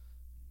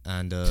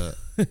 and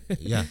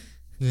yeah,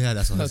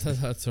 that's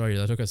what. Sorry,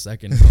 that took a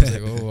second. I was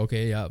like, oh,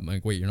 okay, yeah. I'm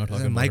like, wait, you're not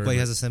talking about Mike White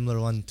has a similar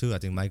one too. I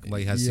think Mike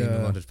White has the same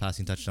amount of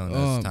passing touchdowns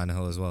as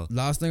Tannehill as well.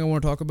 Last thing I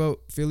want to talk about,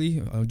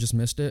 Philly, I just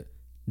missed it.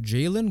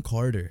 Jalen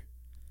Carter.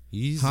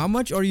 How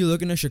much are you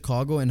looking at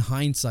Chicago in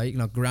hindsight?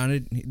 Now,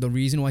 granted, the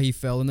reason why he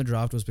fell in the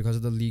draft was because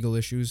of the legal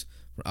issues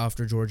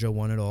after Georgia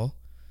won it all,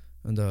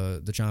 and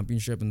the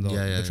championship and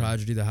the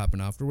tragedy that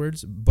happened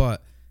afterwards.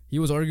 But he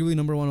was arguably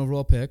number 1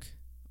 overall pick.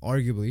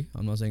 Arguably,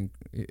 I'm not saying.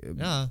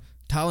 Yeah.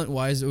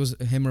 Talent-wise, it was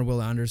him or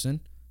Will Anderson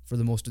for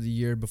the most of the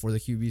year before the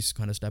QBs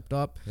kind of stepped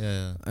up.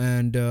 Yeah.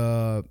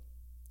 And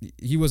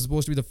he was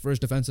supposed to be the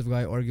first defensive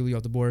guy, arguably,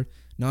 off the board.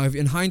 Now, if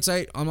in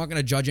hindsight, I'm not going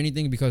to judge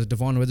anything because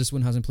Devon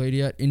Witherspoon hasn't played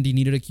yet. Indy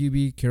needed a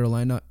QB.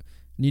 Carolina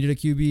needed a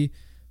QB.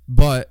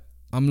 But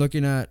I'm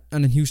looking at...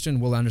 And in Houston,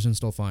 Will Anderson's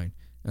still fine.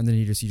 And they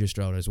needed CJ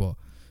Stroud as well.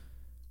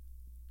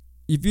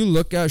 If you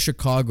look at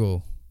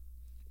Chicago,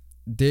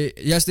 they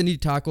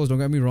need tackles, don't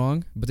get me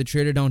wrong, but they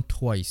traded down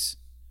twice.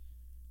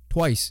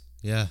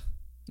 Yeah.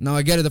 Now,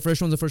 I get it. The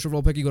first one's the first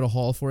overall pick. You go to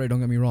Hall for it. Don't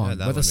get me wrong.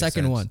 Yeah, but the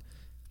second one,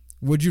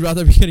 would you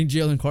rather be getting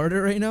Jalen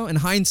Carter right now? In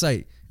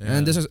hindsight,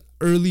 and this is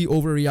early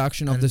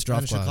overreaction of this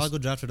draft class. Chicago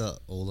drafted a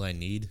O-line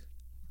need.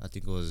 I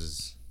think it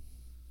was...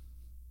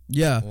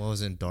 Yeah. What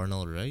was it?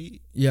 Darnell, right?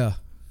 Yeah.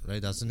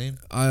 Right? That's the name?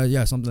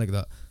 Yeah, something like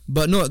that.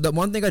 But no, the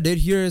one thing I did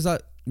hear is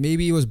that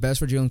maybe it was best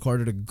for Jalen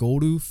Carter to go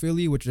to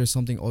Philly, which is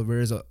something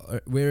where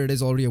it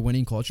is already a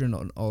winning culture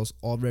and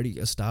already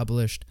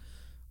established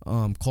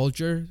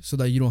culture, so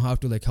that you don't have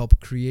to like help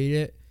create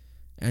it,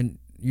 and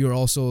you're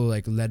also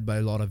like led by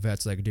a lot of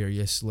vets like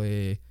Darius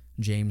Slay,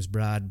 James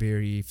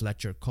Bradbury,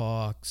 Fletcher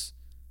Cox,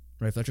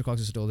 right? Fletcher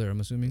Cox is still there, I'm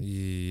assuming.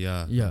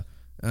 Yeah,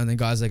 and then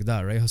guys like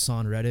that, right?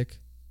 Hassan Reddick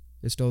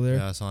is still there.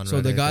 Yeah, Hassan so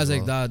Reddick the guys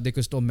like that, they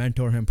could still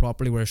mentor him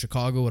properly. Whereas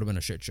Chicago would have been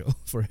a shit show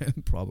for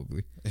him,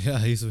 probably. Yeah,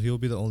 he'll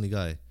be the only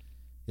guy.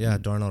 Yeah,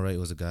 Darnell Wright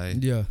was a guy.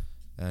 Yeah,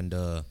 and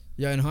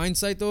in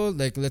hindsight though,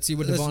 like let's see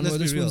what Devon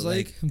Witherspoon's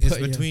like. It's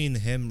between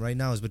him right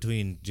now. It's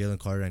between Jalen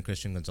Carter and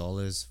Christian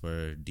Gonzalez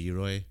for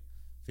D-Roy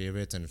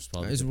favorites, and it's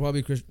probably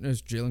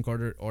Jalen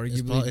Carter,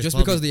 arguably, it's just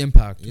because of the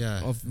impact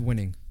of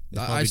winning.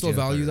 I still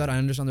value that. I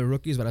understand they're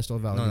rookies, but I still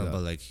value that. No,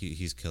 but like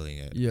he's killing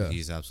it. Yeah,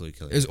 he's absolutely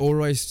killing it. Is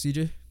O'Royce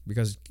CJ?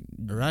 Because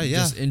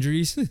just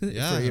injuries.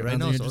 Yeah, right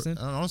now.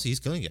 Honestly, he's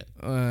killing it.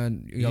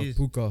 And you have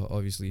Puka,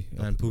 obviously.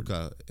 And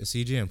Puka,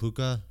 CJ and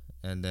Puka,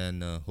 and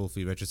then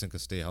hopefully Richardson can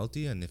stay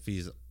healthy. And if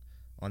he's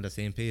on the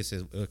same pace,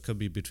 it could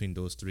be between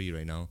those three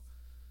right now.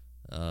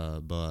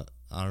 But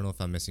I don't know if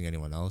I'm missing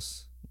anyone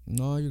else.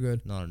 No, you're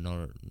good.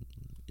 No.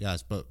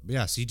 Yes, but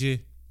yeah,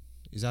 CJ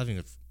is having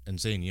an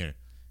insane year.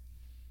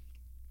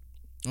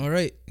 All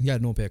right. He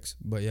had no picks,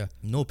 but yeah.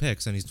 No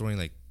picks, and he's throwing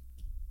like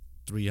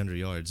 300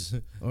 yards.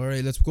 All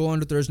right, let's go on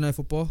to Thursday Night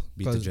Football.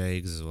 Beat the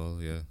Jags as well,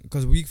 yeah.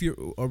 Because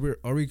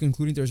are we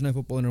concluding Thursday Night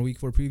Football in our week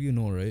 4 preview?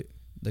 No, right?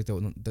 Like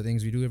the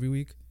things we do every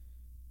week?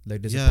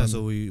 Like yeah,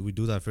 so we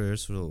do that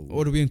first. So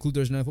or do we include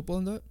Thursday Night Football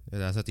in that? Yeah,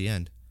 that's at the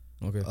end.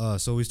 Okay.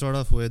 So we start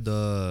off with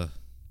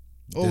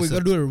we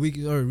gotta do a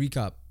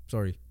recap.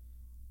 Sorry.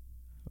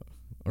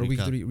 Or week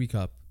 3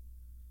 recap.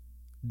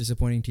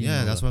 Disappointing team.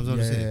 Yeah, that's what I was going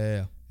to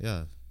say.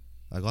 Yeah.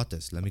 I got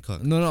this. Let me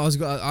cook. No,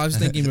 I was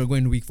thinking we were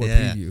going to week 4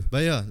 preview.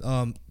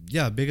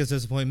 But biggest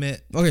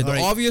disappointment. Okay,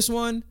 obvious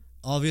one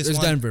is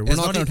Denver. We're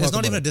not going to talk about it. It's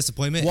not even a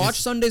disappointment. Watch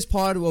Sunday's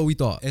pod, what we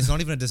thought. It's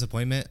not even a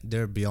disappointment.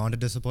 They're beyond a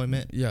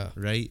disappointment. Yeah.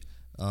 Right?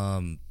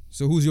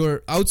 So who's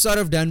your, outside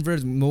of Denver,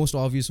 most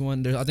obvious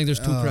one? I think there's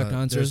 2 correct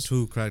answers. There's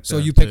 2 correct so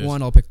answers. You pick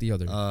one, I'll pick the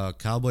other.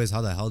 Cowboys, how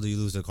the hell do you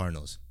lose the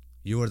Cardinals?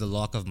 You were the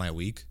lock of my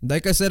week.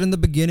 Like I said in the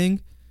beginning.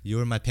 You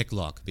were my pick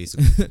lock,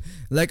 basically.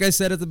 Like I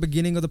said at the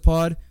beginning of the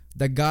pod,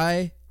 the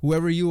guy,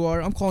 whoever you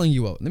are, I'm calling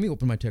you out. Let me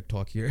open my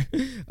TikTok here.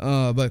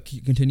 But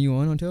continue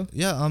on until?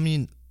 Yeah, I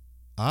mean,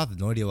 I have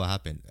no idea what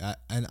happened.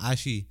 And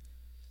actually,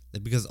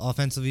 because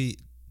offensively,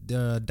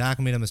 Dak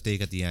made a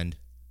mistake at the end,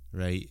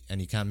 right?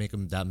 And you can't make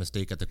him that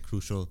mistake at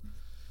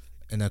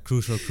in a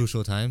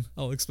crucial time.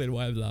 I'll explain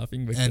why I'm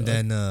laughing. And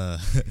then,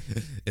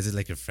 is it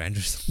like your friend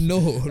or something?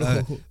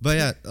 No. But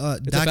yeah,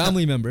 it's a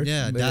family member.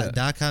 Yeah,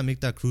 Dak can't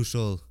make that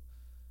crucial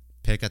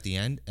pick at the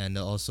end. And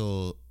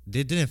also,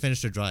 they didn't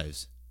finish their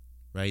drives,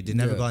 right? They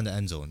never got in the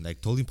end zone.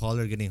 Like Tony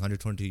Pollard getting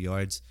 122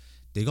 yards.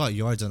 They got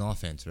yards on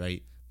offense,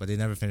 right? but they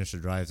never finished the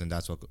drives, and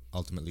that's what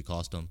ultimately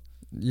cost them.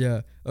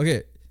 Yeah.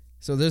 Okay.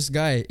 So this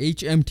guy,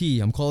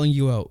 HMT, I'm calling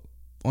you out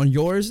on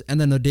yours, and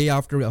then the day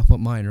after I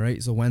put mine,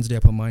 right? So Wednesday I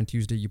put mine,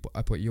 Tuesday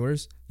I put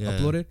yours,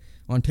 uploaded.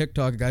 On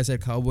TikTok, a guy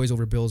said Cowboys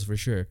over Bills for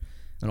sure.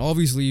 And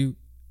obviously,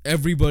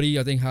 everybody,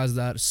 I think, has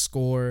that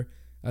score.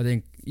 I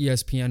think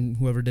ESPN,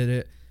 whoever did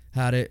it,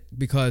 had it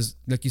because,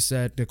 like you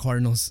said, the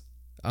Cardinals.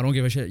 I don't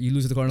give a shit. You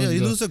lose to the Cardinals. Yeah,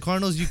 you lose to the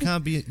Cardinals, you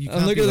can't be.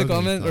 I'm looking at the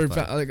comment, or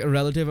like a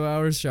relative of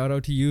ours, shout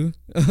out to you.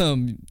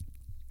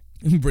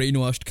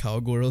 Brainwashed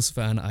Cowgirls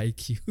fan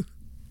IQ.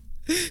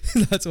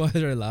 That's why I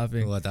started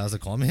laughing. What, that was a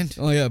comment?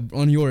 Oh yeah,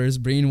 on yours,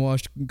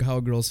 brainwashed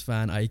Cowgirls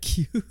fan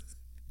IQ.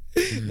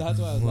 That's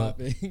why I was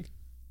laughing.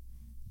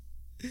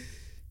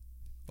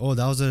 Oh,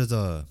 that was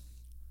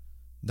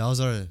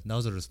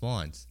a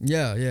response.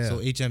 Yeah. So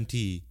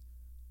HMT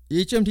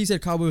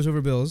said Cowboys over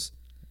Bills,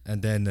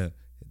 and then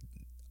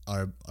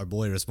our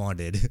boy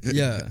responded.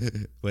 Yeah.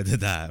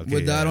 with that. Okay,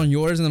 with that on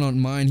yours, and then on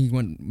mine, he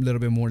went a little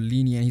bit more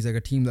lenient. He's like,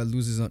 a team that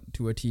loses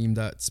to a team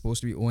that's supposed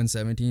to be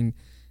 0-17.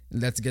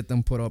 Let's get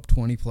them put up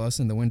 20 plus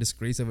in the win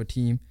disgrace of a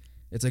team.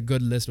 It's a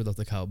good list without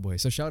the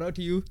Cowboys. So shout out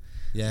to you.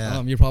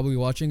 Yeah. You're probably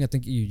watching. I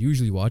think you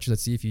usually watch.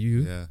 Let's see if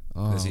you do. Yeah.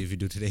 Let's see if you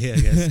do today, I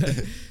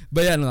guess.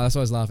 But yeah, no, that's why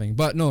I was laughing.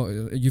 But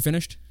no, you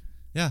finished?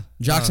 Yeah.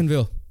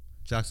 Jacksonville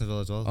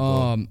as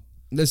well.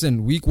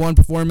 Listen, week 1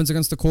 performance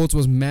against the Colts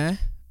was meh.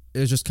 It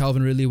was just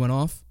Calvin Ridley went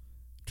off.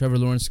 Trevor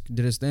Lawrence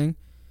did his thing.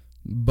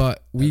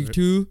 But week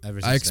 2,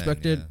 I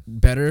expected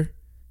better.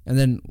 And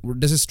then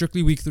this is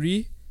strictly week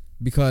 3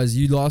 because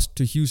you lost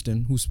to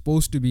Houston, who's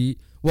supposed to be,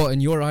 well, in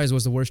your eyes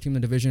was the worst team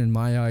in the division. In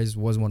my eyes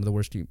was one of the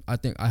worst teams. I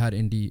think I had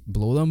Indy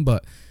below them.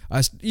 But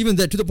even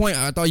that, to the point,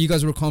 I thought you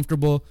guys were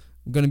comfortable.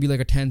 Going to be like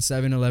a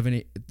 10-7,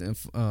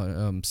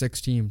 11,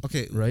 6 team.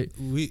 Okay. Right?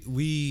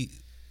 We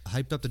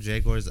hyped up the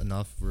Jaguars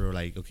enough. We were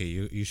like, okay,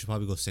 you should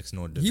probably go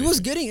 6-0. He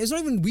was getting, it's not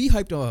even we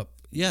hyped up.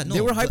 Yeah, no.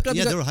 They were hyped up.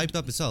 Yeah, they were hyped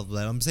up itself.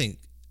 Like I'm saying,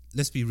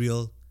 let's be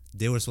real.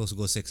 They were supposed to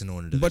go 6-0 in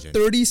the division. But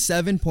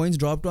 37 points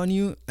dropped on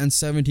you and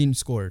 17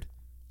 scored.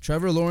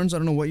 Trevor Lawrence, I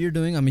don't know what you're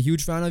doing. I'm a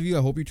huge fan of you.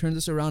 I hope you turn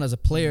this around as a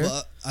player.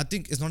 But I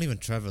think it's not even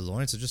Trevor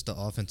Lawrence. It's just the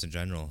offense in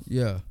general.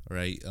 Yeah.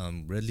 Right?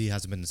 Ridley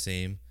hasn't been the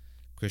same.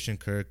 Christian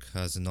Kirk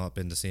has not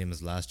been the same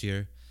as last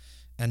year.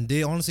 And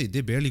they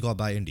barely got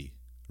by Indy.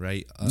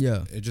 Right?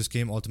 Yeah. It just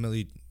came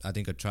ultimately, I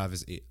think,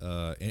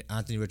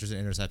 Anthony Richardson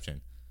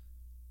interception.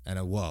 And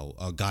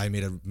a guy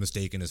made a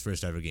mistake in his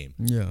first ever game.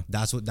 Yeah.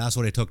 That's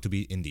what it took to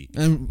beat Indy.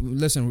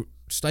 And listen,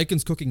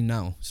 Steichen's cooking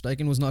now.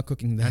 Steichen was not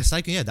cooking then. And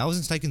Steichen,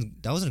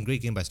 that wasn't a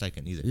great game by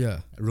Steichen either.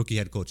 Yeah. Rookie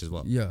head coach as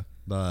well. Yeah.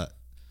 But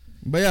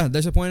yeah,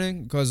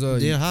 disappointing because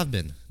there have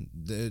been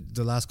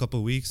the last couple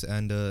of weeks,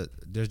 and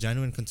there's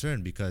genuine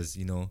concern because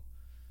Indy's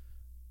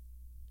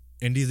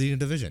leading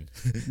the division.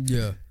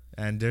 Yeah.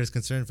 And there's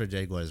concern for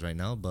Jaguars right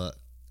now, but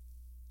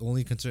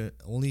only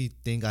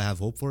thing I have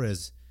hope for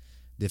is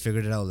they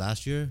figured it out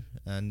last year,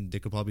 and they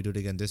could probably do it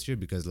again this year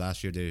because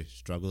last year they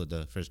struggled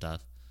the first half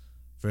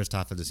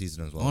of the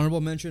season as well.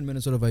 Honorable mention,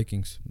 Minnesota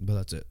Vikings, but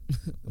that's it.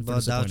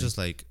 But that was just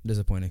like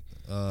disappointing.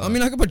 I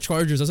mean, I could put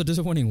Chargers. That's a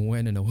disappointing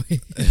win in a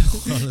way.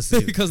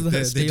 Honestly, because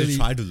they just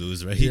tried to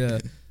lose, right? Yeah.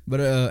 But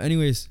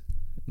anyways,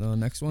 the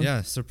next one.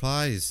 Yeah,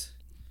 surprise.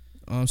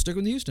 Stick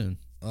with Houston.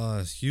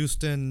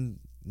 Houston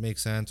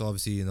makes sense.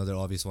 Obviously, another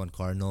obvious one,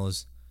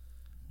 Cardinals.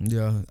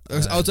 Yeah,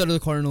 outside of the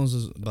Cardinals,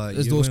 is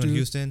those two.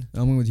 Houston?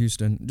 I'm going with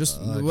Houston. Just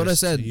what I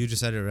said. You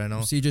just said it right now.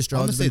 CJ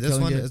Stroud's honestly, this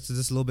one it's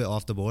just a little bit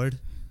off the board.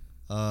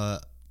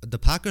 The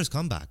Packers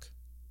come back.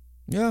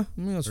 Yeah, I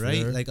mean, that's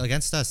right. Fair. Like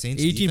against that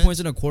Saints. 18 defense, points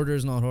in a quarter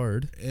is not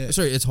hard.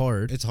 It's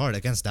hard. It's hard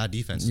against that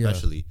defense,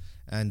 especially.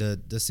 And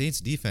the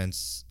Saints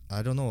defense,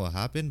 I don't know what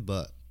happened,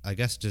 but I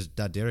guess just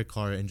that Derek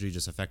Carr injury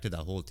just affected that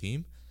whole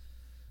team.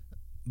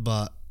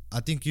 But I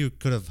think you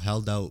could have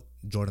held out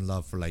Jordan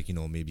Love for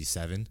maybe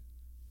 7.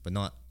 But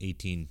not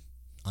 18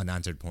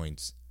 unanswered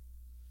points.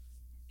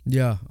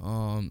 Yeah.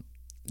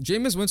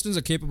 Jameis Winston's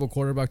a capable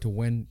quarterback to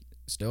win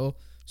still.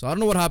 So I don't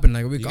know what happened.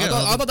 I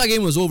thought that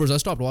game was over, so I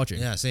stopped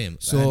watching. Yeah, same.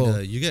 So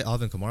and, you get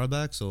Alvin Kamara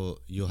back, so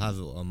you'll have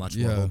a much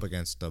more hope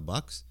against the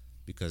Bucks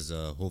because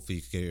hopefully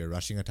you can get a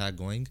rushing attack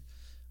going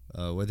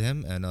with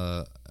him, and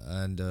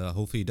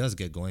hopefully he does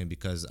get going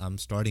because I'm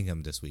starting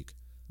him this week.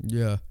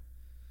 Yeah.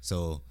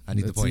 So I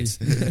need the points.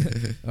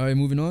 All right,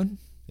 moving on.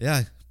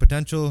 Yeah,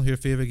 potential. Your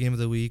favorite game of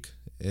the week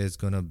is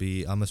gonna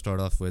be. I'm gonna start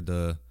off with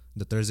the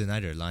Thursday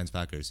nighter, Lions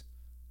Packers.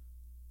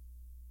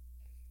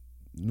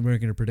 We're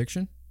making a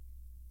prediction.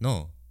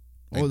 No.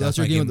 That's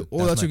your game.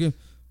 That's your game.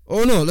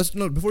 Oh no,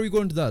 before we go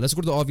into that, let's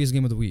go to the obvious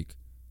game of the week.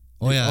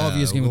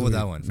 Obvious game of the week.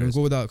 That one first. We'll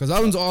go with that because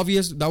that one's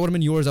obvious. That would have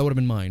been yours. That would have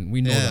been mine. We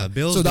know that.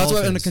 Bills, so that's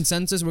Dolphins. why in the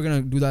consensus we're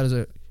gonna do that as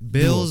a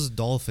Bills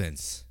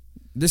Dolphins.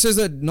 This is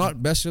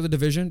not best of the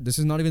division. This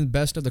is not even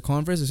best of the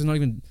conference.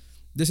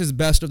 This is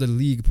best of the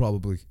league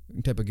probably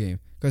type of game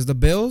because the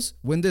Bills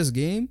win this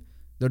game.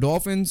 The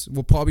Dolphins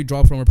will probably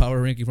drop from our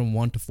power ranking from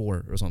 1 to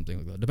 4 or something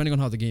like that, depending on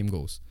how the game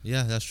goes.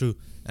 Yeah, that's true.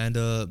 And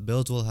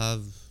Bills will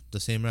have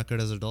the same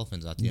record as the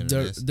Dolphins at the end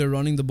of this. They're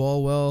running the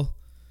ball well.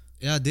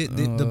 Yeah,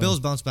 the Bills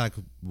bounce back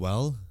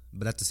well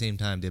but at the same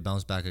time, they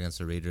bounced back against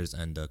the Raiders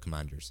and the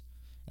Commanders.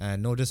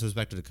 And no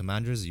disrespect to the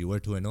Commanders, you were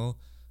 2-0,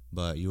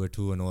 but you were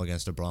 2-0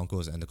 against the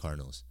Broncos and the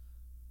Cardinals.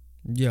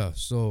 Yeah,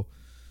 so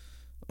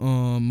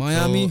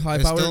Miami, So, high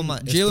it's power. still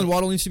Jalen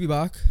Waddle needs to be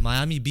back.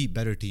 Miami beat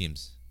better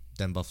teams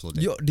than Buffalo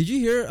did. Yo, did you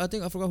hear? I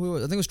forgot who it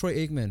was. I think it was Troy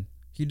Aikman.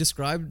 He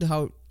described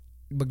how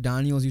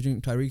McDaniels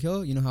using Tyreek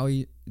Hill. You know how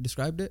he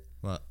described it?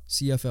 What?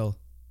 CFL.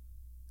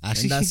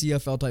 Actually, And that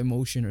CFL type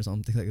motion or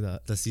something like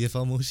that. the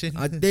CFL motion?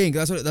 I think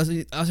I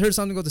heard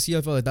something about the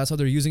CFL. Like that's how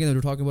they're using it. They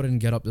were talking about it in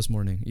Get Up this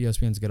morning.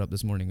 ESPN's Get Up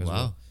this morning as Wow.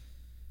 well.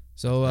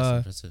 So That's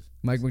impressive.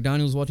 Mike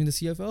McDaniel's watching the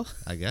CFL.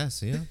 I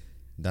guess, yeah.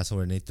 That's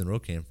where Nathan Rowe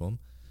came from.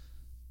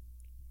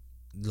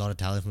 A lot of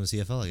talent from the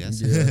CFL, I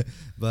guess. Yeah.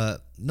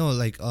 But no,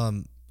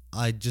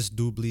 I just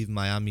do believe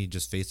Miami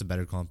just faced a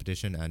better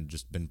competition and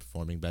just been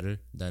performing better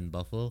than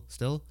Buffalo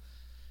still.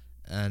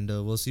 And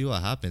we'll see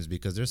what happens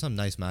because there's some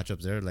nice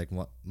matchups there. Like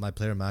my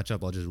player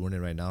matchup, I'll just ruin it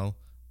right now.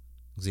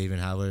 Xavier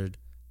Howard.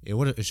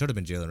 It should have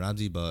been Jalen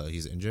Ramsey, but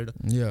he's injured.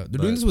 Yeah,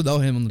 they're doing this without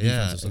him on the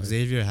Yeah, defensive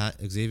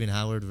side. Xavier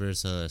Howard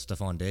versus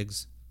Stephon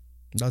Diggs.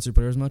 That's your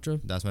players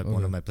matchup. That's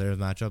one of my players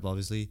matchup,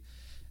 obviously.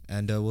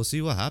 And we'll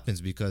see what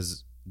happens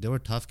because there were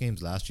tough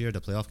games last year. The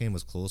playoff game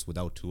was close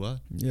without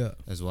Tua Yeah.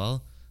 as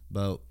well.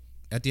 But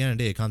at the end of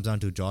the day, it comes down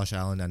to Josh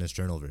Allen and his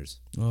turnovers.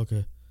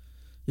 Okay.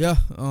 Yeah.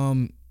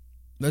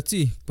 Let's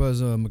see.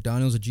 Because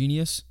McDaniel's a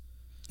genius.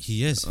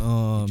 He is. He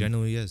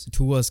genuinely is.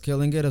 Tua's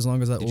killing it as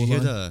long as that Did you hear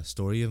the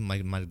story of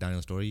Mike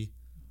McDaniel's story?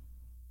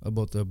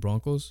 about the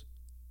Broncos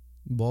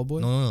ball boy?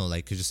 No.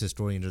 Like just his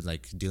story and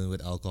just dealing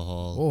with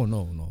alcohol. Oh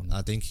no.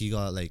 I think he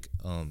got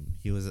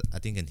he was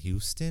in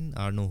Houston.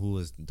 I don't know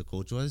who the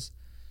coach was,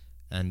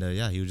 and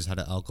he just had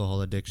an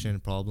alcohol addiction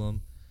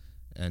problem,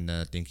 and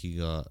I think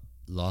he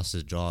lost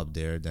his job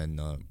there. Then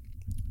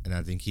and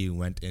I think he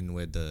went in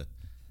with the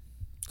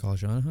Kyle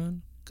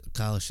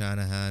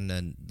Shanahan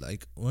and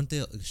weren't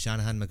they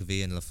Shanahan,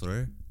 McVay, and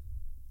LaFleur?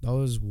 That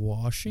was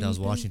Washington. That was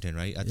Washington,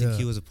 right? I think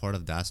he was a part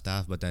of that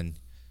staff, but then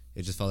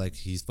it just felt like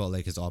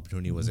his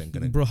opportunity wasn't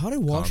gonna. Bro, how did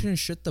Washington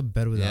shit the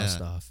bed with that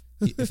stuff?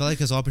 It felt like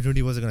his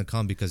opportunity wasn't gonna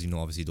come because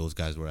obviously those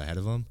guys were ahead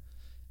of him,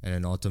 and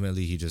then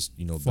ultimately he just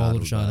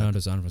followed Shanahan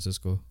to San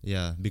Francisco.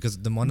 Yeah, because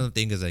one of the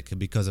thing is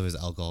because of his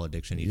alcohol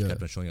addiction, he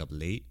kept on showing up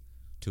late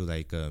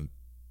to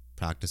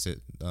practice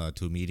it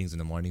to meetings in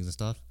the mornings and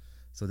stuff.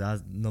 So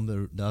that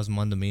was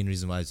one of the main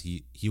reasons why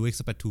he wakes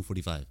up at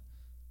 2:45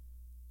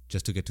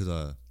 just to get to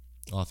the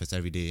office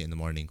every day in the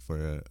morning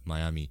for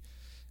Miami,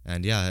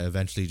 and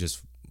eventually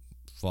just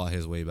fought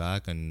his way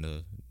back,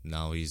 and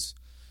now he's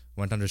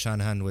went under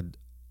Shanahan with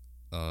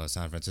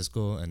San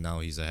Francisco, and now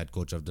he's a head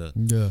coach of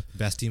the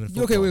best team in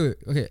football. Okay, wait.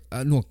 Okay,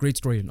 no, great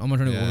story. I'm not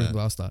trying to go over the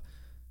last that.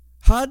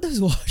 How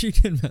does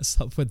Washington mess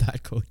up with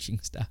that coaching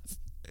staff?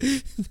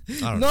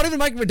 Not even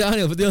Mike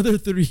McDaniel, but the other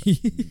three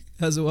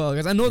as well.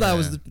 Because I know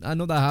I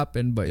know that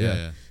happened, but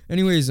yeah.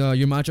 Anyways,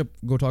 your matchup.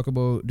 Go talk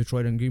about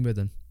Detroit and Green Bay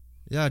then.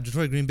 Yeah,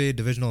 Detroit Green Bay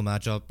divisional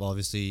matchup.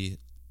 Obviously,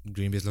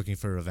 Green Bay is looking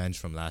for revenge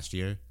from last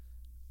year.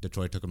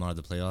 Detroit took them out of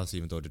the playoffs,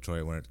 even though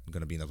Detroit weren't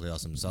going to be in the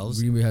playoffs themselves.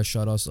 Green Bay has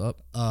shut us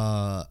up.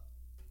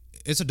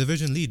 It's a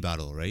division lead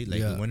battle, right?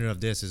 The winner of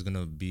this is going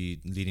to be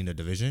leading the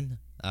division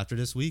after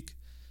this week.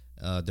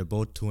 They're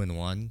both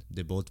 2-1.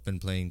 They've both been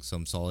playing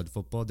some solid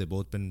football. They've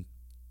both been,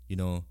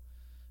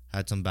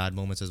 had some bad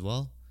moments as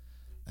well.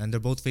 And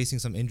they're both facing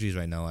some injuries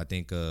right now. I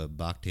think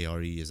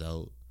Bakhtiari is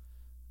out.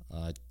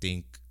 I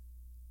think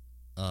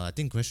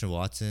Christian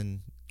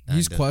Watson.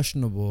 He's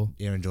questionable.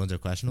 Aaron Jones are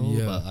questionable,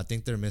 Yeah. but I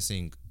think they're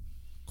missing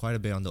quite a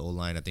bit on the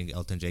O-line. I think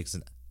Elton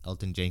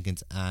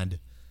Jenkins and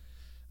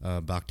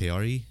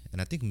Bakhtiari,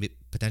 and I think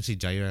potentially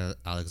Jair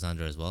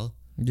Alexander as well.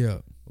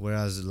 Yeah.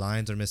 Whereas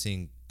Lions are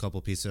missing a couple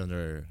pieces on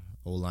their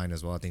O-line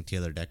as well. I think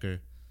Taylor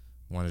Decker,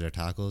 one of their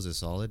tackles, is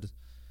solid.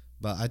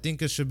 But I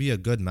think it should be a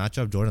good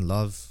matchup. Jordan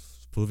Love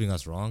proving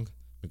us wrong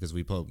because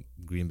we put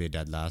Green Bay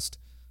dead last.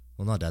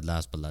 Well, not dead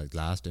last, but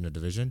last in the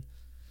division.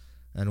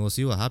 And we'll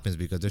see what happens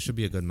because there should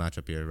be a good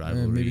matchup here.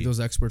 Rivalry. Maybe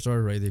those experts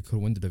are right. They could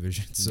win the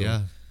division. So.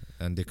 Yeah,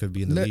 and they could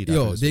be in the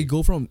lead. They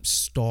go from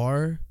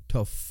Star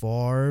to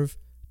Favre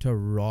to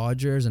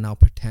Rodgers and now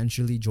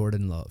potentially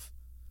Jordan Love.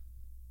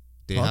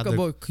 Talk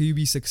about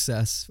QB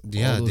success. All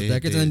those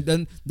decades. And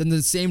then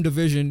the same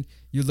division,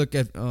 you look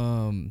at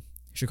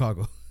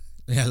Chicago.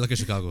 Yeah, look at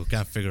Chicago.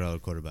 Can't figure out a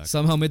quarterback.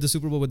 Somehow made the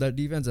Super Bowl with that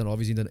defense, and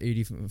obviously the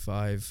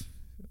 85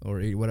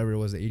 or 80, whatever it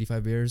was, the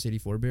 85 Bears,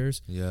 84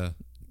 Bears. Yeah.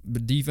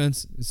 But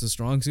defense is a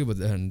strong suit, but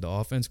then the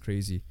offense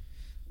crazy.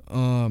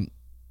 My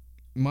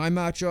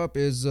matchup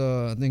is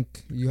I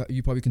think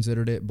you probably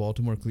considered it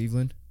Baltimore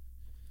Cleveland.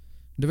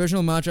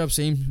 Divisional matchup,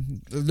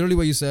 same, literally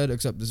what you said,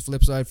 except this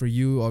flip side for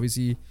you.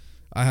 Obviously,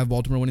 I have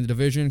Baltimore winning the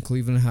division.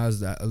 Cleveland has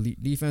that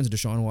elite defense.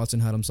 Deshaun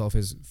Watson had himself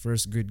his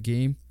first good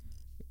game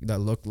that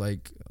looked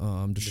like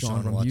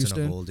Deshaun from Watson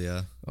Houston. of old,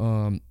 yeah.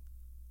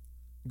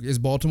 Is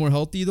Baltimore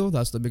healthy though?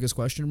 That's the biggest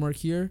question mark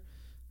here.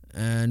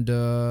 And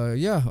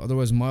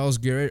otherwise Myles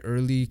Garrett,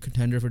 early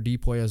contender for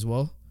Depoy as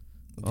well.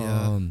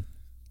 Yeah.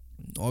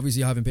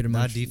 Obviously I haven't paid him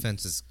much. That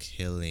defense is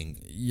killing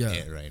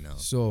it right now.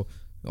 So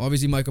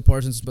Obviously, Micah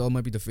Parsons' spell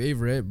might be the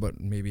favorite, but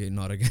maybe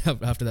not again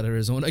after that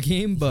Arizona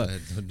game. But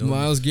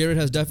Myles Garrett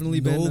has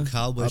definitely been no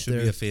Cowboy should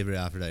there. be a favorite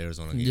after that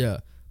Arizona game. Yeah,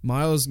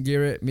 Myles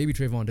Garrett, maybe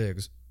Trayvon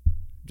Diggs,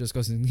 just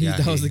because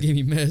that was the game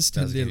he missed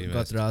and they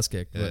got their ass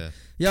kicked. Yeah. But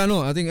yeah,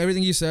 no, I think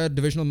everything you said,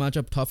 divisional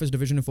matchup, toughest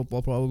division in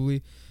football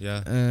probably.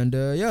 Yeah. And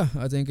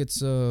I think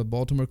it's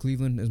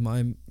Baltimore-Cleveland is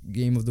my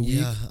game of the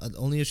week. Yeah, the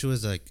only issue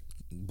is like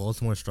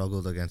Baltimore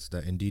struggled against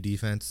the Indy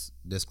defense.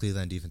 This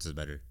Cleveland defense is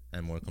better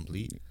and more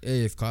complete.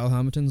 Hey, if Kyle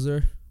Hamilton's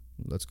there,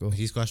 let's go.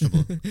 He's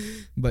questionable.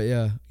 But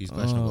yeah, he's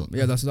questionable.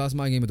 Yeah, that's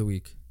my game of the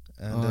week.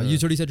 And you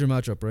already said your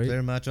matchup, right?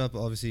 Player matchup,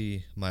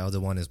 obviously, my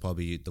other one is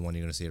probably the one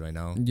you're gonna say right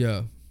now.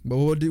 Yeah, but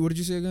what did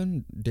you say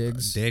again?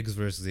 Diggs. Diggs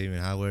versus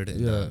Damian Howard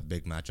in the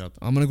big matchup.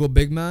 I'm gonna go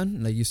big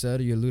man, like you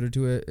said. You alluded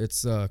to it.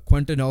 It's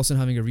Quentin Nelson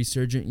having a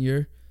resurgent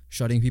year,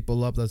 shutting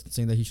people up. That's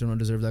saying that he should not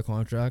deserve that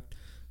contract.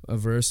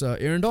 Versus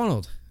Aaron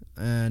Donald.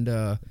 And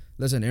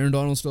listen, Aaron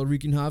Donald's still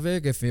wreaking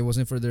havoc. If it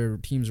wasn't for their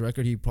team's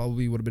record, he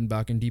probably would have been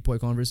back in depoy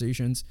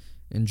conversations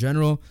in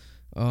general.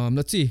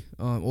 Let's see.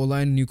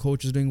 O-line, new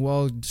coach is doing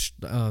well.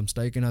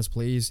 Steichen has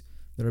plays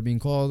that are being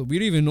called. We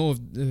don't even know if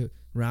the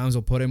Rams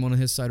will put him on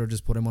his side or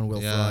just put him on Will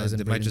Fries. And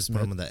they might just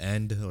put him on the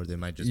end, or they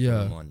might just put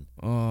him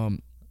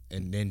on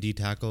and D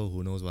tackle.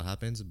 Who knows what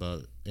happens?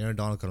 But Aaron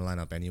Donald can line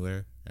up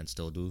anywhere and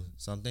still do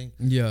something.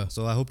 Yeah.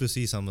 So I hope to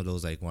see some of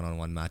those like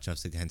one-on-one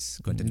matchups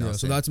against Quentin Nelson.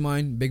 So that's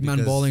mine. Big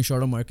man balling.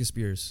 Shout out Marcus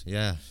Spears.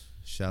 Yeah.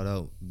 Shout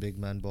out big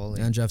man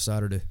balling. And Jeff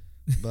Saturday.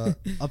 But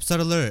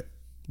upset alert.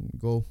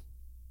 Go.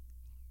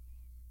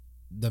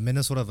 The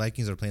Minnesota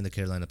Vikings are playing the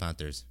Carolina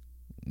Panthers.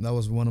 That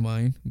was one of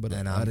mine, but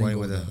and I'm going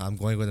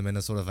with the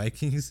Minnesota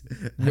Vikings.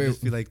 I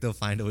just feel like they'll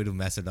find a way to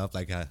mess it up,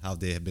 like how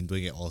they have been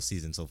doing it all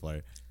season so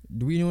far.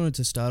 Do we know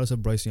the status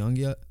of Bryce Young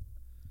yet?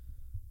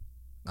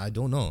 I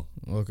don't know.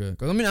 Okay,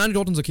 because I mean Andy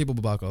Dalton's a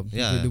capable backup.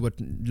 Yeah, he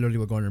did literally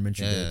what Gardner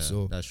Minshew did.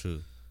 So that's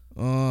true.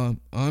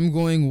 I'm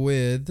going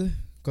with.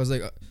 Because,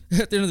 like,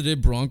 at the end of the day,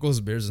 Broncos,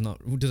 Bears is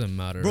not... Who doesn't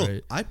matter, Bro,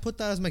 right? I put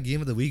that as my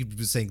game of the week,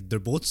 saying they're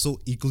both so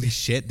equally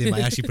shit, they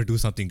might actually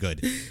produce something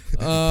good.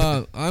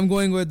 I'm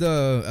going with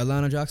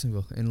Atlanta,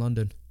 Jacksonville in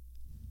London.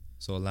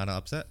 So, Atlanta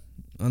upset?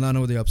 Atlanta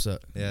with the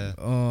upset.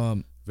 Yeah.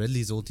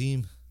 Ridley's old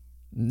team.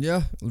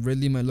 Yeah,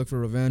 Ridley might look for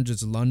revenge.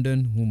 It's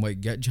London, who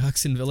might get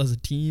Jacksonville as a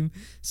team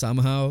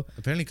somehow.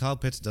 Apparently, Kyle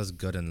Pitts does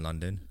good in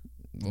London.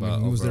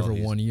 Well, he was there for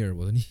 1 year,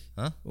 wasn't he?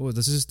 Huh? Oh,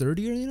 this is his third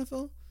year in the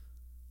NFL?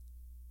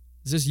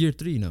 This is year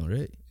 3 now,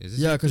 right?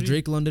 Yeah, because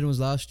Drake London was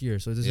last year,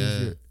 so this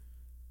is year...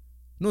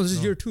 No, this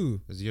is year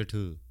 2. It's year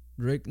 2.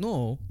 Drake,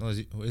 no. No, is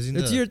he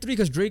it's year 3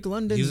 because Drake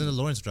London... He was in the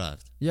Lawrence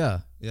draft. Yeah.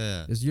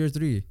 Yeah. It's year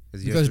 3.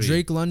 It's year because 3.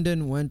 Drake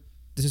London went...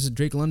 This is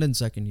Drake London's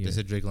second year. This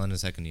is Drake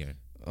London's second year.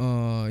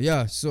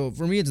 Yeah, so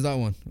for me, it's that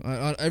one.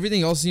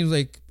 Everything else seems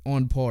like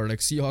on par. Like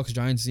Seahawks,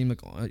 Giants seem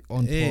like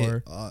on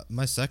par.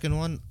 My second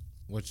one,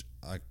 which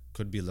I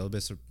could be a little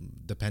bit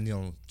depending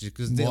on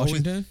because they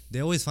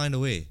always find a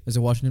way. Is it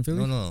Washington,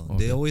 Philly? No.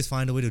 Okay. They always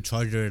find a way to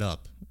charger it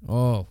up.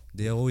 Oh,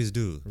 they always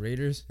do.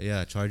 Raiders.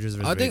 Yeah, Chargers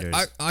versus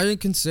Raiders. I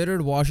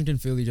considered Washington,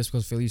 Philly just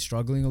because Philly's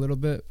struggling a little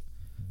bit.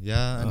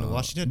 Yeah, and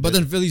Washington. But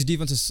then Philly's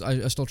defense is.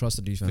 I still trust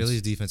the defense.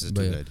 Philly's defense is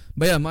too good.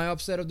 But yeah, my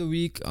upset of the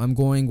week, I'm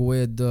going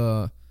with.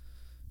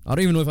 I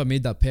don't even know if I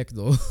made that pick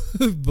though,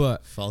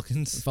 but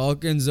Falcons.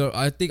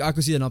 I think I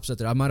could see an upset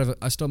there.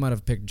 I still might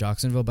have picked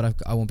Jacksonville, but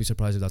I won't be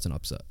surprised if that's an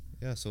upset.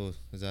 Yeah. So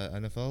is that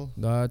NFL?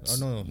 That's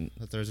no,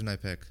 the Thursday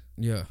night pick.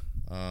 Yeah.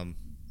 I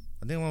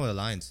think I went with the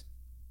Lions.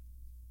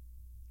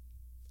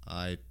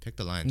 I picked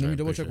the Lions. Let me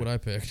double check what I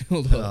picked.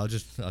 Hold on.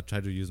 I'll try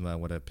to use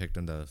what I picked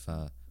in the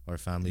our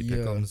family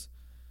pick'ems.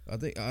 I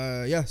think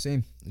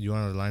same. You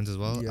want the Lions as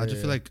well? Yeah, I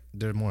just feel like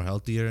they're more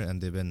healthier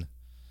and they've been.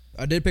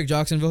 I did pick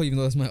Jacksonville, even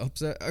though that's my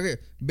upset. Okay,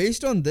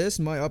 based on this,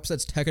 my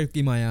upset's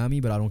technically Miami,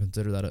 but I don't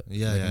consider that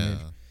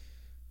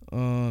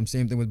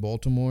same thing with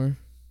Baltimore.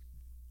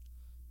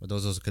 But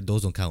those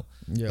don't count.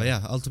 Yeah. But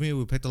yeah, ultimately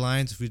we picked the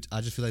Lions.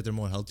 I just feel like they're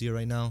more healthier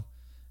right now,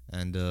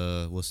 and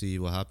we'll see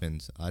what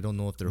happens. I don't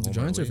know if they're home. The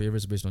Giants are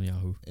favorites based on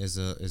Yahoo. Are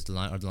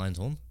the Lions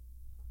home?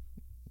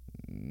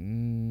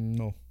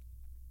 No.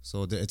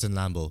 So it's in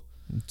Lambeau.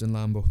 It's in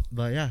Lambeau.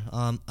 But yeah,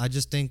 I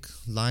just think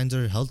Lions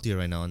are healthier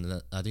right now,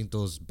 and I think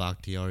those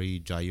Bakhtiari,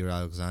 Jair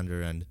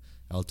Alexander, and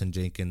Elton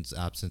Jenkins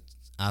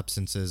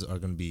absences are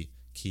going to be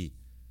key.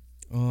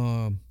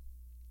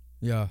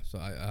 Yeah. So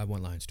I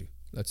want Lions too.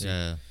 Let's see.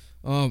 Yeah.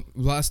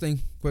 Last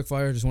thing, quick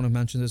fire. Just want to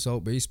mention this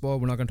out. Baseball.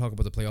 We're not going to talk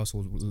about the playoffs.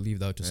 We'll leave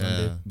that to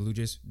Sunday. Blue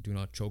Jays, do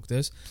not choke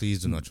this.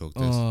 Please do not choke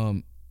this.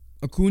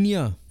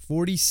 Acuna,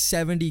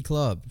 40-70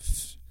 club.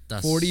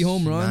 That's 40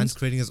 home runs. Man's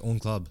creating his own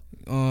club.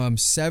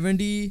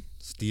 70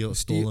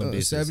 stolen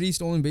bases. 70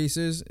 stolen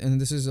bases,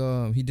 and this is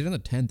he did in the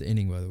 10th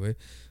inning, by the way.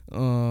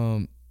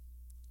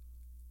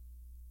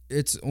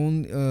 It's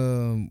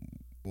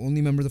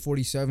only member of the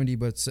 40-70,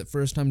 but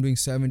first time doing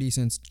 70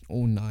 since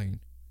 09.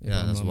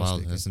 Yeah, that's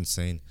wild. Mistaken. That's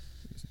insane.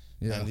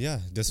 Yeah,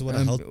 this is what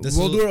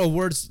we'll do our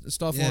awards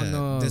stuff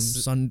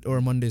on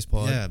or Monday's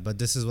pod. Yeah, but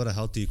this is what a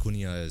healthy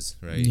Acuna is,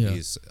 right? Yeah.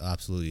 He's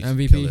absolutely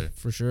MVP killer.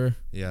 for sure.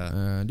 Yeah,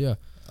 and yeah.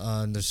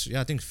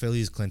 I think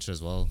Philly's clinched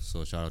as well.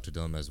 So shout out to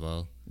them as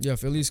well. Yeah,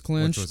 Philly's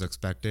clinched. Which was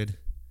expected.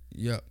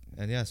 Yeah.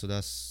 And yeah, so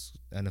that's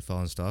NFL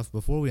and stuff.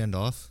 Before we end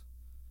off,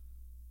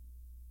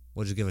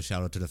 we'll just give a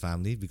shout out to the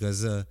family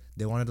because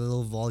they wanted a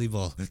little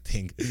volleyball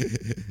thing.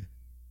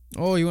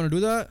 Oh, you want to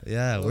do that?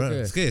 Yeah.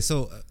 Okay.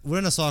 So we're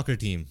in a soccer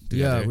team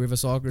together. Yeah, we have a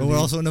soccer But team. we're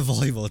also in a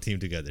volleyball team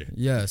together.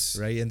 Yes.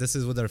 Right? And this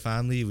is with our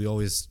family. We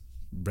always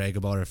brag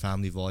about our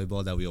family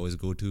volleyball that we always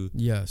go to.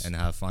 Yes. And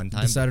have fun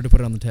time. Decided to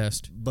put it on the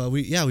test. But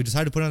we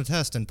decided to put it on a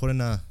test and put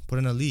in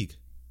a league.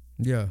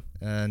 Yeah.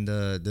 And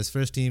this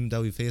first team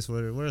that we faced,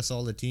 we're a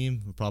solid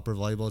team, a proper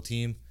volleyball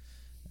team.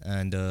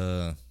 And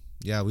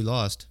we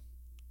lost.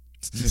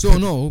 So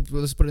no,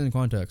 let's put it in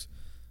context.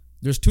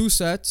 There's 2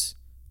 sets.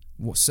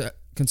 Set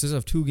consists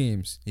of 2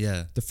 games.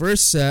 Yeah. The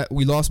first set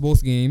we lost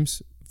both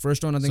games.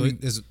 First one I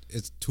think. So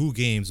it's 2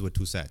 games with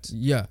 2 sets.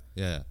 Yeah.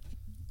 Yeah.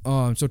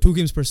 So 2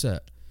 games per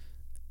set.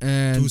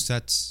 And 2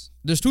 sets.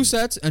 There's 2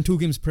 sets and 2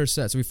 games per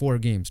set, so we 4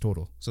 games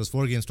total. So it's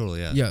 4 games total,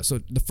 yeah. Yeah. So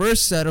the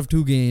first set of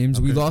 2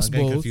 games we lost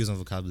both. I'm confused on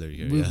vocabulary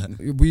here.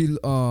 We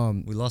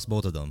lost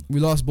both of them. We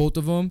lost both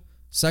of them.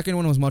 Second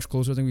one was much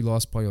closer. I think we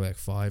lost probably like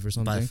 5 or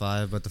something. By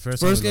 5, but the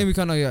first game we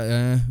kind of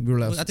we were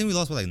left. I think we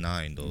lost by like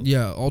 9 though.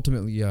 Yeah,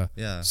 ultimately, yeah.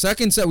 Yeah.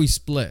 Second set we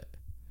split.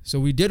 So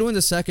we did win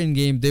the second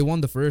game. They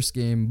won the first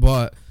game,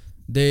 but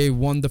they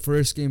won the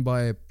first game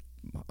by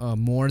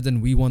more than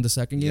we won the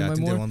second game by I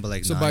think more. They won by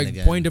like so 9 by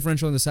again. point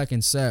differential in the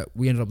second set,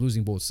 we ended up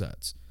losing both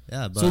sets.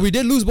 Yeah, but so we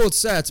did lose both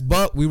sets,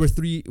 but we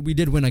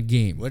did win a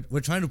game.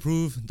 We're trying to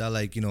prove that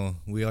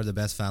we are the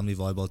best family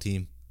volleyball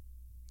team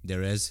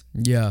there is.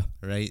 Yeah.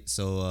 Right?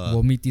 So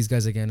we'll meet these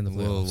guys again in the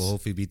playoffs. We'll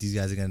hopefully beat these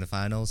guys again in the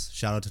finals.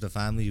 Shout out to the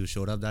family who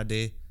showed up that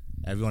day.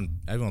 Everyone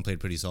played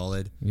pretty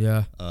solid.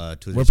 Yeah.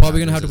 We're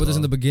probably gonna have to put this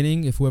in the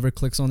beginning if whoever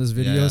clicks on this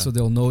video, so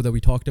they'll know that we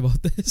talked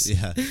about this.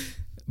 Yeah.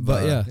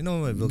 But yeah,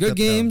 good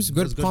games,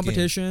 good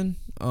competition.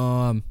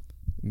 Game.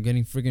 I'm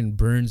getting freaking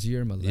burns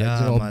here. My legs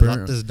are all my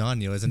burnt. left is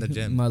done, It's in the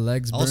gym. My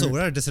legs burnt. Also,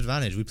 we're at a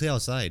disadvantage. We play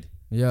outside.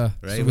 Yeah.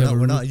 Right? So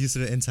we're not used to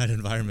the inside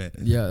environment.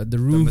 Yeah, the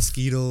roof. The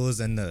mosquitoes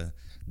and the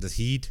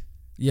heat.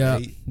 Yeah,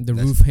 right? the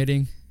roof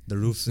hitting. The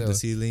roof, the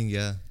ceiling,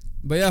 yeah.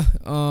 But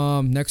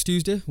yeah, next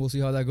Tuesday, we'll see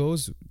how that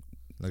goes.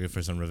 Looking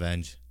for some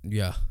revenge.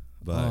 Yeah.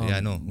 But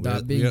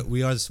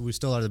we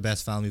still are the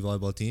best family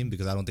volleyball team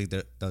because I don't think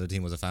the other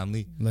team was a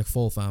family. Like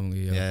full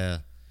family, yeah. Yeah.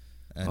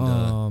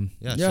 And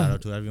shout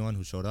out to everyone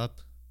who showed up.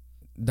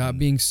 That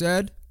being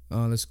said,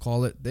 let's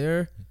call it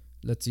there.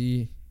 Let's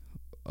see.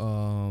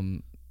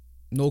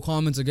 No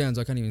comments again,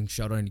 so I can't even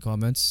shout out any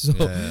comments. So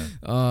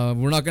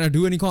we're not gonna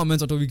do any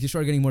comments until we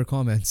start getting more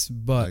comments.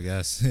 But I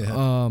guess.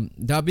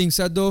 That being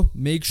said, though,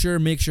 make sure,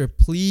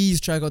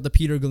 please check out the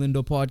Peter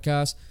Galindo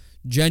podcast.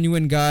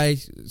 Genuine guy,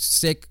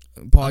 sick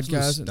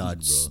podcast.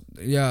 Stud,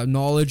 bro. Yeah,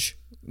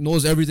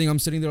 knows everything. I'm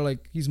sitting there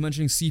like he's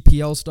mentioning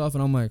CPL stuff,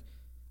 and I'm like,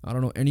 I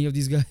don't know any of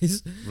these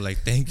guys. We're like,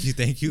 thank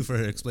you for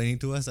explaining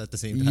to us at the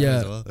same time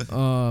as well.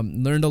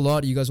 Learned a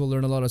lot. You guys will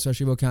learn a lot,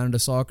 especially about Canada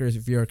soccer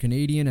if you're a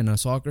Canadian and a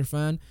soccer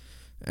fan.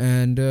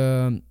 And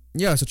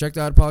so check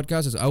that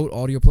podcast. It's out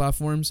audio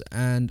platforms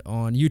and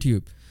on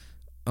YouTube.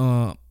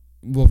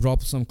 We'll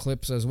drop some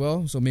clips as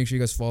well. So make sure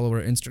you guys follow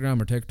our Instagram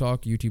or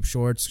TikTok, YouTube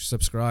Shorts,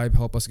 subscribe,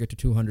 help us get to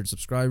 200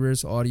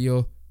 subscribers.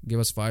 Audio,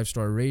 give us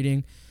 5-star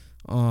rating.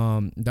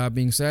 That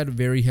being said,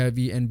 very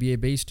heavy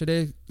NBA based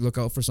today. Look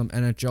out for some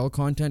NHL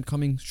content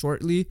coming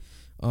shortly.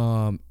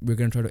 We're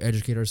gonna try to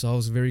educate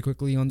ourselves very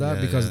quickly on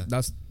that because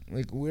that's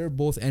like we're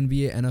both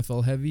NBA,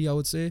 NFL heavy, I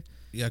would say.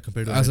 Yeah,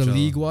 compared to as NHL, a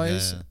league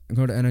wise,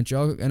 compared to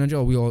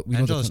NHL, we know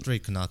NHL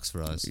straight Canucks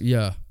for us.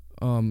 Yeah.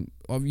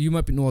 You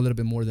might know a little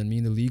bit more than me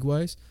in the league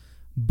wise.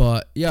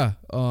 But yeah,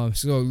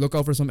 so look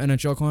out for some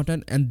NHL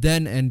content and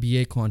then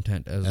NBA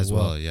content as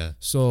well. Yeah.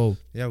 So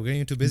yeah, we're getting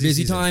into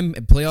busy time.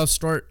 Playoffs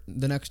start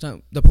the next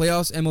time. The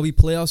playoffs, MLB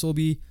playoffs will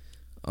be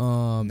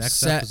the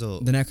next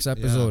episode.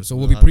 Yeah, so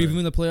we'll be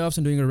previewing the playoffs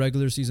and doing our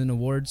regular season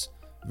awards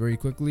very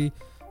quickly.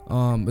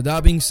 With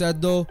that being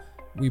said, though,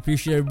 we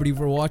appreciate everybody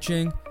for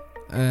watching,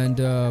 and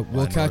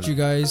we'll catch you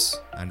guys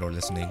and or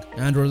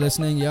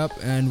listening. Yep,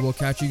 and we'll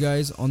catch you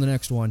guys on the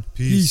next one.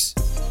 Peace.